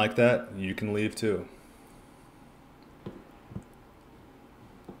if you don't like that, you can leave too.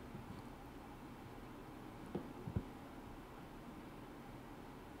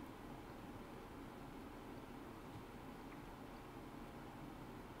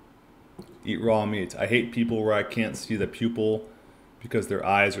 Eat raw meat. I hate people where I can't see the pupil because their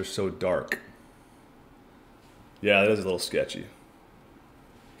eyes are so dark. Yeah, that is a little sketchy.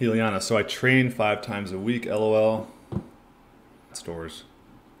 Heliana, so I train 5 times a week, LOL. Stores.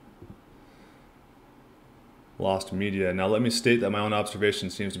 Lost media. Now let me state that my own observation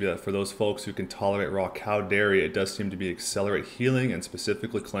seems to be that for those folks who can tolerate raw cow dairy, it does seem to be accelerate healing and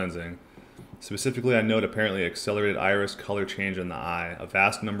specifically cleansing. Specifically, I note apparently accelerated iris color change in the eye. A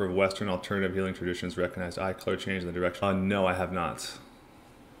vast number of Western alternative healing traditions recognize eye color change in the direction. No, I have not.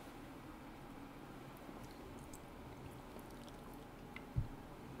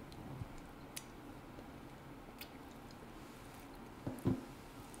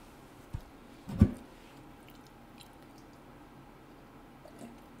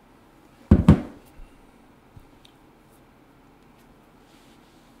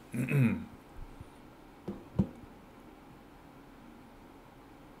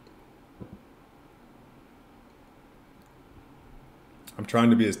 I'm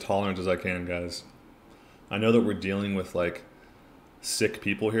trying to be as tolerant as I can, guys. I know that we're dealing with like sick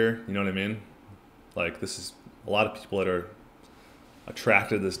people here, you know what I mean? Like this is a lot of people that are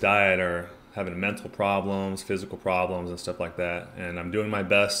attracted to this diet are having mental problems, physical problems and stuff like that. And I'm doing my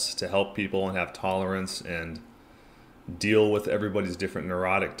best to help people and have tolerance and deal with everybody's different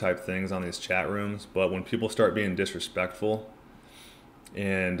neurotic type things on these chat rooms. But when people start being disrespectful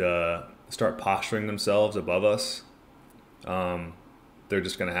and start posturing themselves above us, they're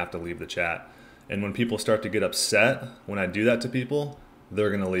just going to have to leave the chat. And when people start to get upset when I do that to people, they're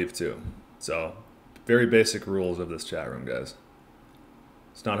going to leave too. So very basic rules of this chat room, guys.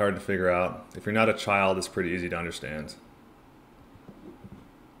 It's not hard to figure out. If you're not a child, it's pretty easy to understand.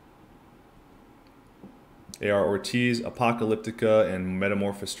 A.R. Ortiz, Apocalyptica, and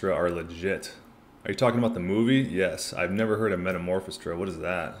Metamorphostra are legit. Are you talking about the movie? Yes. I've never heard of Metamorphostra. What is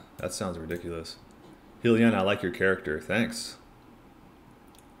that? That sounds ridiculous. Helian, I like your character. Thanks.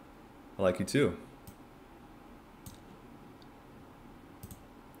 I like you too.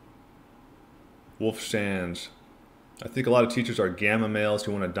 Wolfshange. I think a lot of teachers are gamma males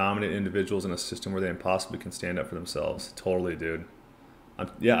who want to dominate individuals in a system where they impossibly can stand up for themselves. Totally, dude.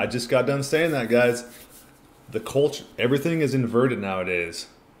 Yeah, I just got done saying that, guys. The culture, everything is inverted nowadays.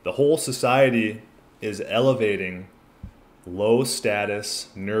 The whole society is elevating low status,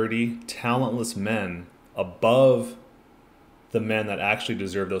 nerdy, talentless men above the men that actually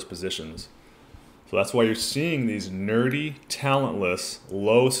deserve those positions. So that's why you're seeing these nerdy, talentless,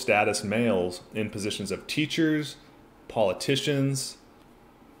 low status males in positions of teachers, politicians,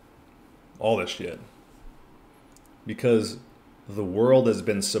 all this shit. Because the world has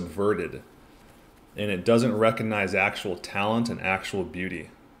been subverted and it doesn't recognize actual talent and actual beauty.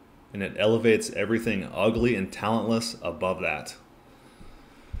 And it elevates everything ugly and talentless above that.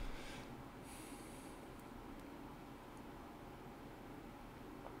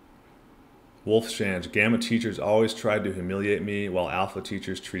 Wolfshange, gamma teachers always tried to humiliate me while alpha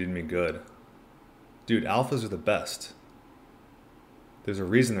teachers treated me good. Dude, alphas are the best. There's a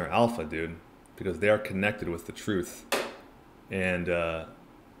reason they're alpha, dude. Because they are connected with the truth. And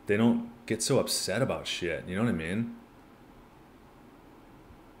they don't get so upset about shit. You know what I mean?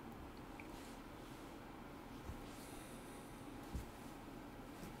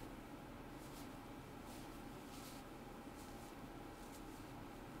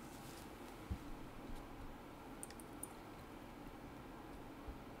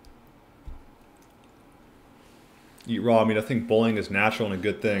 Eat raw meat. I think bullying is natural and a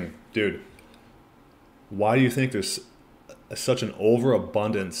good thing. Dude, why do you think there's such an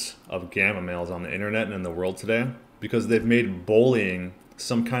overabundance of gamma males on the internet and in the world today? Because they've made bullying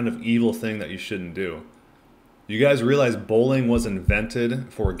some kind of evil thing that you shouldn't do. You guys realize bullying was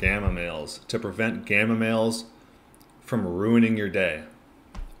invented for gamma males, to prevent gamma males from ruining your day.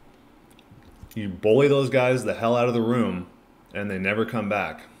 You bully those guys the hell out of the room and they never come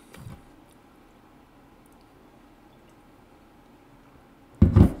back.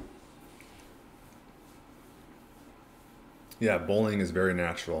 Yeah, bullying is very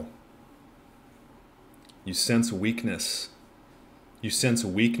natural. You sense weakness. You sense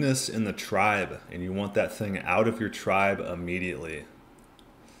weakness in the tribe, and you want that thing out of your tribe immediately.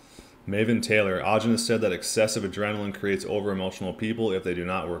 Maven Taylor, Ajahn has said that excessive adrenaline creates over-emotional people if they do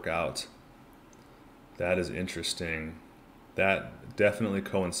not work out. That is interesting. That definitely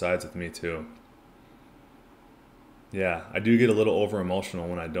coincides with me too. Yeah, I do get a little over-emotional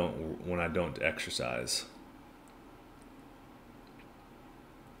when I don't exercise.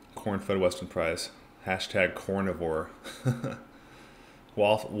 Corn-fed Western Price. Hashtag carnivore.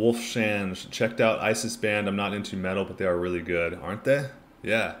 Wolfshan checked out ISIS band. I'm not into metal, but they are really good, aren't they?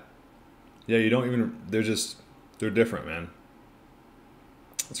 Yeah. Yeah, you don't even, they're different, man.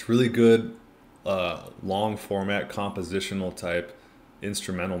 It's really good, long format, compositional type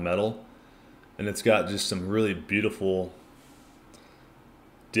instrumental metal. And it's got just some really beautiful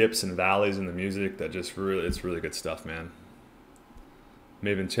dips and valleys in the music that just really, it's really good stuff, man.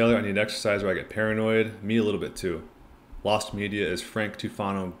 Maven Taylor, I need exercise or I get paranoid. Me a little bit too. Lost Media, is Frank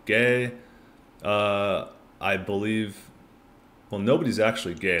Tufano gay? I believe, well, nobody's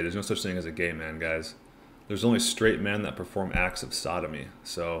actually gay. There's no such thing as a gay man, guys. There's only straight men that perform acts of sodomy.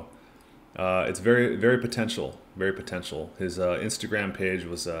 So it's very, very potential. Very potential. His Instagram page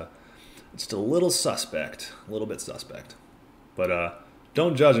was just a little suspect. A little bit suspect. But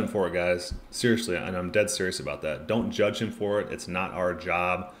don't judge him for it, guys. Seriously, and I'm dead serious about that. Don't judge him for it. It's not our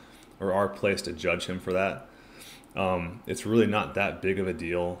job or our place to judge him for that. It's really not that big of a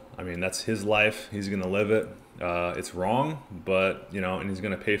deal. I mean, that's his life. He's going to live it. It's wrong, but, you know, and he's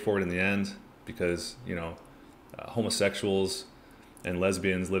going to pay for it in the end because, you know, homosexuals and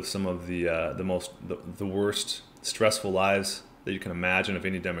lesbians live some of the worst stressful lives that you can imagine of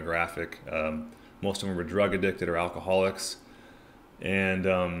any demographic. Most of them are drug addicted or alcoholics.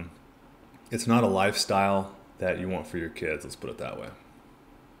 And it's not a lifestyle that you want for your kids, let's put it that way.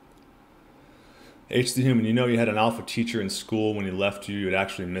 H the Human, you know you had an alpha teacher in school. When he left you, you'd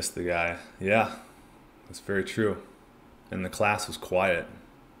actually miss the guy. Yeah, that's very true. And the class was quiet.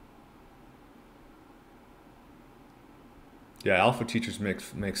 Yeah, alpha teachers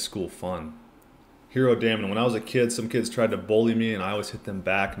make school fun. Hero Damon, when I was a kid, some kids tried to bully me and I always hit them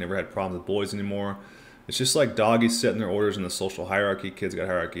back. Never had problems with boys anymore. It's just like doggies setting their orders in the social hierarchy. Kids got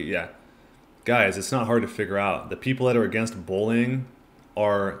hierarchy. Yeah. Guys, it's not hard to figure out. The people that are against bullying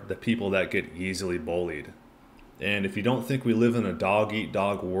are the people that get easily bullied. And if you don't think we live in a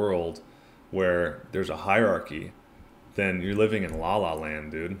dog-eat-dog world where there's a hierarchy, then you're living in la-la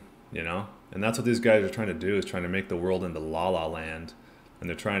land, dude. You know? And that's what these guys are trying to do, is trying to make the world into la-la land. And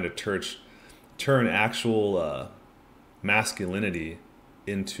they're trying to turn actual masculinity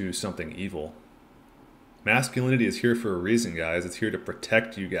into something evil. Masculinity is here for a reason, guys. It's here to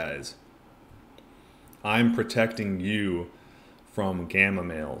protect you guys. I'm protecting you from gamma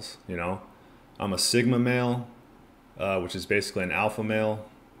males, you know? I'm a sigma male, which is basically an alpha male,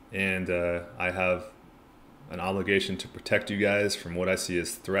 and I have an obligation to protect you guys from what I see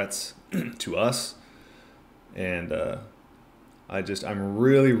as threats to us. And I'm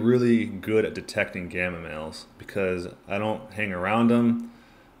really, really good at detecting gamma males because I don't hang around them.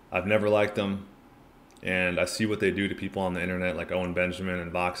 I've never liked them. And I see what they do to people on the internet like Owen Benjamin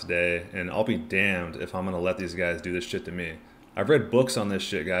and Vox Day, and I'll be damned if I'm going to let these guys do this shit to me. I've read books on this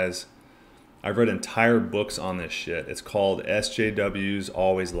shit, guys. I've read entire books on this shit. It's called SJWs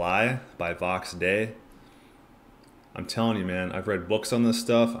Always Lie by Vox Day. I'm telling you, man, I've read books on this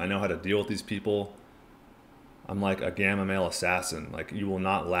stuff. I know how to deal with these people. I'm like a gamma male assassin. Like, you will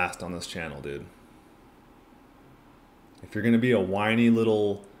not last on this channel, dude. If you're going to be a whiny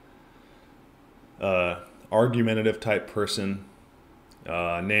little argumentative type person,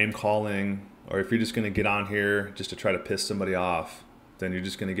 name calling, or if you're just going to get on here just to try to piss somebody off, then you're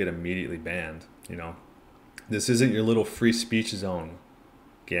just going to get immediately banned, you know? This isn't your little free speech zone,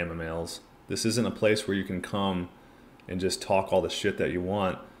 gamma males. This isn't a place where you can come and just talk all the shit that you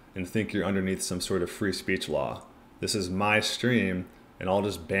want and think you're underneath some sort of free speech law. This is my stream, and I'll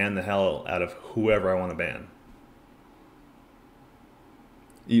just ban the hell out of whoever I want to ban.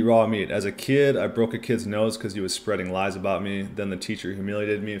 Eat raw meat. As a kid, I broke a kid's nose because he was spreading lies about me. Then the teacher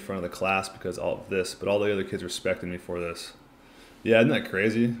humiliated me in front of the class because of all of this, but all the other kids respected me for this. Yeah, isn't that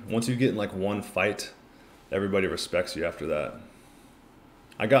crazy? Once you get in like one fight, everybody respects you after that.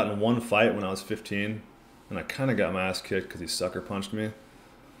 I got in one fight when I was 15, and I kind of got my ass kicked because he sucker punched me.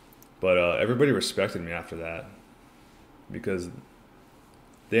 But everybody respected me after that because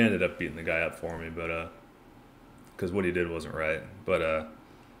they ended up beating the guy up for me, but because what he did wasn't right. But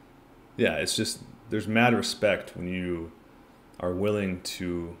yeah, it's just, there's mad respect when you are willing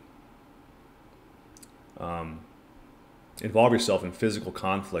to involve yourself in physical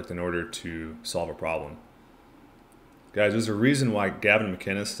conflict in order to solve a problem. Guys, there's a reason why Gavin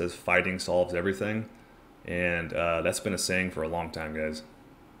McInnes says fighting solves everything, and that's been a saying for a long time, guys.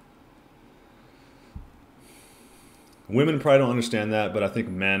 Women probably don't understand that, but I think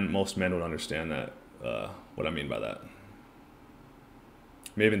most men would understand that, what I mean by that.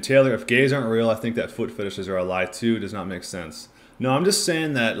 Maven Taylor, if gays aren't real, I think that foot fetishes are a lie too. Does not make sense. No, I'm just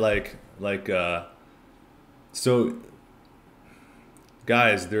saying that so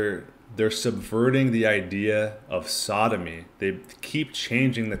guys, they're subverting the idea of sodomy. They keep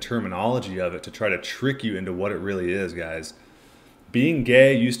changing the terminology of it to try to trick you into what it really is, guys. Being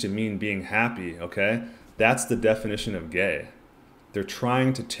gay used to mean being happy, okay? That's the definition of gay. They're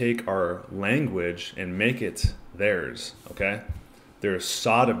trying to take our language and make it theirs, okay? There's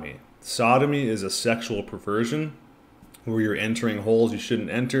sodomy. Sodomy is a sexual perversion where you're entering holes you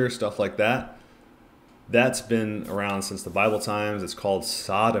shouldn't enter, stuff like that. That's been around since the Bible times. It's called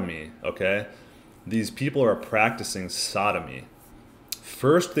sodomy, okay? These people are practicing sodomy.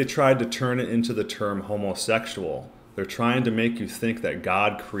 First, they tried to turn it into the term homosexual. They're trying to make you think that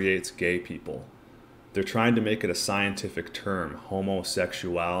God creates gay people. They're trying to make it a scientific term,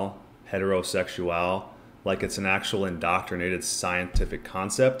 homosexual, heterosexual, like it's an actual indoctrinated scientific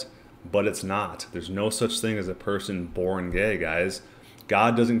concept, but it's not. There's no such thing as a person born gay, guys.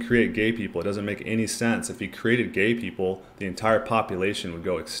 God doesn't create gay people. It doesn't make any sense. If he created gay people, the entire population would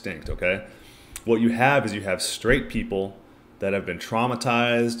go extinct, okay? What you have is you have straight people that have been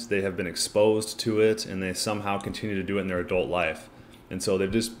traumatized, they have been exposed to it, and they somehow continue to do it in their adult life. And so they're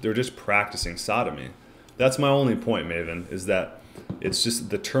just practicing sodomy. That's my only point, Maven, is that it's just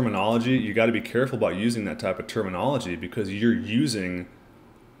the terminology. You got to be careful about using that type of terminology because you're using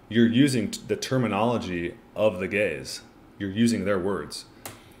the terminology of the gays. You're using their words.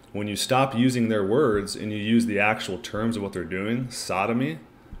 When you stop using their words and you use the actual terms of what they're doing, sodomy,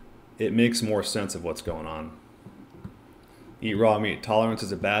 it makes more sense of what's going on. Eat raw meat. Tolerance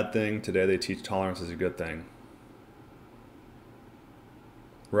is a bad thing. Today they teach tolerance is a good thing.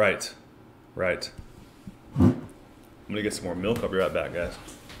 Right. Right. I'm going to get some more milk. I'll be right back, guys.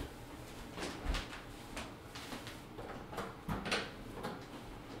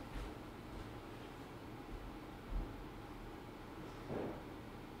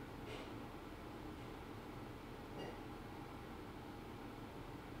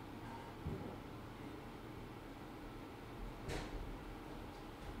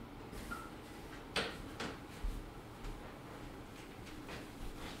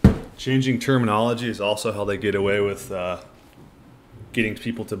 Changing terminology is also how they get away with getting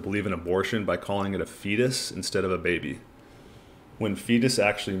people to believe in abortion by calling it a fetus instead of a baby. When fetus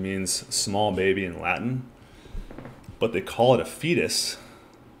actually means small baby in Latin, but they call it a fetus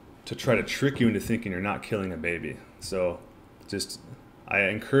to try to trick you into thinking you're not killing a baby. So I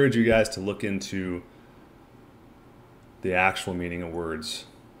encourage you guys to look into the actual meaning of words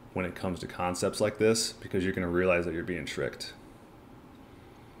when it comes to concepts like this, because you're going to realize that you're being tricked.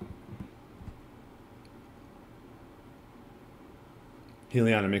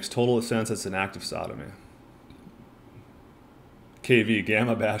 Heliana, makes total sense. It's an act of sodomy. KV,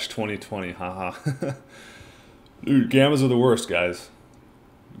 Gamma Bash 2020, haha. Dude, gammas are the worst, guys.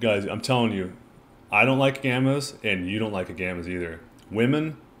 Guys, I'm telling you, I don't like gammas, and you don't like gammas either.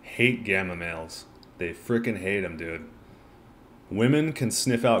 Women hate gamma males. They freaking hate them, dude. Women can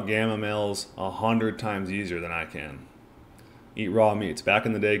sniff out gamma males 100 times easier than I can. Eat raw meats. Back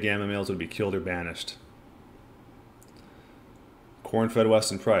in the day, gamma males would be killed or banished. Corn-fed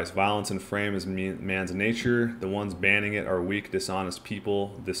Weston Price. Violence and frame is man's nature. The ones banning it are weak, dishonest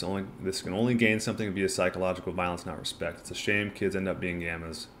people. This can only gain something via psychological violence, not respect. It's a shame kids end up being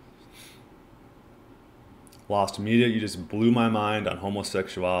gammas. Lost media. You just blew my mind on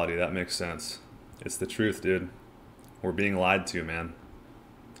homosexuality. That makes sense. It's the truth, dude. We're being lied to, man.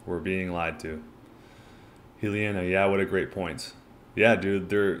 We're being lied to. Heliana, yeah, what a great point. Yeah, dude,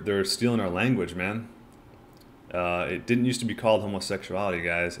 they're stealing our language, man. It didn't used to be called homosexuality,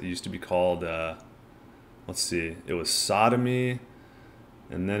 guys. It used to be called, let's see, it was sodomy,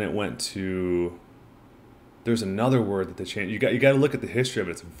 And then it went to, there's another word that they changed. You got to look at the history of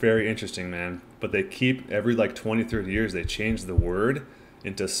it. It's very interesting, man. But they keep, every like 20, 30 years, they change the word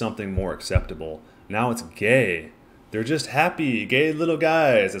into something more acceptable. Now it's gay. They're just happy, gay little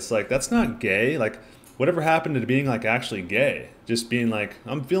guys. It's like, that's not gay. Like, whatever happened to being like actually gay? Just being like,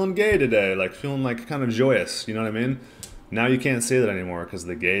 I'm feeling gay today. Like, feeling like kind of joyous. You know what I mean? Now you can't say that anymore because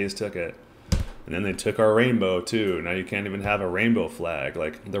the gays took it. And then they took our rainbow too. Now you can't even have a rainbow flag.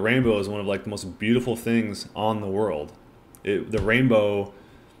 Like, the rainbow is one of like the most beautiful things on the world. The rainbow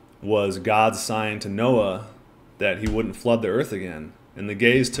was God's sign to Noah that he wouldn't flood the earth again. And the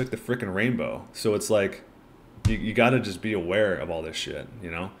gays took the frickin' rainbow. So it's like, you got to just be aware of all this shit, you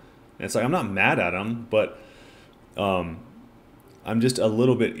know? And it's like, I'm not mad at them, but I'm just a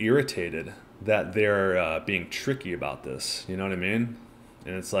little bit irritated that they're being tricky about this. You know what I mean?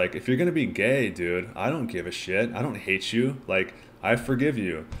 And it's like, if you're going to be gay, dude, I don't give a shit. I don't hate you. Like, I forgive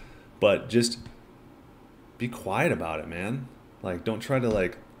you. But just be quiet about it, man. Like, don't try to,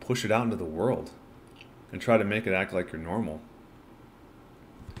 like, push it out into the world and try to make it act like you're normal.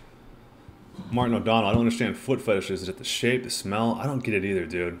 Martin O'Donnell, I don't understand foot fetishes. Is it the shape, the smell? I don't get it either,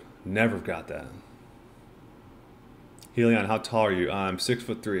 dude. Never got that. Helion, how tall are you? I'm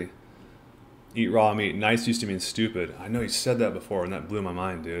 6'3". Eat raw meat. Nice used to mean stupid. I know you said that before, and that blew my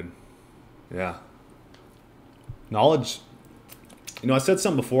mind, dude. Yeah. Knowledge. You know, I said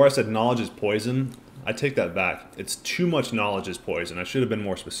something before. I said knowledge is poison. I take that back. It's too much knowledge is poison. I should have been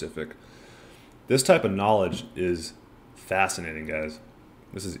more specific. This type of knowledge is fascinating, guys.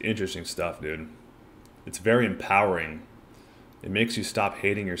 This is interesting stuff, dude. It's very empowering. It makes you stop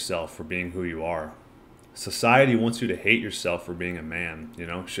hating yourself for being who you are. Society wants you to hate yourself for being a man, you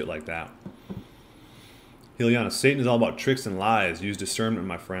know, shit like that. Heliana, Satan is all about tricks and lies. Use discernment,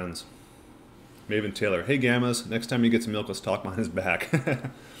 my friends. Maven Taylor, hey Gammas, next time he gets milk, let's talk behind his back.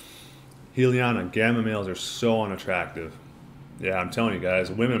 Heliana, gamma males are so unattractive. Yeah, I'm telling you guys,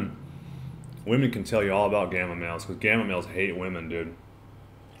 women can tell you all about gamma males because gamma males hate women, dude.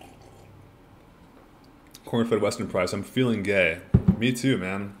 Cornfed Western Price, I'm feeling gay. Me too,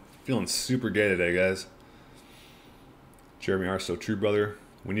 man. Feeling super gay today, guys. Jeremy R. So true, brother.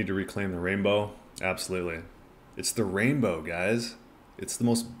 We need to reclaim the rainbow. Absolutely. It's the rainbow, guys. It's the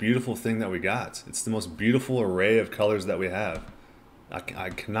most beautiful thing that we got. It's the most beautiful array of colors that we have. I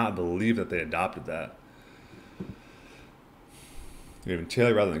cannot believe that they adopted that. Even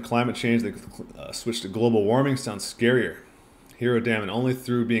Taylor, rather than climate change, they switched to global warming. Sounds scarier. Hero damn, and only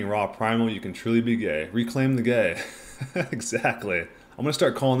through being raw primal you can truly be gay. Reclaim the gay. Exactly. I'm going to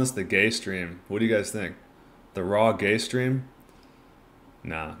start calling this the gay stream. What do you guys think? The raw gay stream?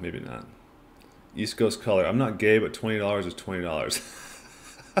 Nah, maybe not. East Coast color. I'm not gay, but $20 is $20.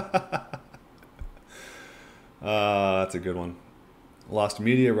 That's a good one. Lost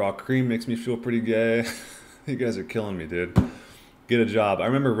media, raw cream makes me feel pretty gay. You guys are killing me, dude. Get a job. I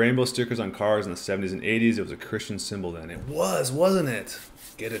remember rainbow stickers on cars in the 70s and 80s. It was a Christian symbol then. It was, wasn't it?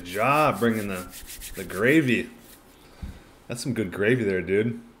 Get a job, bringing the gravy. That's some good gravy there,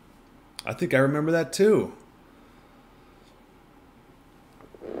 dude. I think I remember that too.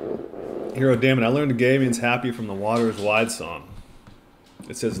 Hero, damn it, I learned gay means happy from the Water is Wide song.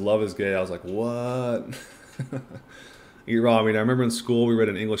 It says love is gay. I was like, what? Eat raw. I mean, I remember in school we read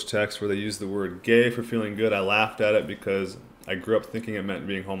an English text where they used the word gay for feeling good. I laughed at it because I grew up thinking it meant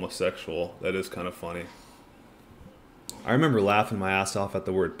being homosexual. That is kind of funny. I remember laughing my ass off at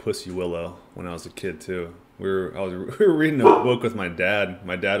the word pussy willow when I was a kid too. We were reading a book with my dad.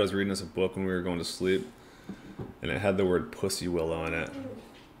 My dad was reading us a book when we were going to sleep, and it had the word pussy willow in it.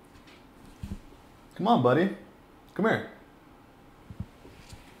 Come on, buddy. Come here.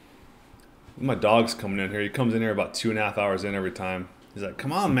 My dog's coming in here. He comes in here about 2.5 hours in every time. He's like,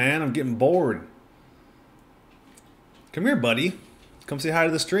 come on, man. I'm getting bored. Come here, buddy. Come say hi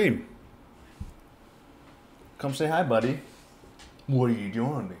to the stream. Come say hi, buddy. What are you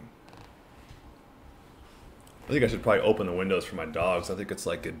doing? I think I should probably open the windows for my dogs. I think it's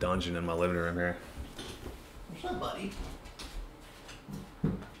like a dungeon in my living room here. What's up, buddy?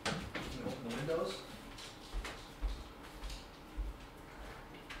 Can you open the windows?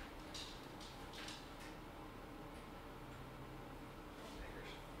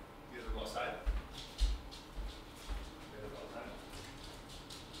 You guys are go outside.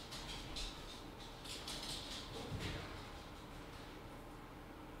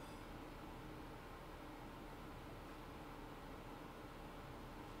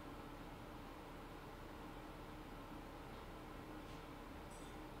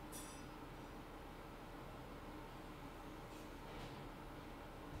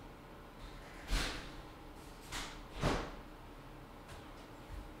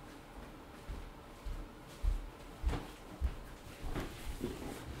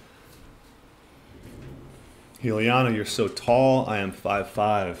 Heliana, you're so tall. I am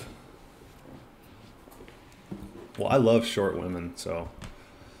 5'5". Well, I love short women, so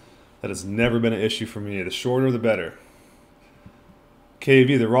that has never been an issue for me. The shorter, the better.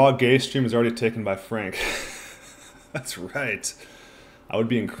 KV, the raw gay stream is already taken by Frank. That's right. I would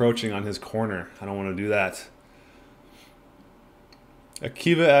be encroaching on his corner. I don't want to do that.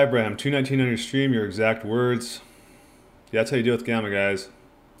 Akiva Abraham, 219 on your stream, your exact words. Yeah, that's how you deal with Gamma, guys.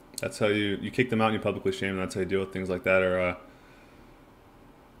 That's how you kick them out and you publicly shame them. That's how you deal with things like that. Or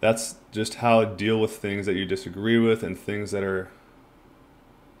that's just how to deal with things that you disagree with and things that are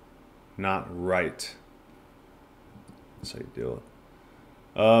not right. That's how you deal with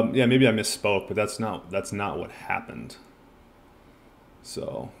it. Yeah, maybe I misspoke, but that's not what happened.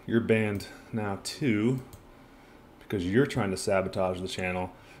 So you're banned now too, because you're trying to sabotage the channel.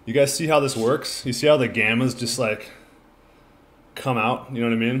 You guys see how this works? You see how the gammas just like come out? You know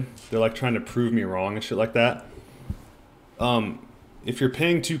what I mean? They're like trying to prove me wrong and shit like that. If you're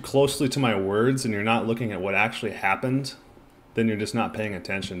paying too closely to my words and you're not looking at what actually happened, then you're just not paying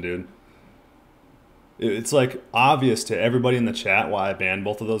attention, dude. It's like obvious to everybody in the chat why I banned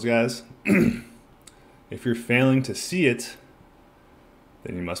both of those guys. If you're failing to see it,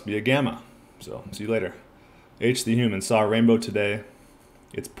 then you must be a gamma. So, see you later. H the Human, saw a rainbow today.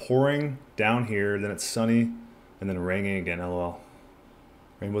 It's pouring down here, then it's sunny, and then raining again, lol.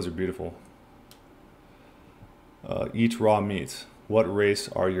 Rainbows are beautiful. Eat raw meat. What race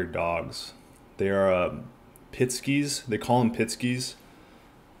are your dogs? They are Pitskis. They call them Pitskis,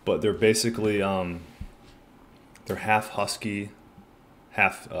 but they're basically, they're half husky,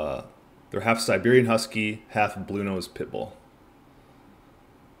 they're half Siberian Husky, half blue-nosed pit bull.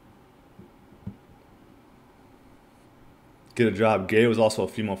 Get a job. Gay was also a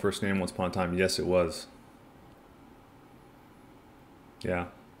female first name once upon a time. Yes, it was. Yeah.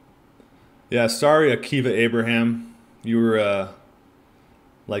 Yeah, sorry, Akiva Abraham. You were,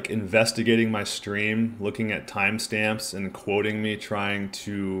 like, investigating my stream, looking at timestamps and quoting me, trying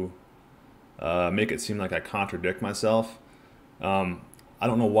to make it seem like I contradict myself. I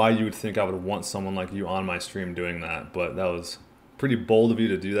don't know why you would think I would want someone like you on my stream doing that, but that was pretty bold of you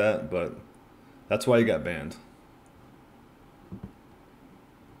to do that, but that's why you got banned.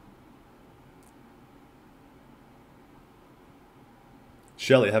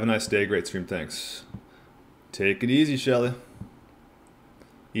 Shelly, have a nice day. Great stream. Thanks. Take it easy, Shelly.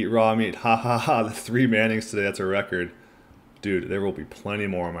 Eat raw meat. Ha ha ha. The 3 Mannings today. That's a record. Dude, there will be plenty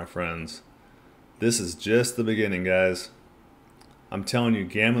more, my friends. This is just the beginning, guys. I'm telling you,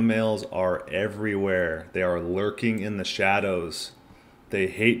 gamma males are everywhere. They are lurking in the shadows. They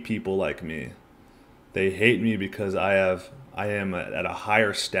hate people like me. They hate me because I am at a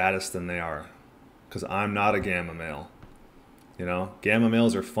higher status than they are. Because I'm not a gamma male. You know, gamma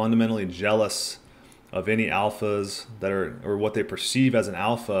males are fundamentally jealous of any alphas that are, or what they perceive as an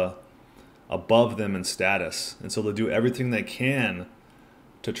alpha, above them in status. And so they'll do everything they can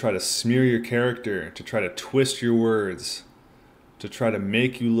to try to smear your character, to try to twist your words, to try to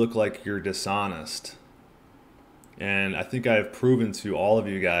make you look like you're dishonest. And I think I have proven to all of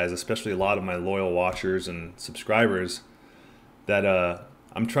you guys, especially a lot of my loyal watchers and subscribers, that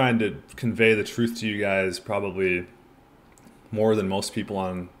I'm trying to convey the truth to you guys probably more than most people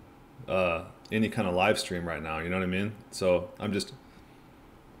on any kind of live stream right now, you know what I mean? So I'm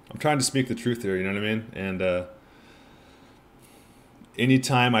trying to speak the truth here, you know what I mean? And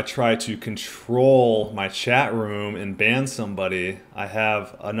anytime I try to control my chat room and ban somebody, I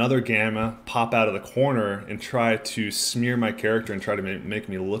have another gamma pop out of the corner and try to smear my character and try to make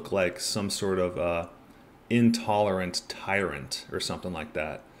me look like some sort of intolerant tyrant or something like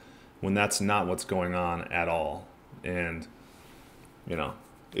that, when that's not what's going on at all. And you know,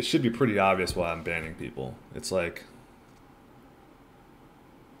 it should be pretty obvious why I'm banning people. It's like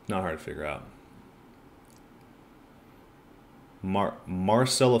not hard to figure out.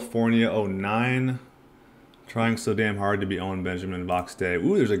 Marcelifornia09, trying so damn hard to be Owen Benjamin Box Day.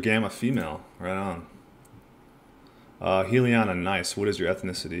 Ooh, there's a gamma female. Right on. Heliana, nice. What is your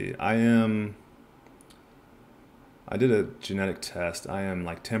ethnicity? I did a genetic test. I am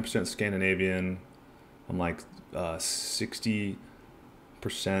like 10% Scandinavian. I'm like 60%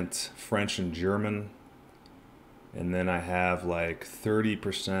 French and German. And then I have like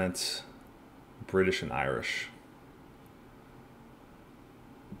 30% British and Irish.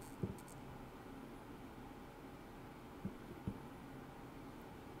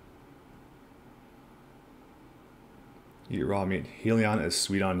 Eat raw meat. Heliana is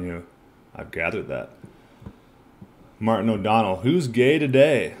sweet on you. I've gathered that. Martin O'Donnell, who's gay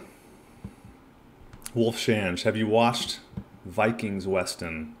today? Wolf Shange, have you watched Vikings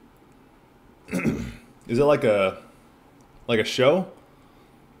Weston? Is it like a show?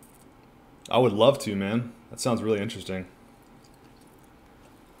 I would love to, man. That sounds really interesting.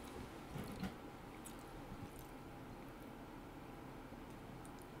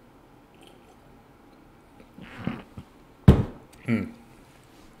 I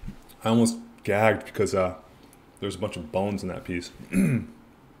almost gagged because there's a bunch of bones in that piece.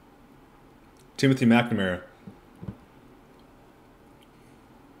 Timothy McNamara.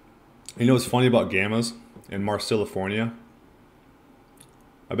 You know what's funny about Gammas in Marcelifornia?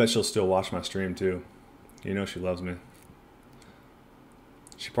 I bet she'll still watch my stream too. You know she loves me.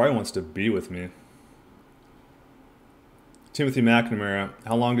 She probably wants to be with me. Timothy McNamara,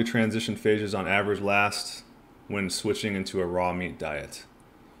 how long do transition phases on average last when switching into a raw meat diet?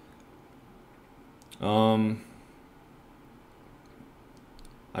 I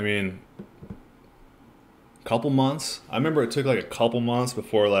mean, couple months. I remember it took like a couple months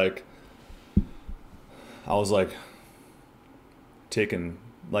before like I was like taking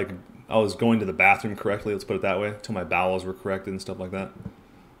like I was going to the bathroom correctly, let's put it that way, until my bowels were corrected and stuff like that.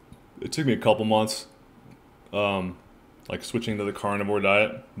 It took me a couple months like switching to the carnivore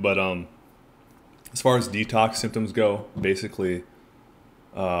diet, but as far as detox symptoms go, basically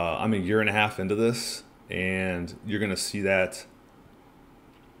I'm a year and a half into this, and you're gonna see that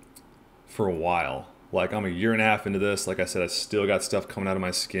for a while. Like I'm a year and a half into this. Like I said, I still got stuff coming out of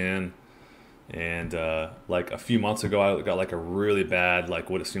my skin, and like a few months ago, I got like a really bad, like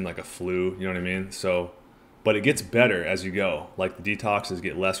what it seemed like a flu. You know what I mean? So, but it gets better as you go. Like the detoxes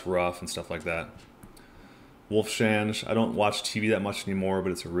get less rough and stuff like that. Wolfshange, I don't watch TV that much anymore,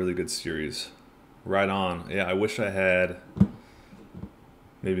 but it's a really good series. Right on. Yeah, I wish I had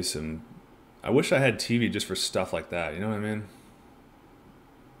maybe some. I wish I had TV just for stuff like that. You know what I mean?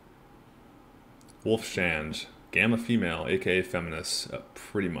 Wolfshange, gamma female, aka feminist,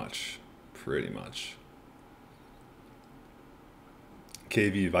 pretty much.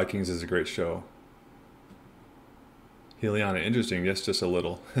 KV, Vikings is a great show. Heliana, interesting, yes, just a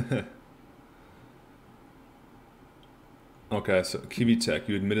little. Okay, so Kiwi Tech,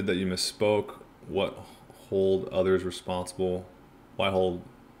 you admitted that you misspoke. What hold others responsible? Why hold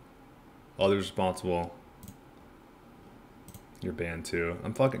others responsible? You're banned too.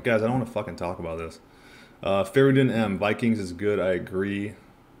 I'm fucking guys. I don't want to fucking talk about this. Faridun M. Vikings is good. I agree.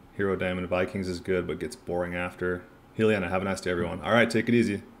 Hero Diamond Vikings is good, but gets boring after. Heliana, have a nice day, everyone. All right, take it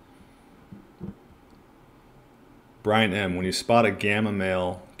easy. Brian M. When you spot a gamma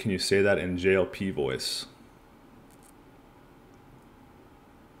male, can you say that in JLP voice?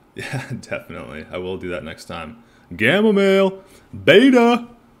 Yeah, definitely. I will do that next time. Gamma male, beta.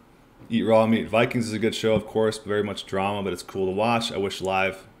 Eat raw meat. Vikings is a good show, of course. Very much drama, but it's cool to watch. I wish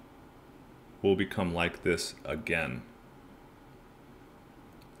live will become like this again.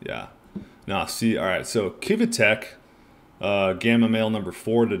 Yeah. Nah, see, all right. So Kivitek, gamma male number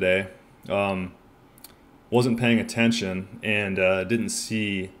 4 today, wasn't paying attention and didn't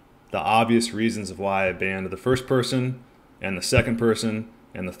see the obvious reasons of why I banned the first person and the second person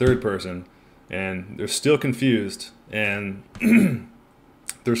and the third person, and they're still confused, and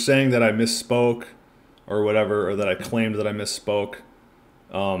they're saying that I misspoke or whatever, or that I claimed that I misspoke,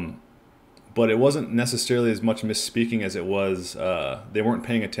 but it wasn't necessarily as much misspeaking as it was they weren't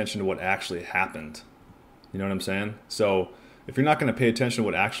paying attention to what actually happened. You know what I'm saying? So if you're not going to pay attention to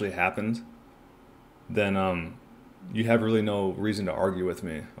what actually happened, then you have really no reason to argue with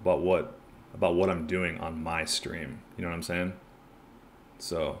me about what I'm doing on my stream. You know what I'm saying?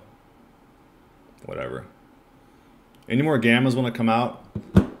 So, whatever. Any more gammas want to come out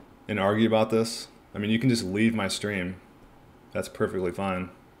and argue about this? I mean, you can just leave my stream. That's perfectly fine.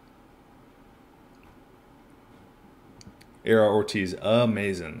 Era Ortiz,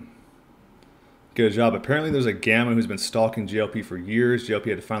 amazing. Good job. Apparently there's a gamma who's been stalking GLP for years. GLP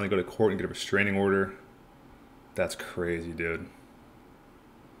had to finally go to court and get a restraining order. That's crazy, dude.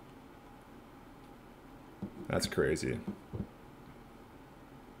 That's crazy.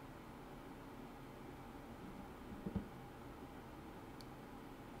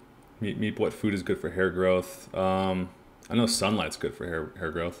 Meep, what food is good for hair growth? I know sunlight's good for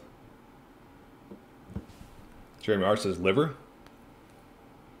hair growth. Jeremy R says liver.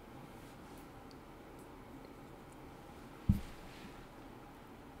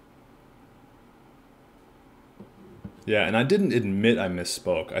 Yeah, and I didn't admit I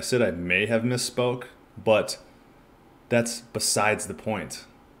misspoke. I said I may have misspoke, but that's besides the point.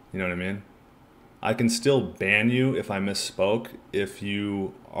 You know what I mean? I can still ban you if I misspoke if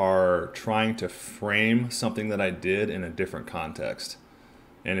you are trying to frame something that I did in a different context.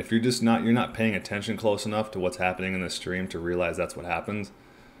 And if you're not paying attention close enough to what's happening in the stream to realize that's what happened,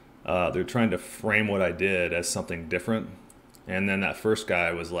 they're trying to frame what I did as something different. And then that first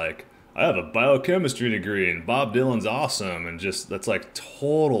guy was like, I have a biochemistry degree and Bob Dylan's awesome. And just, that's like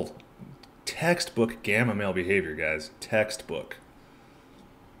total textbook gamma male behavior, guys. Textbook.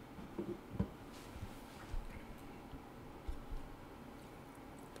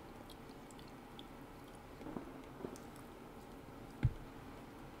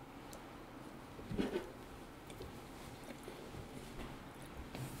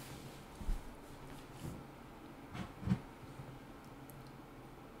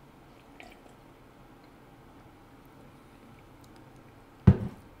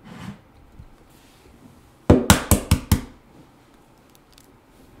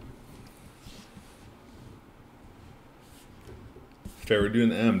 Fair, we're doing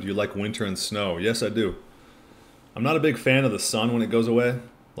the M. Do you like winter and snow? Yes, I do. I'm not a big fan of the sun when it goes away.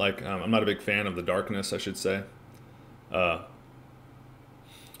 Like, I'm not a big fan of the darkness, I should say. Maven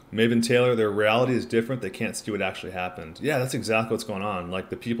Taylor, their reality is different. They can't see what actually happened. Yeah, that's exactly what's going on. Like,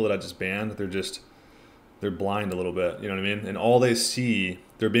 the people that I just banned, they're blind a little bit. You know what I mean? And all they see,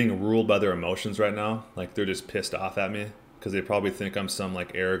 they're being ruled by their emotions right now. Like, they're just pissed off at me because they probably think I'm some,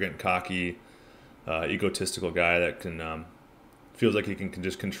 like, arrogant, cocky, egotistical guy that can... feels like he can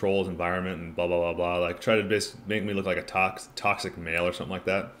just control his environment and blah, blah, blah, blah. Like, try to basically make me look like a toxic male or something like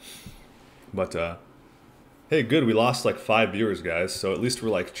that. But, hey, good. We lost like 5 viewers, guys. So at least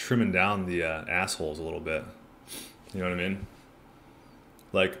we're like trimming down the assholes a little bit. You know what I mean?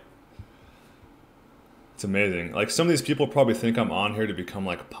 Like, it's amazing. Like, some of these people probably think I'm on here to become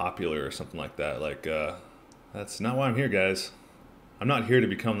like popular or something like that. Like, that's not why I'm here, guys. I'm not here to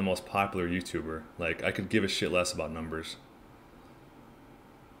become the most popular YouTuber. Like, I could give a shit less about numbers.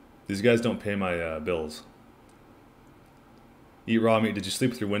 These guys don't pay my bills. Eat raw meat. Did you sleep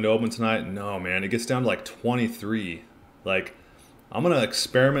with your window open tonight? No, man. It gets down to like 23. Like, I'm going to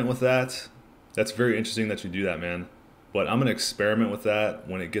experiment with that. That's very interesting that you do that, man. But I'm going to experiment with that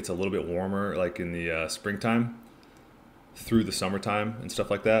when it gets a little bit warmer, like in the springtime through the summertime and stuff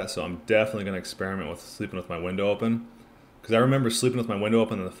like that. So I'm definitely going to experiment with sleeping with my window open. Because I remember sleeping with my window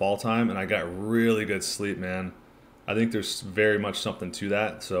open in the fall time, and I got really good sleep, man. I think there's very much something to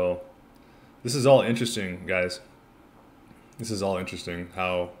that. So this is all interesting, guys. This is all interesting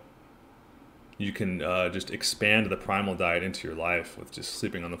how you can just expand the primal diet into your life with just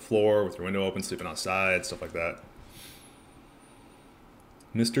sleeping on the floor, with your window open, sleeping outside, stuff like that.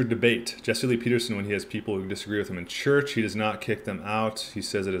 Mr. Debate. Jesse Lee Peterson, when he has people who disagree with him in church, he does not kick them out. He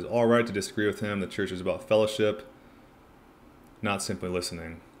says it is all right to disagree with him. The church is about fellowship, not simply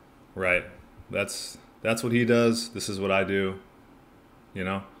listening. Right. That's what he does. This is what I do, you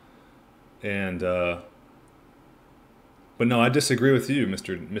know? And, but no, I disagree with you,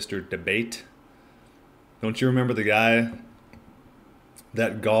 Mr. Debate. Don't you remember the guy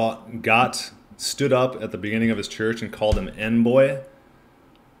that stood up at the beginning of his church and called him N-boy?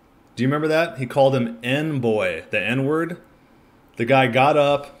 Do you remember that? He called him N-boy, the N-word. The guy got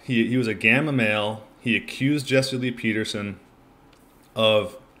up, he was a gamma male, he accused Jesse Lee Peterson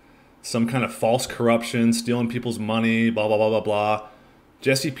of some kind of false corruption, stealing people's money, blah, blah, blah, blah, blah.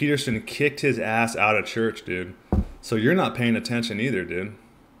 Jesse Peterson kicked his ass out of church, dude. So you're not paying attention either, dude.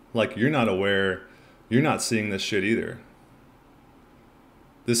 Like, you're not aware, you're not seeing this shit either.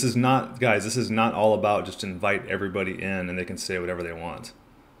 This is not, guys, this is not all about just invite everybody in and they can say whatever they want.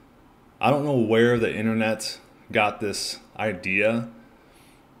 I don't know where the internet got this idea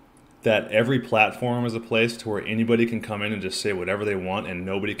that every platform is a place to where anybody can come in and just say whatever they want and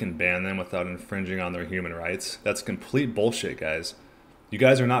nobody can ban them without infringing on their human rights. That's complete bullshit, guys. You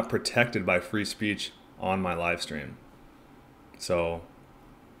guys are not protected by free speech on my live stream. So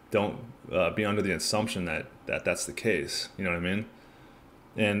don't be under the assumption that that's the case. You know what I mean?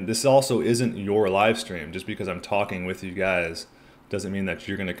 And this also isn't your live stream. Just because I'm talking with you guys doesn't mean that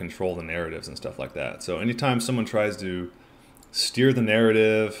you're going to control the narratives and stuff like that. So anytime someone tries to steer the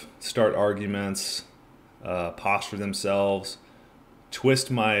narrative, start arguments, posture themselves, twist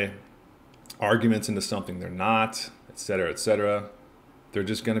my arguments into something they're not, etc., they're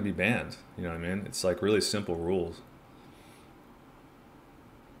just going to be banned. You know what I mean? It's like really simple rules.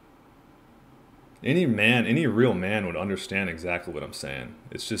 Any real man would understand exactly what I'm saying.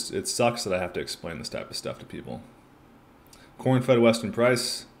 It's just, it sucks that I have to explain this type of stuff to people. Corn-fed Weston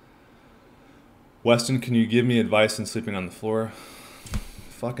Price. Weston, can you give me advice in sleeping on the floor?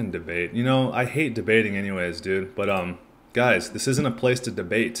 Fucking debate. You know, I hate debating anyways, dude. But, guys, this isn't a place to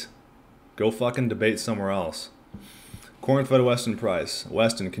debate. Go fucking debate somewhere else. Corn-fed Weston Price.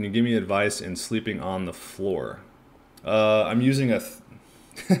 Weston, can you give me advice in sleeping on the floor? I'm using a...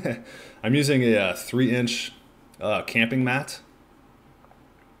 I'm using a 3-inch camping mat.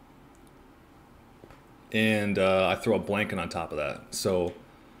 and I throw a blanket on top of that. So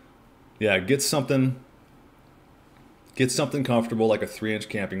yeah, get something comfortable like a 3-inch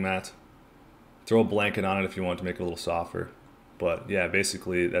camping mat. Throw a blanket on it if you want to make it a little softer. But yeah,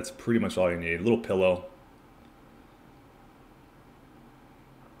 basically that's pretty much all you need. A little pillow.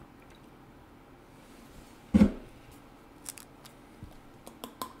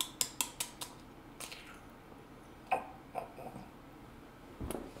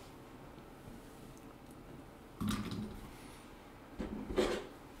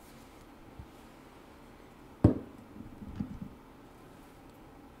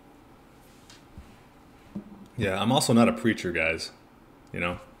 Yeah, I'm also not a preacher, guys. You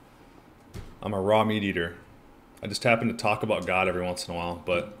know, I'm a raw meat eater. I just happen to talk about God every once in a while,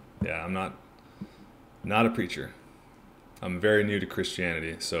 but yeah, I'm not a preacher. I'm very new to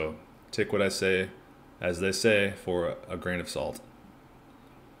Christianity, so take what I say, as they say, for a grain of salt.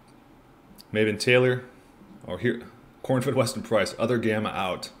 Maven Taylor, or here, Cornfed Weston Price, other gamma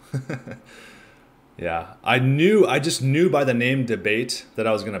out. Yeah, I just knew by the name debate that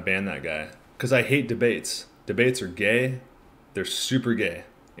I was gonna ban that guy because I hate debates. Debates are gay. They're super gay.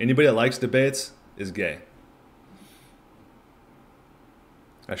 Anybody that likes debates is gay.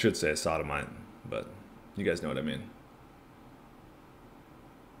 I should say a sodomite, but you guys know what I mean.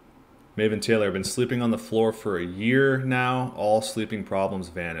 Maven Taylor, I've been sleeping on the floor for a year now. All sleeping problems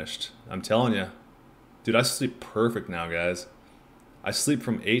vanished. I'm telling you. Dude, I sleep perfect now, guys. I sleep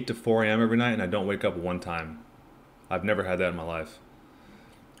from 8 to 4 a.m. every night and I don't wake up one time. I've never had that in my life.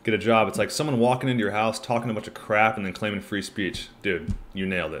 Get a job. It's like someone walking into your house, talking a bunch of crap, and then claiming free speech. Dude, you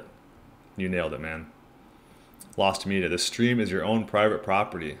nailed it. You nailed it, man. Lost Media. The stream is your own private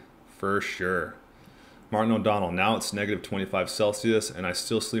property. For sure. Martin O'Donnell. Now it's negative 25 Celsius, and I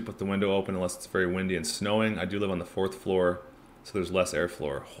still sleep with the window open unless it's very windy and snowing. I do live on the 4th floor, so there's less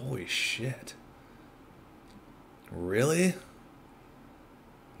airflow. Holy shit. Really?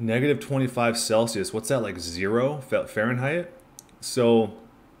 Negative 25 Celsius. What's that, like 0 Fahrenheit? So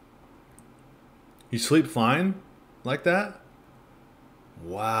you sleep fine like that?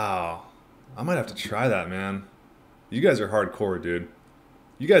 Wow. I might have to try that, man. You guys are hardcore, dude.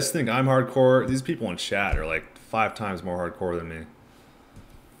 You guys think I'm hardcore? These people in chat are like 5 times more hardcore than me.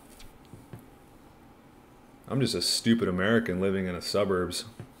 I'm just a stupid American living in the suburbs.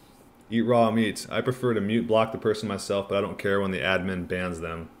 Eat raw meats. I prefer to mute block the person myself, but I don't care when the admin bans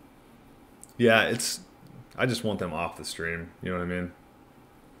them. Yeah, I just want them off the stream. You know what I mean?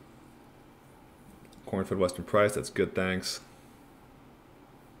 Cornfed Western Price, that's good, thanks.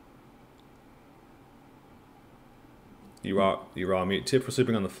 Eat raw meat. Tip for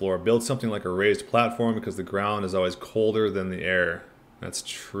sleeping on the floor. Build something like a raised platform because the ground is always colder than the air. That's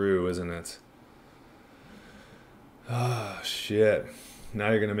true, isn't it? Ah, oh, shit. Now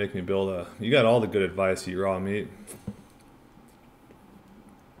you're going to make me build a... You got all the good advice, eat raw meat.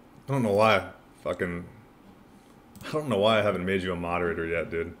 I don't know why I haven't made you a moderator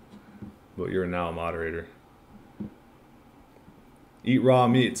yet, dude. But you're now a moderator. Eat raw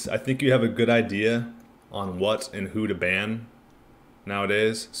meats. I think you have a good idea on what and who to ban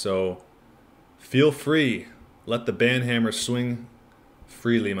nowadays. So feel free. Let the ban hammer swing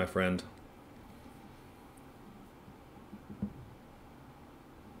freely, my friend.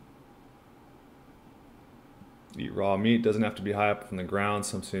 Eat raw meat. Doesn't have to be high up from the ground.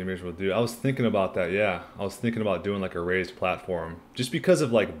 Some centimeters will do. I was thinking about that, yeah. I was thinking about doing like a raised platform. Just because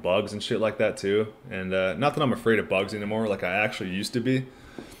of like bugs and shit like that too. And not that I'm afraid of bugs anymore, like I actually used to be.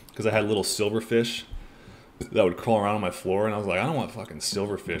 Because I had little silverfish that would crawl around on my floor. And I was like, I don't want fucking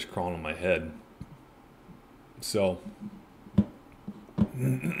silverfish crawling on my head. So.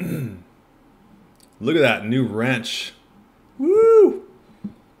 Look at that new wrench. Woo!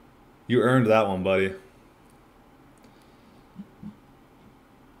 You earned that one, buddy.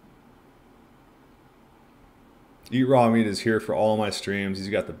 Eat Raw Meat is here for all my streams. He's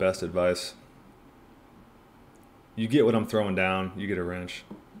got the best advice. You get what I'm throwing down. You get a wrench.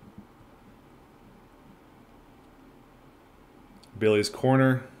 Billy's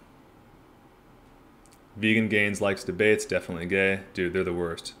Corner. Vegan Gains likes debates. Definitely gay. Dude, they're the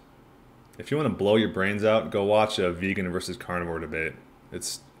worst. If you want to blow your brains out, go watch a vegan versus carnivore debate.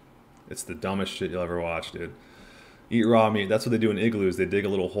 It's the dumbest shit you'll ever watch, dude. Eat Raw Meat. That's what they do in igloos. They dig a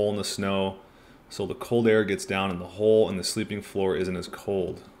little hole in the snow so the cold air gets down in the hole and the sleeping floor isn't as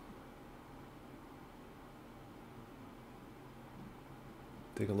cold.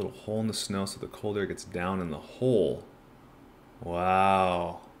 Dig a little hole in the snow so the cold air gets down in the hole.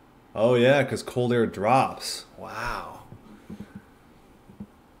 Wow. Oh yeah, because cold air drops. Wow.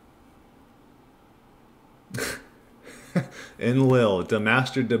 Lil, the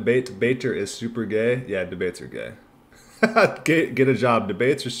master debater is super gay. Yeah, debates are gay. Get a job.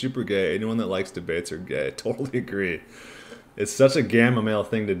 Debates are super gay. Anyone that likes debates are gay. Totally agree. It's such a gamma male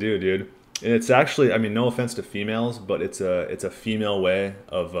thing to do, dude. And it's actually, I mean, no offense to females, but it's a female way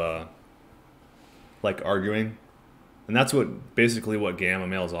of like arguing. And that's what basically what gamma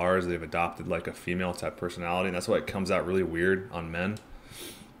males are, is they've adopted like a female type personality, and that's why it comes out really weird on men.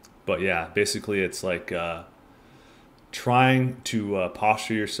 But yeah, basically it's like trying to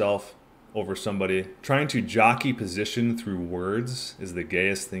posture yourself over somebody, trying to jockey position through words is the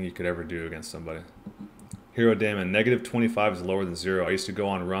gayest thing you could ever do against somebody. Hero Damon, negative 25 is lower than 0. I used to go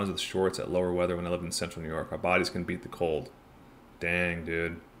on runs with shorts at lower weather when I lived in central New York. Our bodies can beat the cold. Dang,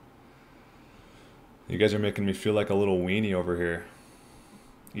 dude. You guys are making me feel like a little weenie over here.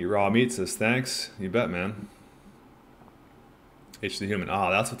 Eat raw meat says, thanks. You bet, man. H the human. Ah,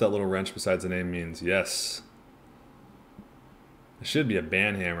 that's what that little wrench besides the name means. Yes. It should be a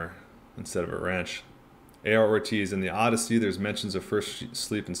band hammer instead of a wrench. A.R. Ortiz, in the Odyssey, there's mentions of first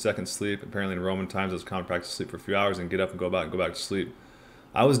sleep and second sleep. Apparently in Roman times, it was common practice to sleep for a few hours and get up and go back to sleep.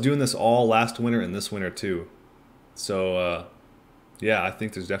 I was doing this all last winter and this winter too. So, yeah, I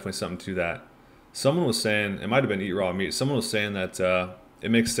think there's definitely something to that. Someone was saying, it might have been Eat Raw Meat, someone was saying that it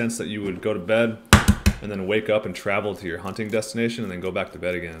makes sense that you would go to bed and then wake up and travel to your hunting destination and then go back to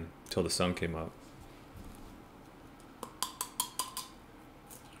bed again until the sun came up.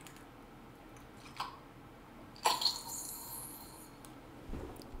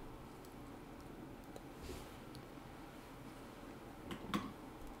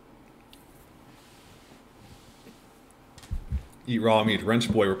 Eat raw meat.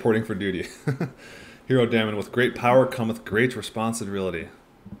 Wrench boy reporting for duty. Hero Damon, with great power cometh great responsibility.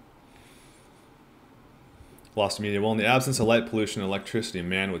 Lost media. Well, in the absence of light pollution and electricity, a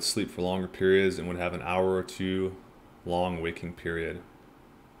man would sleep for longer periods and would have an hour or two long waking period.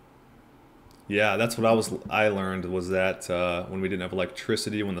 Yeah, that's what I learned was that when we didn't have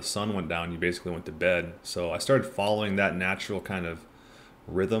electricity, when the sun went down, you basically went to bed. So I started following that natural kind of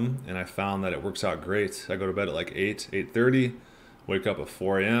rhythm, and I found that it works out great. I go to bed at like 8:30, wake up at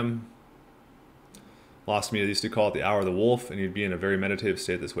 4 a.m. Lost media used to call it the hour of the wolf, and you'd be in a very meditative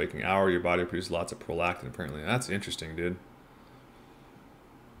state this waking hour. Your body produces lots of prolactin, apparently. That's interesting, dude.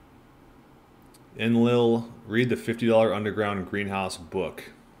 Enlil, read the $50 Underground Greenhouse book.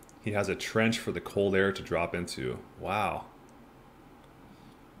 He has a trench for the cold air to drop into. Wow.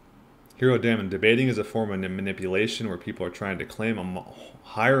 Hero Damon, debating is a form of manipulation where people are trying to claim a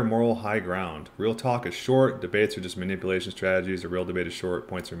higher moral high ground. Real talk is short. Debates are just manipulation strategies. A real debate is short.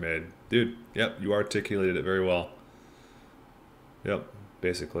 Points are made. Dude, yep, you articulated it very well. Yep,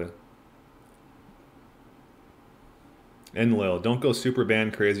 basically. Enlil, don't go super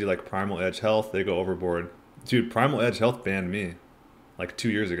band crazy like Primal Edge Health. They go overboard. Dude, Primal Edge Health banned me like 2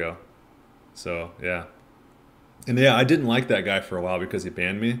 years ago. So, yeah. And yeah, I didn't like that guy for a while because he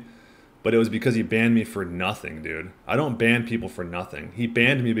banned me. But it was because he banned me for nothing, dude. I don't ban people for nothing. He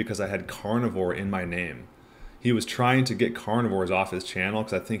banned me because I had carnivore in my name. He was trying to get carnivores off his channel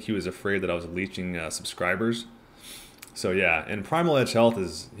because I think he was afraid that I was leeching subscribers. So yeah, and Primal Edge Health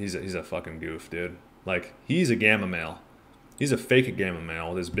he's a fucking goof, dude. Like, he's a gamma male. He's a fake gamma male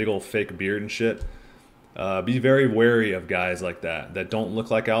with his big old fake beard and shit. Be very wary of guys like that don't look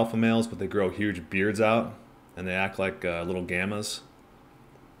like alpha males, but they grow huge beards out and they act like little gammas.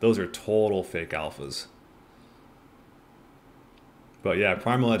 Those are total fake alphas. But yeah,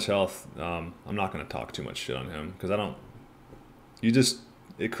 Primal Edge Health, I'm not going to talk too much shit on him because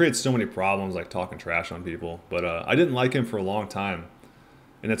it creates so many problems like talking trash on people. But I didn't like him for a long time.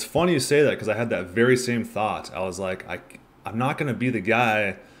 And it's funny you say that because I had that very same thought. I was like, I'm not going to be the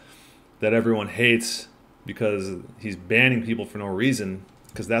guy that everyone hates because he's banning people for no reason.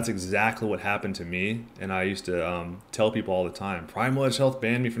 Because that's exactly what happened to me. And I used to tell people all the time, Primal Edge Health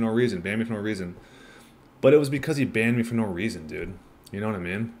banned me for no reason, banned me for no reason. But it was because he banned me for no reason, dude. You know what I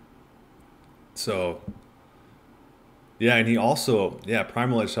mean? So, yeah, and he also, yeah,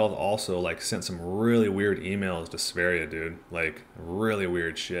 Primal Edge Health also, like, sent some really weird emails to Sveria, dude. Like, really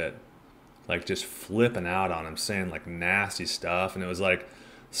weird shit. Like, just flipping out on him, saying, like, nasty stuff. And it was like,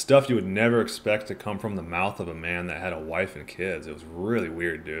 stuff you would never expect to come from the mouth of a man that had a wife and kids. It was really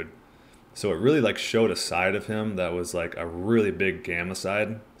weird, dude. So it really like showed a side of him that was like a really big gamma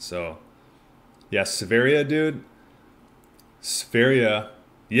side. So yeah, Severia, dude. Severia.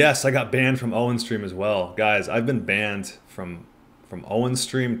 Yes, I got banned from Owen Stream as well. Guys, I've been banned from Owen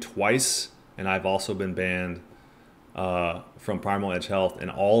Stream twice, and I've also been banned from Primal Edge Health,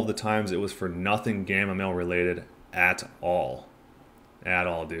 and all of the times it was for nothing gamma male related at all. At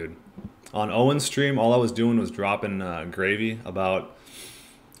all, dude. On Owen's stream, all I was doing was dropping gravy about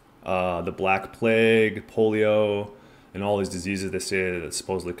the Black Plague, polio, and all these diseases they say that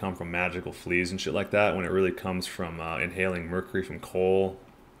supposedly come from magical fleas and shit like that, when it really comes from inhaling mercury from coal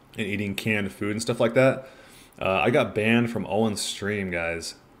and eating canned food and stuff like that. I got banned from Owen's stream,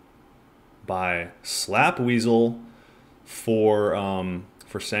 guys, by Slap Weasel for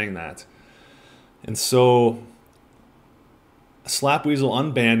saying that. And so Slap Weasel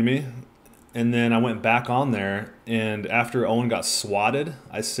unbanned me, and then I went back on there, and after Owen got swatted,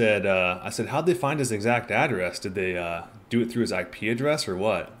 I said, how'd they find his exact address? Did they do it through his IP address or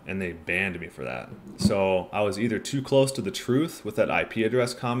what? And they banned me for that. So I was either too close to the truth with that IP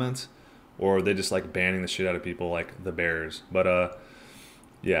address comment, or they just like banning the shit out of people like the Bears. But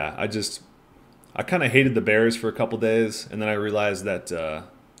yeah, I kind of hated the Bears for a couple days, and then I realized that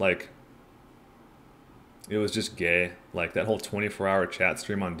like it was just gay. Like that whole 24-hour chat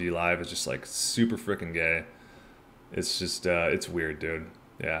stream on D Live is just like super freaking gay. It's just it's weird, dude.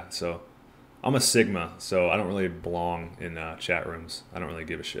 Yeah, so I'm a Sigma, so I don't really belong in chat rooms. I don't really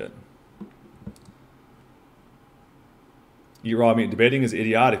give a shit. Eat raw meat. Debating is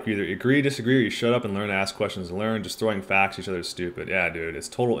idiotic. You either agree, disagree, or you shut up and learn to ask questions and learn. Just throwing facts at each other is stupid. Yeah, dude. It's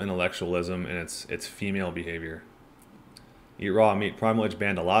total intellectualism, and it's female behavior. Eat raw meat. Primal Edge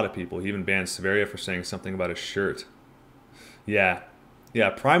banned a lot of people. He even banned Severia for saying something about his shirt. Yeah. Yeah,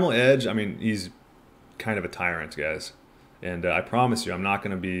 Primal Edge, I mean, he's kind of a tyrant, guys. And I promise you, I'm not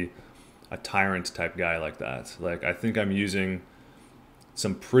going to be a tyrant type guy like that. Like, I think I'm using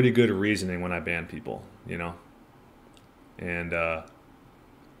some pretty good reasoning when I ban people, you know? And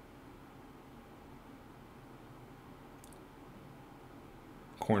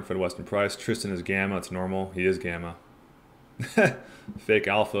corn-fed Western Price. Tristan is Gamma. It's normal. He is Gamma. Fake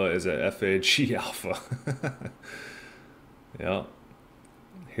Alpha is a FAG Alpha. Yeah.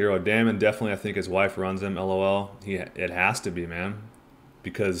 Hero Damon, definitely I think his wife runs him, LOL. It has to be, man.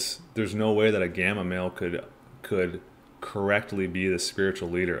 Because there's no way that a Gamma male could correctly be the spiritual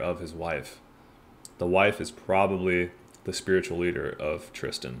leader of his wife. The wife is probably the spiritual leader of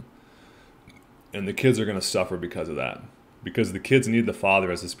Tristan. And the kids are going to suffer because of that. Because the kids need the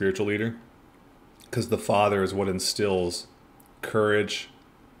father as the spiritual leader. Because the father is what instills courage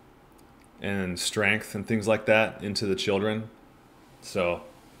and strength and things like that into the children. So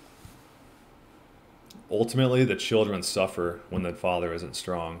ultimately the children suffer when the father isn't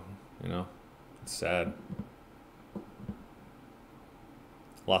strong, you know? It's sad.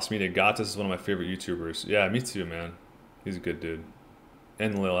 Lost Media Gatas is one of my favorite YouTubers. Yeah, me too, man. He's a good dude.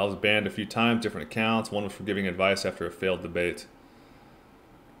 Enlil, I was banned a few times, different accounts. One was for giving advice after a failed debate.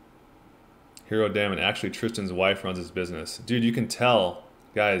 Hero Damon, actually Tristan's wife runs his business. Dude, you can tell,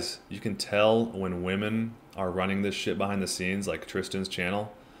 guys, you can tell when women are running this shit behind the scenes, like Tristan's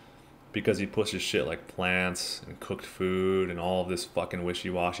channel, because he pushes shit like plants and cooked food and all of this fucking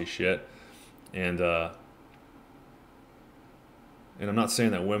wishy-washy shit. And I'm not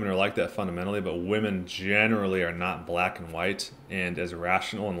saying that women are like that fundamentally, but women generally are not black and white and as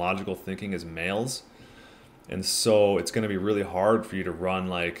rational and logical thinking as males. And so it's going to be really hard for you to run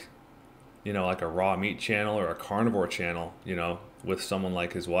like, you know, like a raw meat channel or a carnivore channel, you know, with someone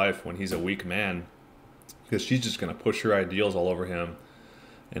like his wife when he's a weak man, because she's just going to push her ideals all over him.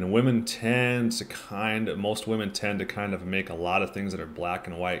 And most women tend to kind of make a lot of things that are black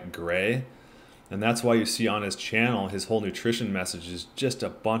and white gray. And that's why you see on his channel, his whole nutrition message is just a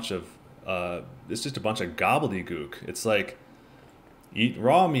bunch of gobbledygook. It's like, eat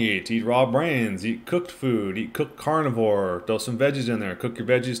raw meat, eat raw brains, eat cooked food, eat cooked carnivore, throw some veggies in there, cook your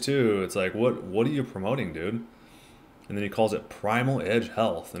veggies too. It's like, what are you promoting, dude? And then he calls it Primal Edge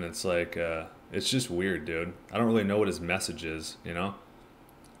Health. And it's like, it's just weird, dude. I don't really know what his message is, you know?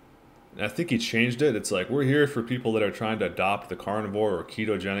 And I think he changed it. It's like, we're here for people that are trying to adopt the carnivore or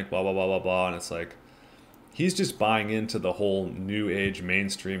ketogenic, blah, blah, blah, blah, blah. And it's like, he's just buying into the whole new age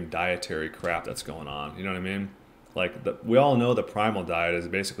mainstream dietary crap that's going on. You know what I mean? Like, we all know the primal diet is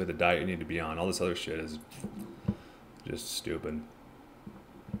basically the diet you need to be on. All this other shit is just stupid.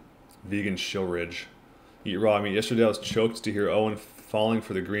 Vegan shillridge. Eat raw meat. Yesterday I was choked to hear Owen falling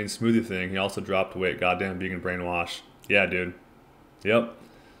for the green smoothie thing. He also dropped weight. Goddamn vegan brainwash. Yeah, dude. Yep.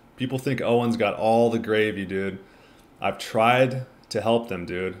 People think Owen's got all the gravy, dude. I've tried to help them,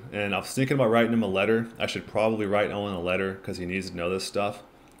 dude. And I was thinking about writing him a letter. I should probably write Owen a letter because he needs to know this stuff.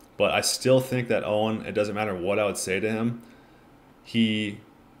 But I still think that Owen, it doesn't matter what I would say to him,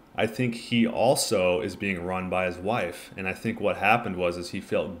 I think he also is being run by his wife. And I think what happened was he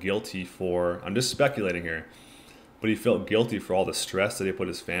felt guilty for, I'm just speculating here, but he felt guilty for all the stress that he put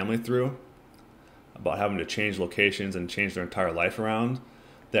his family through about having to change locations and change their entire life around,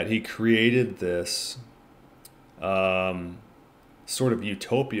 that he created this sort of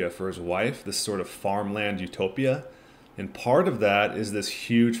utopia for his wife, this sort of farmland utopia. And part of that is this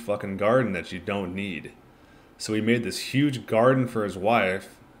huge fucking garden that you don't need. So he made this huge garden for his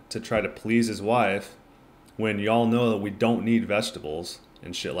wife to try to please his wife, when y'all know that we don't need vegetables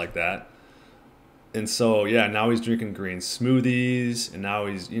and shit like that. And so, yeah, now he's drinking green smoothies, and now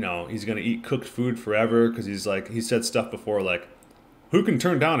he's, he's going to eat cooked food forever, because he's like, he said stuff before like, who can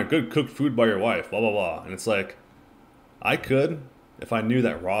turn down a good cooked food by your wife, blah, blah, blah. And it's like, I could, if I knew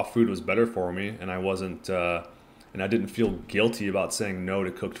that raw food was better for me, and I wasn't, and I didn't feel guilty about saying no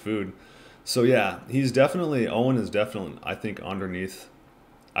to cooked food. So yeah, Owen is definitely, I think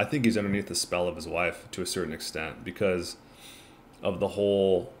he's underneath the spell of his wife to a certain extent, because of the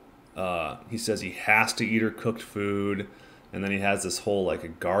whole, he says he has to eat her cooked food, and then he has this whole like a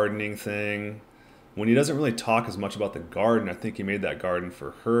gardening thing. When he doesn't really talk as much about the garden, I think he made that garden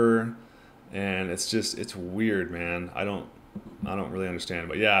for her, and it's weird, man. I don't really understand,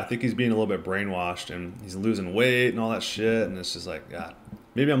 but yeah, I think he's being a little bit brainwashed, and he's losing weight and all that shit, and it's just like, God,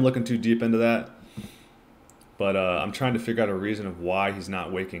 maybe I'm looking too deep into that, but I'm trying to figure out a reason of why he's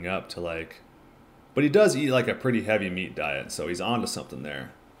not waking up to like, but he does eat like a pretty heavy meat diet, so he's onto something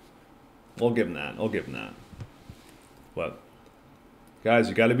there. I'll give him that. But guys,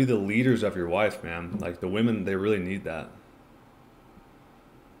 you got to be the leaders of your wife, man. Like the women, they really need that.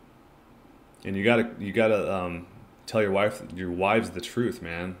 And you gotta tell your wives the truth,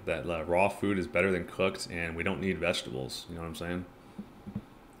 man. That raw food is better than cooked, and we don't need vegetables. You know what I'm saying?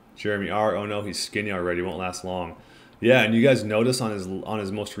 Jeremy R. Oh no, he's skinny already. Won't last long. Yeah, and you guys notice on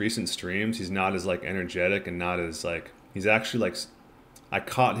his most recent streams, he's not as like energetic, and not as like, he's actually like, I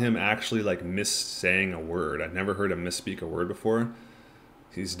caught him actually like missaying a word. I've never heard him misspeak a word before.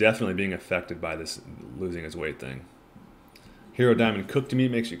 He's definitely being affected by this losing his weight thing. Hero Diamond, cooked meat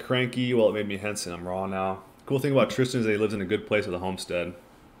makes you cranky. Well, it made me Henson. I'm raw now. Cool thing about Tristan is that he lives in a good place with a homestead.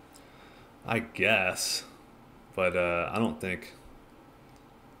 I guess. But I don't think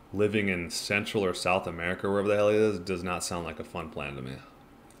living in Central or South America, wherever the hell he is, does not sound like a fun plan to me.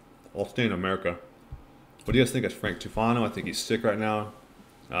 I'll stay in America. What do you guys think of Frank Tufano? I think he's sick right now.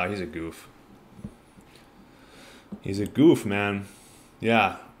 He's a goof. He's a goof, man.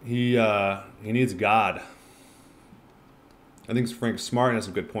 Yeah, he needs God. I think Frank's smart and has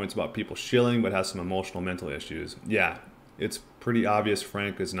some good points about people shilling, but has some emotional, mental issues. Yeah, it's pretty obvious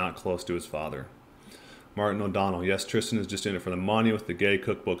Frank is not close to his father. Martin O'Donnell, yes, Tristan is just in it for the money with the gay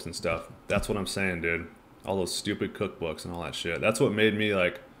cookbooks and stuff. That's what I'm saying, dude. All those stupid cookbooks and all that shit. That's what made me,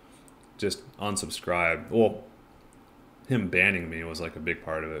 like, just unsubscribe. Well, him banning me was, like, a big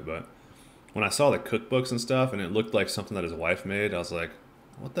part of it, but when I saw the cookbooks and stuff and it looked like something that his wife made, I was like,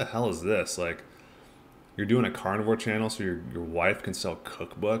 what the hell is this? Like, you're doing a carnivore channel so your wife can sell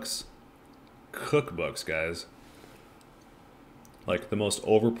cookbooks? Cookbooks, guys. Like, the most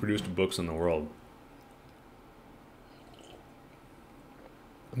overproduced books in the world.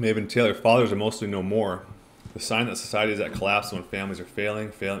 Maven Taylor, fathers are mostly no more. The sign that society is at collapse when families are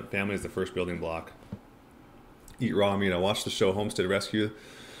failing. Family is the first building block. Eat raw meat. I watched the show Homestead Rescue.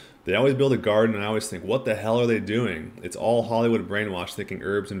 They always build a garden, and I always think, what the hell are they doing? It's all Hollywood brainwash, thinking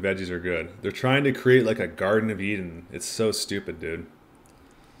herbs and veggies are good. They're trying to create like a Garden of Eden. It's so stupid, dude.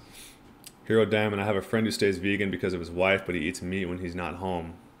 Hero Diamond, I have a friend who stays vegan because of his wife, but he eats meat when he's not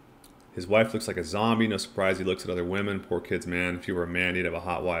home. His wife looks like a zombie. No surprise he looks at other women. Poor kid's man. If he were a man, he'd have a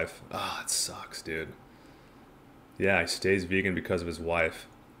hot wife. Ah, it sucks, dude. Yeah, he stays vegan because of his wife.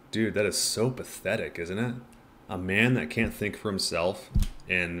 Dude, that is so pathetic, isn't it? A man that can't think for himself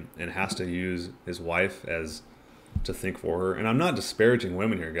and has to use his wife as to think for her. And I'm not disparaging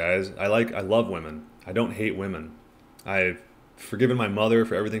women here, guys. I love women. I don't hate women. I've forgiven my mother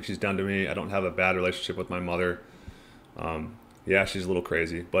for everything she's done to me. I don't have a bad relationship with my mother. Yeah, she's a little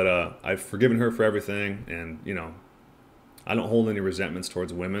crazy, but I've forgiven her for everything, and I don't hold any resentments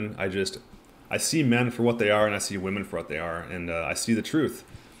towards women. I see men for what they are, and I see women for what they are, and I see the truth.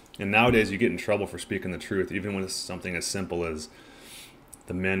 And nowadays, you get in trouble for speaking the truth, even when it's something as simple as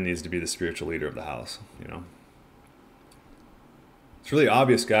the man needs to be the spiritual leader of the house. It's really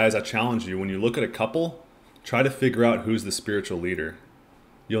obvious, guys. I challenge you, when you look at a couple, try to figure out who's the spiritual leader.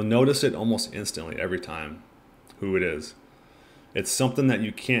 You'll notice it almost instantly every time who it is. It's something that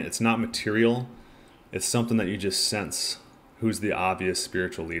you can't, it's not material. It's something that you just sense who's the obvious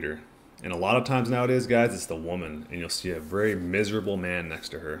spiritual leader. And a lot of times nowadays, guys, it's the woman. And you'll see a very miserable man next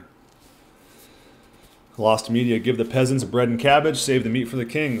to her. Lost Media, give the peasants bread and cabbage, save the meat for the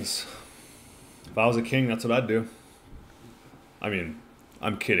kings. If I was a king, that's what I'd do. I mean,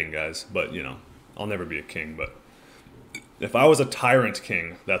 I'm kidding, guys. But, I'll never be a king, but if I was a tyrant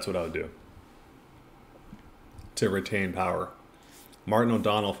king, that's what I would do to retain power. Martin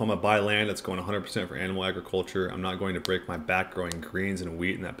O'Donnell, if I'm gonna buy land that's going 100% for animal agriculture, I'm not going to break my back growing greens and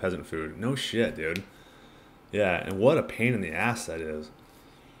wheat and that peasant food. No shit, dude. Yeah, and what a pain in the ass that is.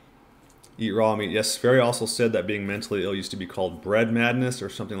 Eat raw meat. Yes, Sperry also said that being mentally ill used to be called bread madness or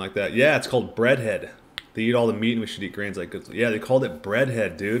something like that. Yeah, it's called breadhead. They eat all the meat and we should eat grains like good. Yeah, they called it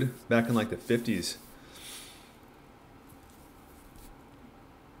breadhead, dude, back in like the 50s.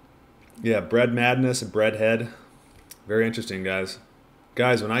 Yeah, bread madness and breadhead. Very interesting, guys.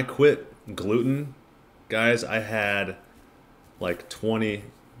 Guys, when I quit gluten, guys, I had like 20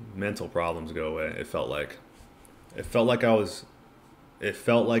 mental problems go away. It felt like it felt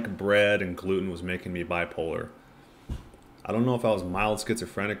like bread and gluten was making me bipolar. I don't know if I was mild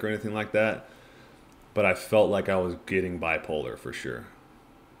schizophrenic or anything like that, but I felt like I was getting bipolar for sure.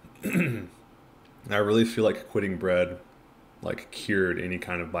 I really feel like quitting bread like cured any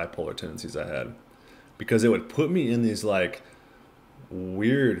kind of bipolar tendencies I had, because it would put me in these like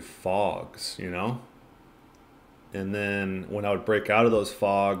weird fogs, you know? And then when I would break out of those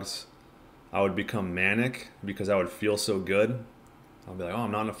fogs, I would become manic because I would feel so good. I'll be like, oh,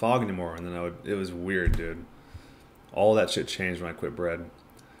 I'm not in a fog anymore. And then it was weird, dude. All that shit changed when I quit bread.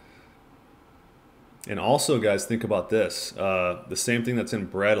 And also, guys, think about this. The same thing that's in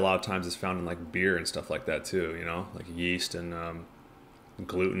bread a lot of times is found in like beer and stuff like that too, you know? Like yeast and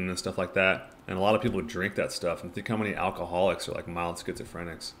gluten and stuff like that. And a lot of people drink that stuff. And think how many alcoholics are like mild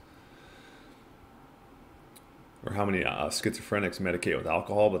schizophrenics. Or how many schizophrenics medicate with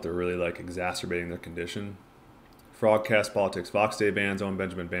alcohol, but they're really like exacerbating their condition. Frogcast politics. Fox Day bans, Owen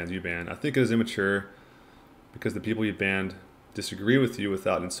Benjamin bans, you ban. I think it is immature because the people you banned disagree with you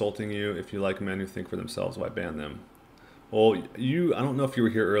without insulting you. If you like men who think for themselves, why ban them? Well, I don't know if you were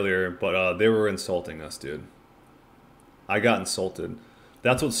here earlier, but they were insulting us, dude. I got insulted.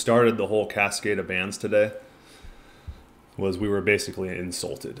 That's what started the whole cascade of bans today, was we were basically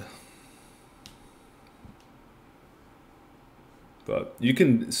insulted. But you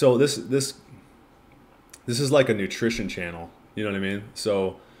can, so this is like a nutrition channel, you know what I mean?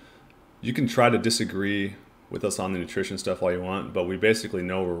 So you can try to disagree with us on the nutrition stuff all you want, but we basically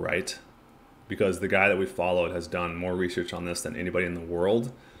know we're right because the guy that we followed has done more research on this than anybody in the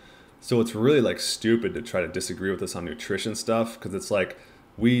world. So it's really like stupid to try to disagree with us on nutrition stuff, because it's like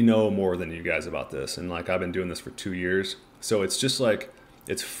we know more than you guys about this, and like I've been doing this for 2 years. So it's just like,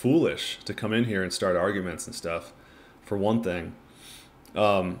 it's foolish to come in here and start arguments and stuff, for one thing.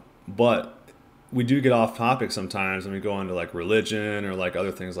 But we do get off topic sometimes and we go into like religion or like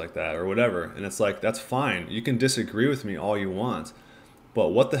other things like that or whatever. And it's like, that's fine. You can disagree with me all you want, but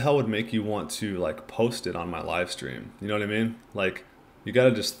what the hell would make you want to like post it on my live stream? You know what I mean? Like, you got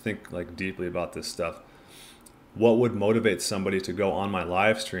to just think like deeply about this stuff. What would motivate somebody to go on my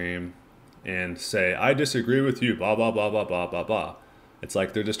live stream and say, I disagree with you, blah, blah, blah, blah, blah, blah, blah. It's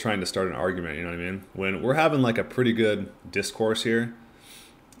like they're just trying to start an argument, you know what I mean? When we're having like a pretty good discourse here.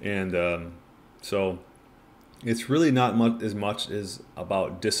 And so it's really not much as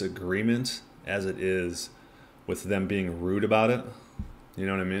about disagreement as it is with them being rude about it. You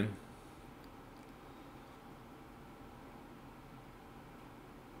know what I mean?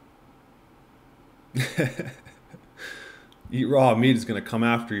 Eat raw meat is going to come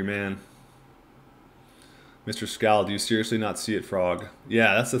after you, man. Mr. Scal, do you seriously not see it, Frog?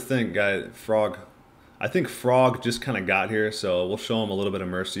 Yeah, that's the thing, guy. Frog. I think Frog just kind of got here, so we'll show him a little bit of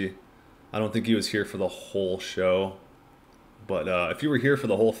mercy. I don't think he was here for the whole show. But if you were here for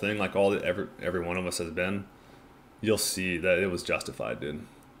the whole thing, like every one of us has been, you'll see that it was justified, dude.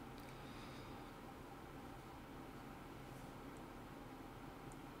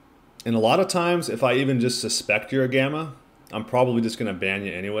 And a lot of times, if I even just suspect you're a gamma, I'm probably just going to ban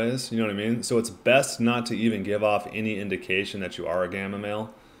you anyways. You know what I mean? So it's best not to even give off any indication that you are a gamma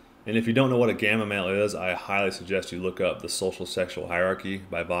male. And if you don't know what a gamma male is, I highly suggest you look up The Social Sexual Hierarchy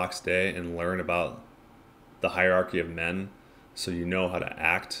by Vox Day and learn about the hierarchy of men so you know how to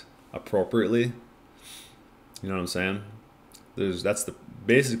act appropriately. You know what I'm saying?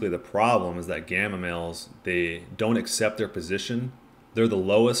 Basically the problem is that gamma males, they don't accept their position. They're the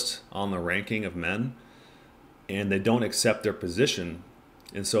lowest on the ranking of men, and they don't accept their position,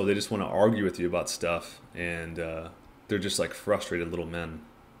 and so they just want to argue with you about stuff, and they're just like frustrated little men.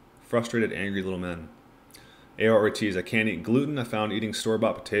 Frustrated, angry little men. AR Ortiz, I can't eat gluten. I found eating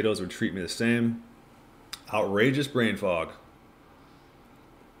store-bought potatoes would treat me the same. Outrageous brain fog.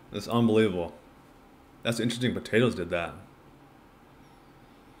 That's unbelievable. That's interesting. Potatoes did that.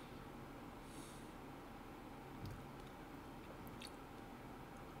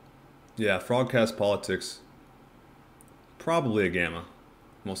 Yeah, Frogcast Politics. Probably a gamma,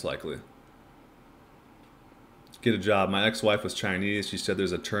 most likely. Get a job. My ex-wife was Chinese. She said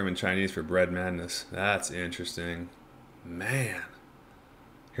there's a term in Chinese for bread madness. That's interesting. Man.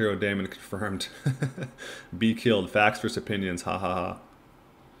 Hero Damon confirmed. Be killed. Facts versus opinions. Ha ha ha.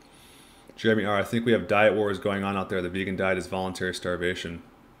 Jeremy R. I think we have diet wars going on out there. The vegan diet is voluntary starvation.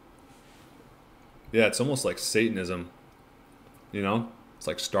 Yeah, it's almost like Satanism. You know? It's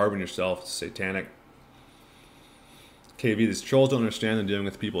like starving yourself. It's satanic. KV, these trolls don't understand they're dealing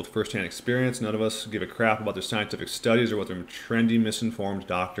with people with first-hand experience. None of us give a crap about their scientific studies or what their trendy, misinformed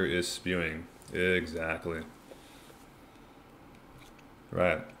doctor is spewing. Exactly.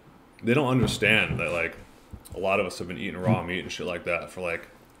 Right. They don't understand that, like, a lot of us have been eating raw meat and shit like that for, like,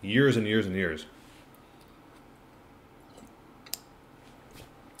 years and years and years.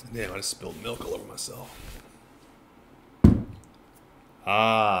 Damn, I just spilled milk all over myself.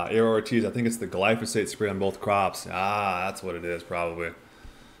 Ah, Aero Ortiz, I think it's the glyphosate spray on both crops. Ah, that's what it is, probably.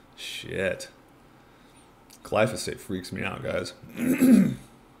 Shit. Glyphosate freaks me out, guys.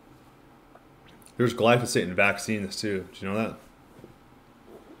 There's glyphosate in vaccines, too. Did you know that?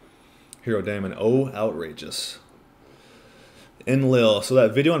 Hero Damon, oh, outrageous. Enlil, so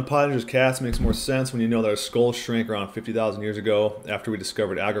that video on Pottinger's cats makes more sense when you know that our skulls shrank around 50,000 years ago after we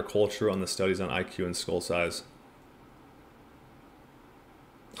discovered agriculture on the studies on IQ and skull size.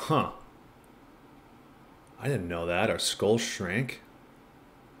 Huh. I didn't know that. Our skulls shrank?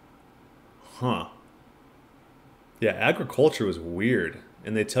 Huh. Yeah, agriculture was weird.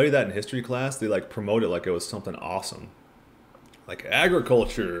 And they tell you that in history class. They like promote it like it was something awesome. Like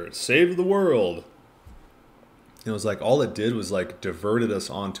agriculture saved the world. It was like all it did was like diverted us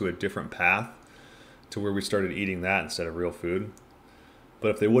onto a different path to where we started eating that instead of real food.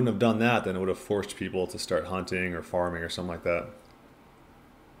 But if they wouldn't have done that, then it would have forced people to start hunting or farming or something like that.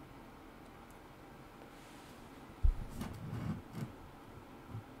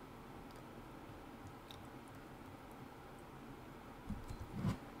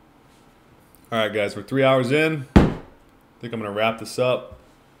 All right, guys, we're 3 hours in. I think I'm going to wrap this up.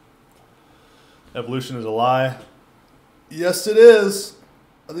 Evolution is a lie. Yes, it is.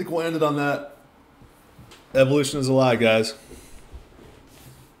 I think we'll end it on that. Evolution is a lie, guys.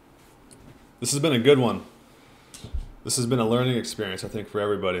 This has been a good one. This has been a learning experience, I think, for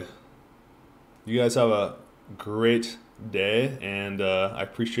everybody. You guys have a great day, and I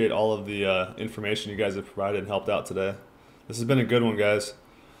appreciate all of the information you guys have provided and helped out today. This has been a good one, guys.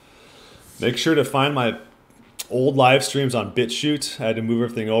 Make sure to find my old live streams on Bitchute. I had to move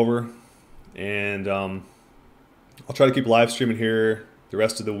everything over. And I'll try to keep live streaming here the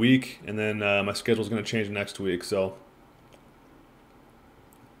rest of the week. And then my schedule is going to change next week. So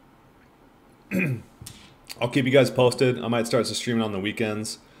I'll keep you guys posted. I might start streaming on the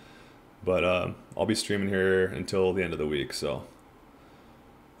weekends. But I'll be streaming here until the end of the week. So,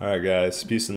 all right, guys. Peace and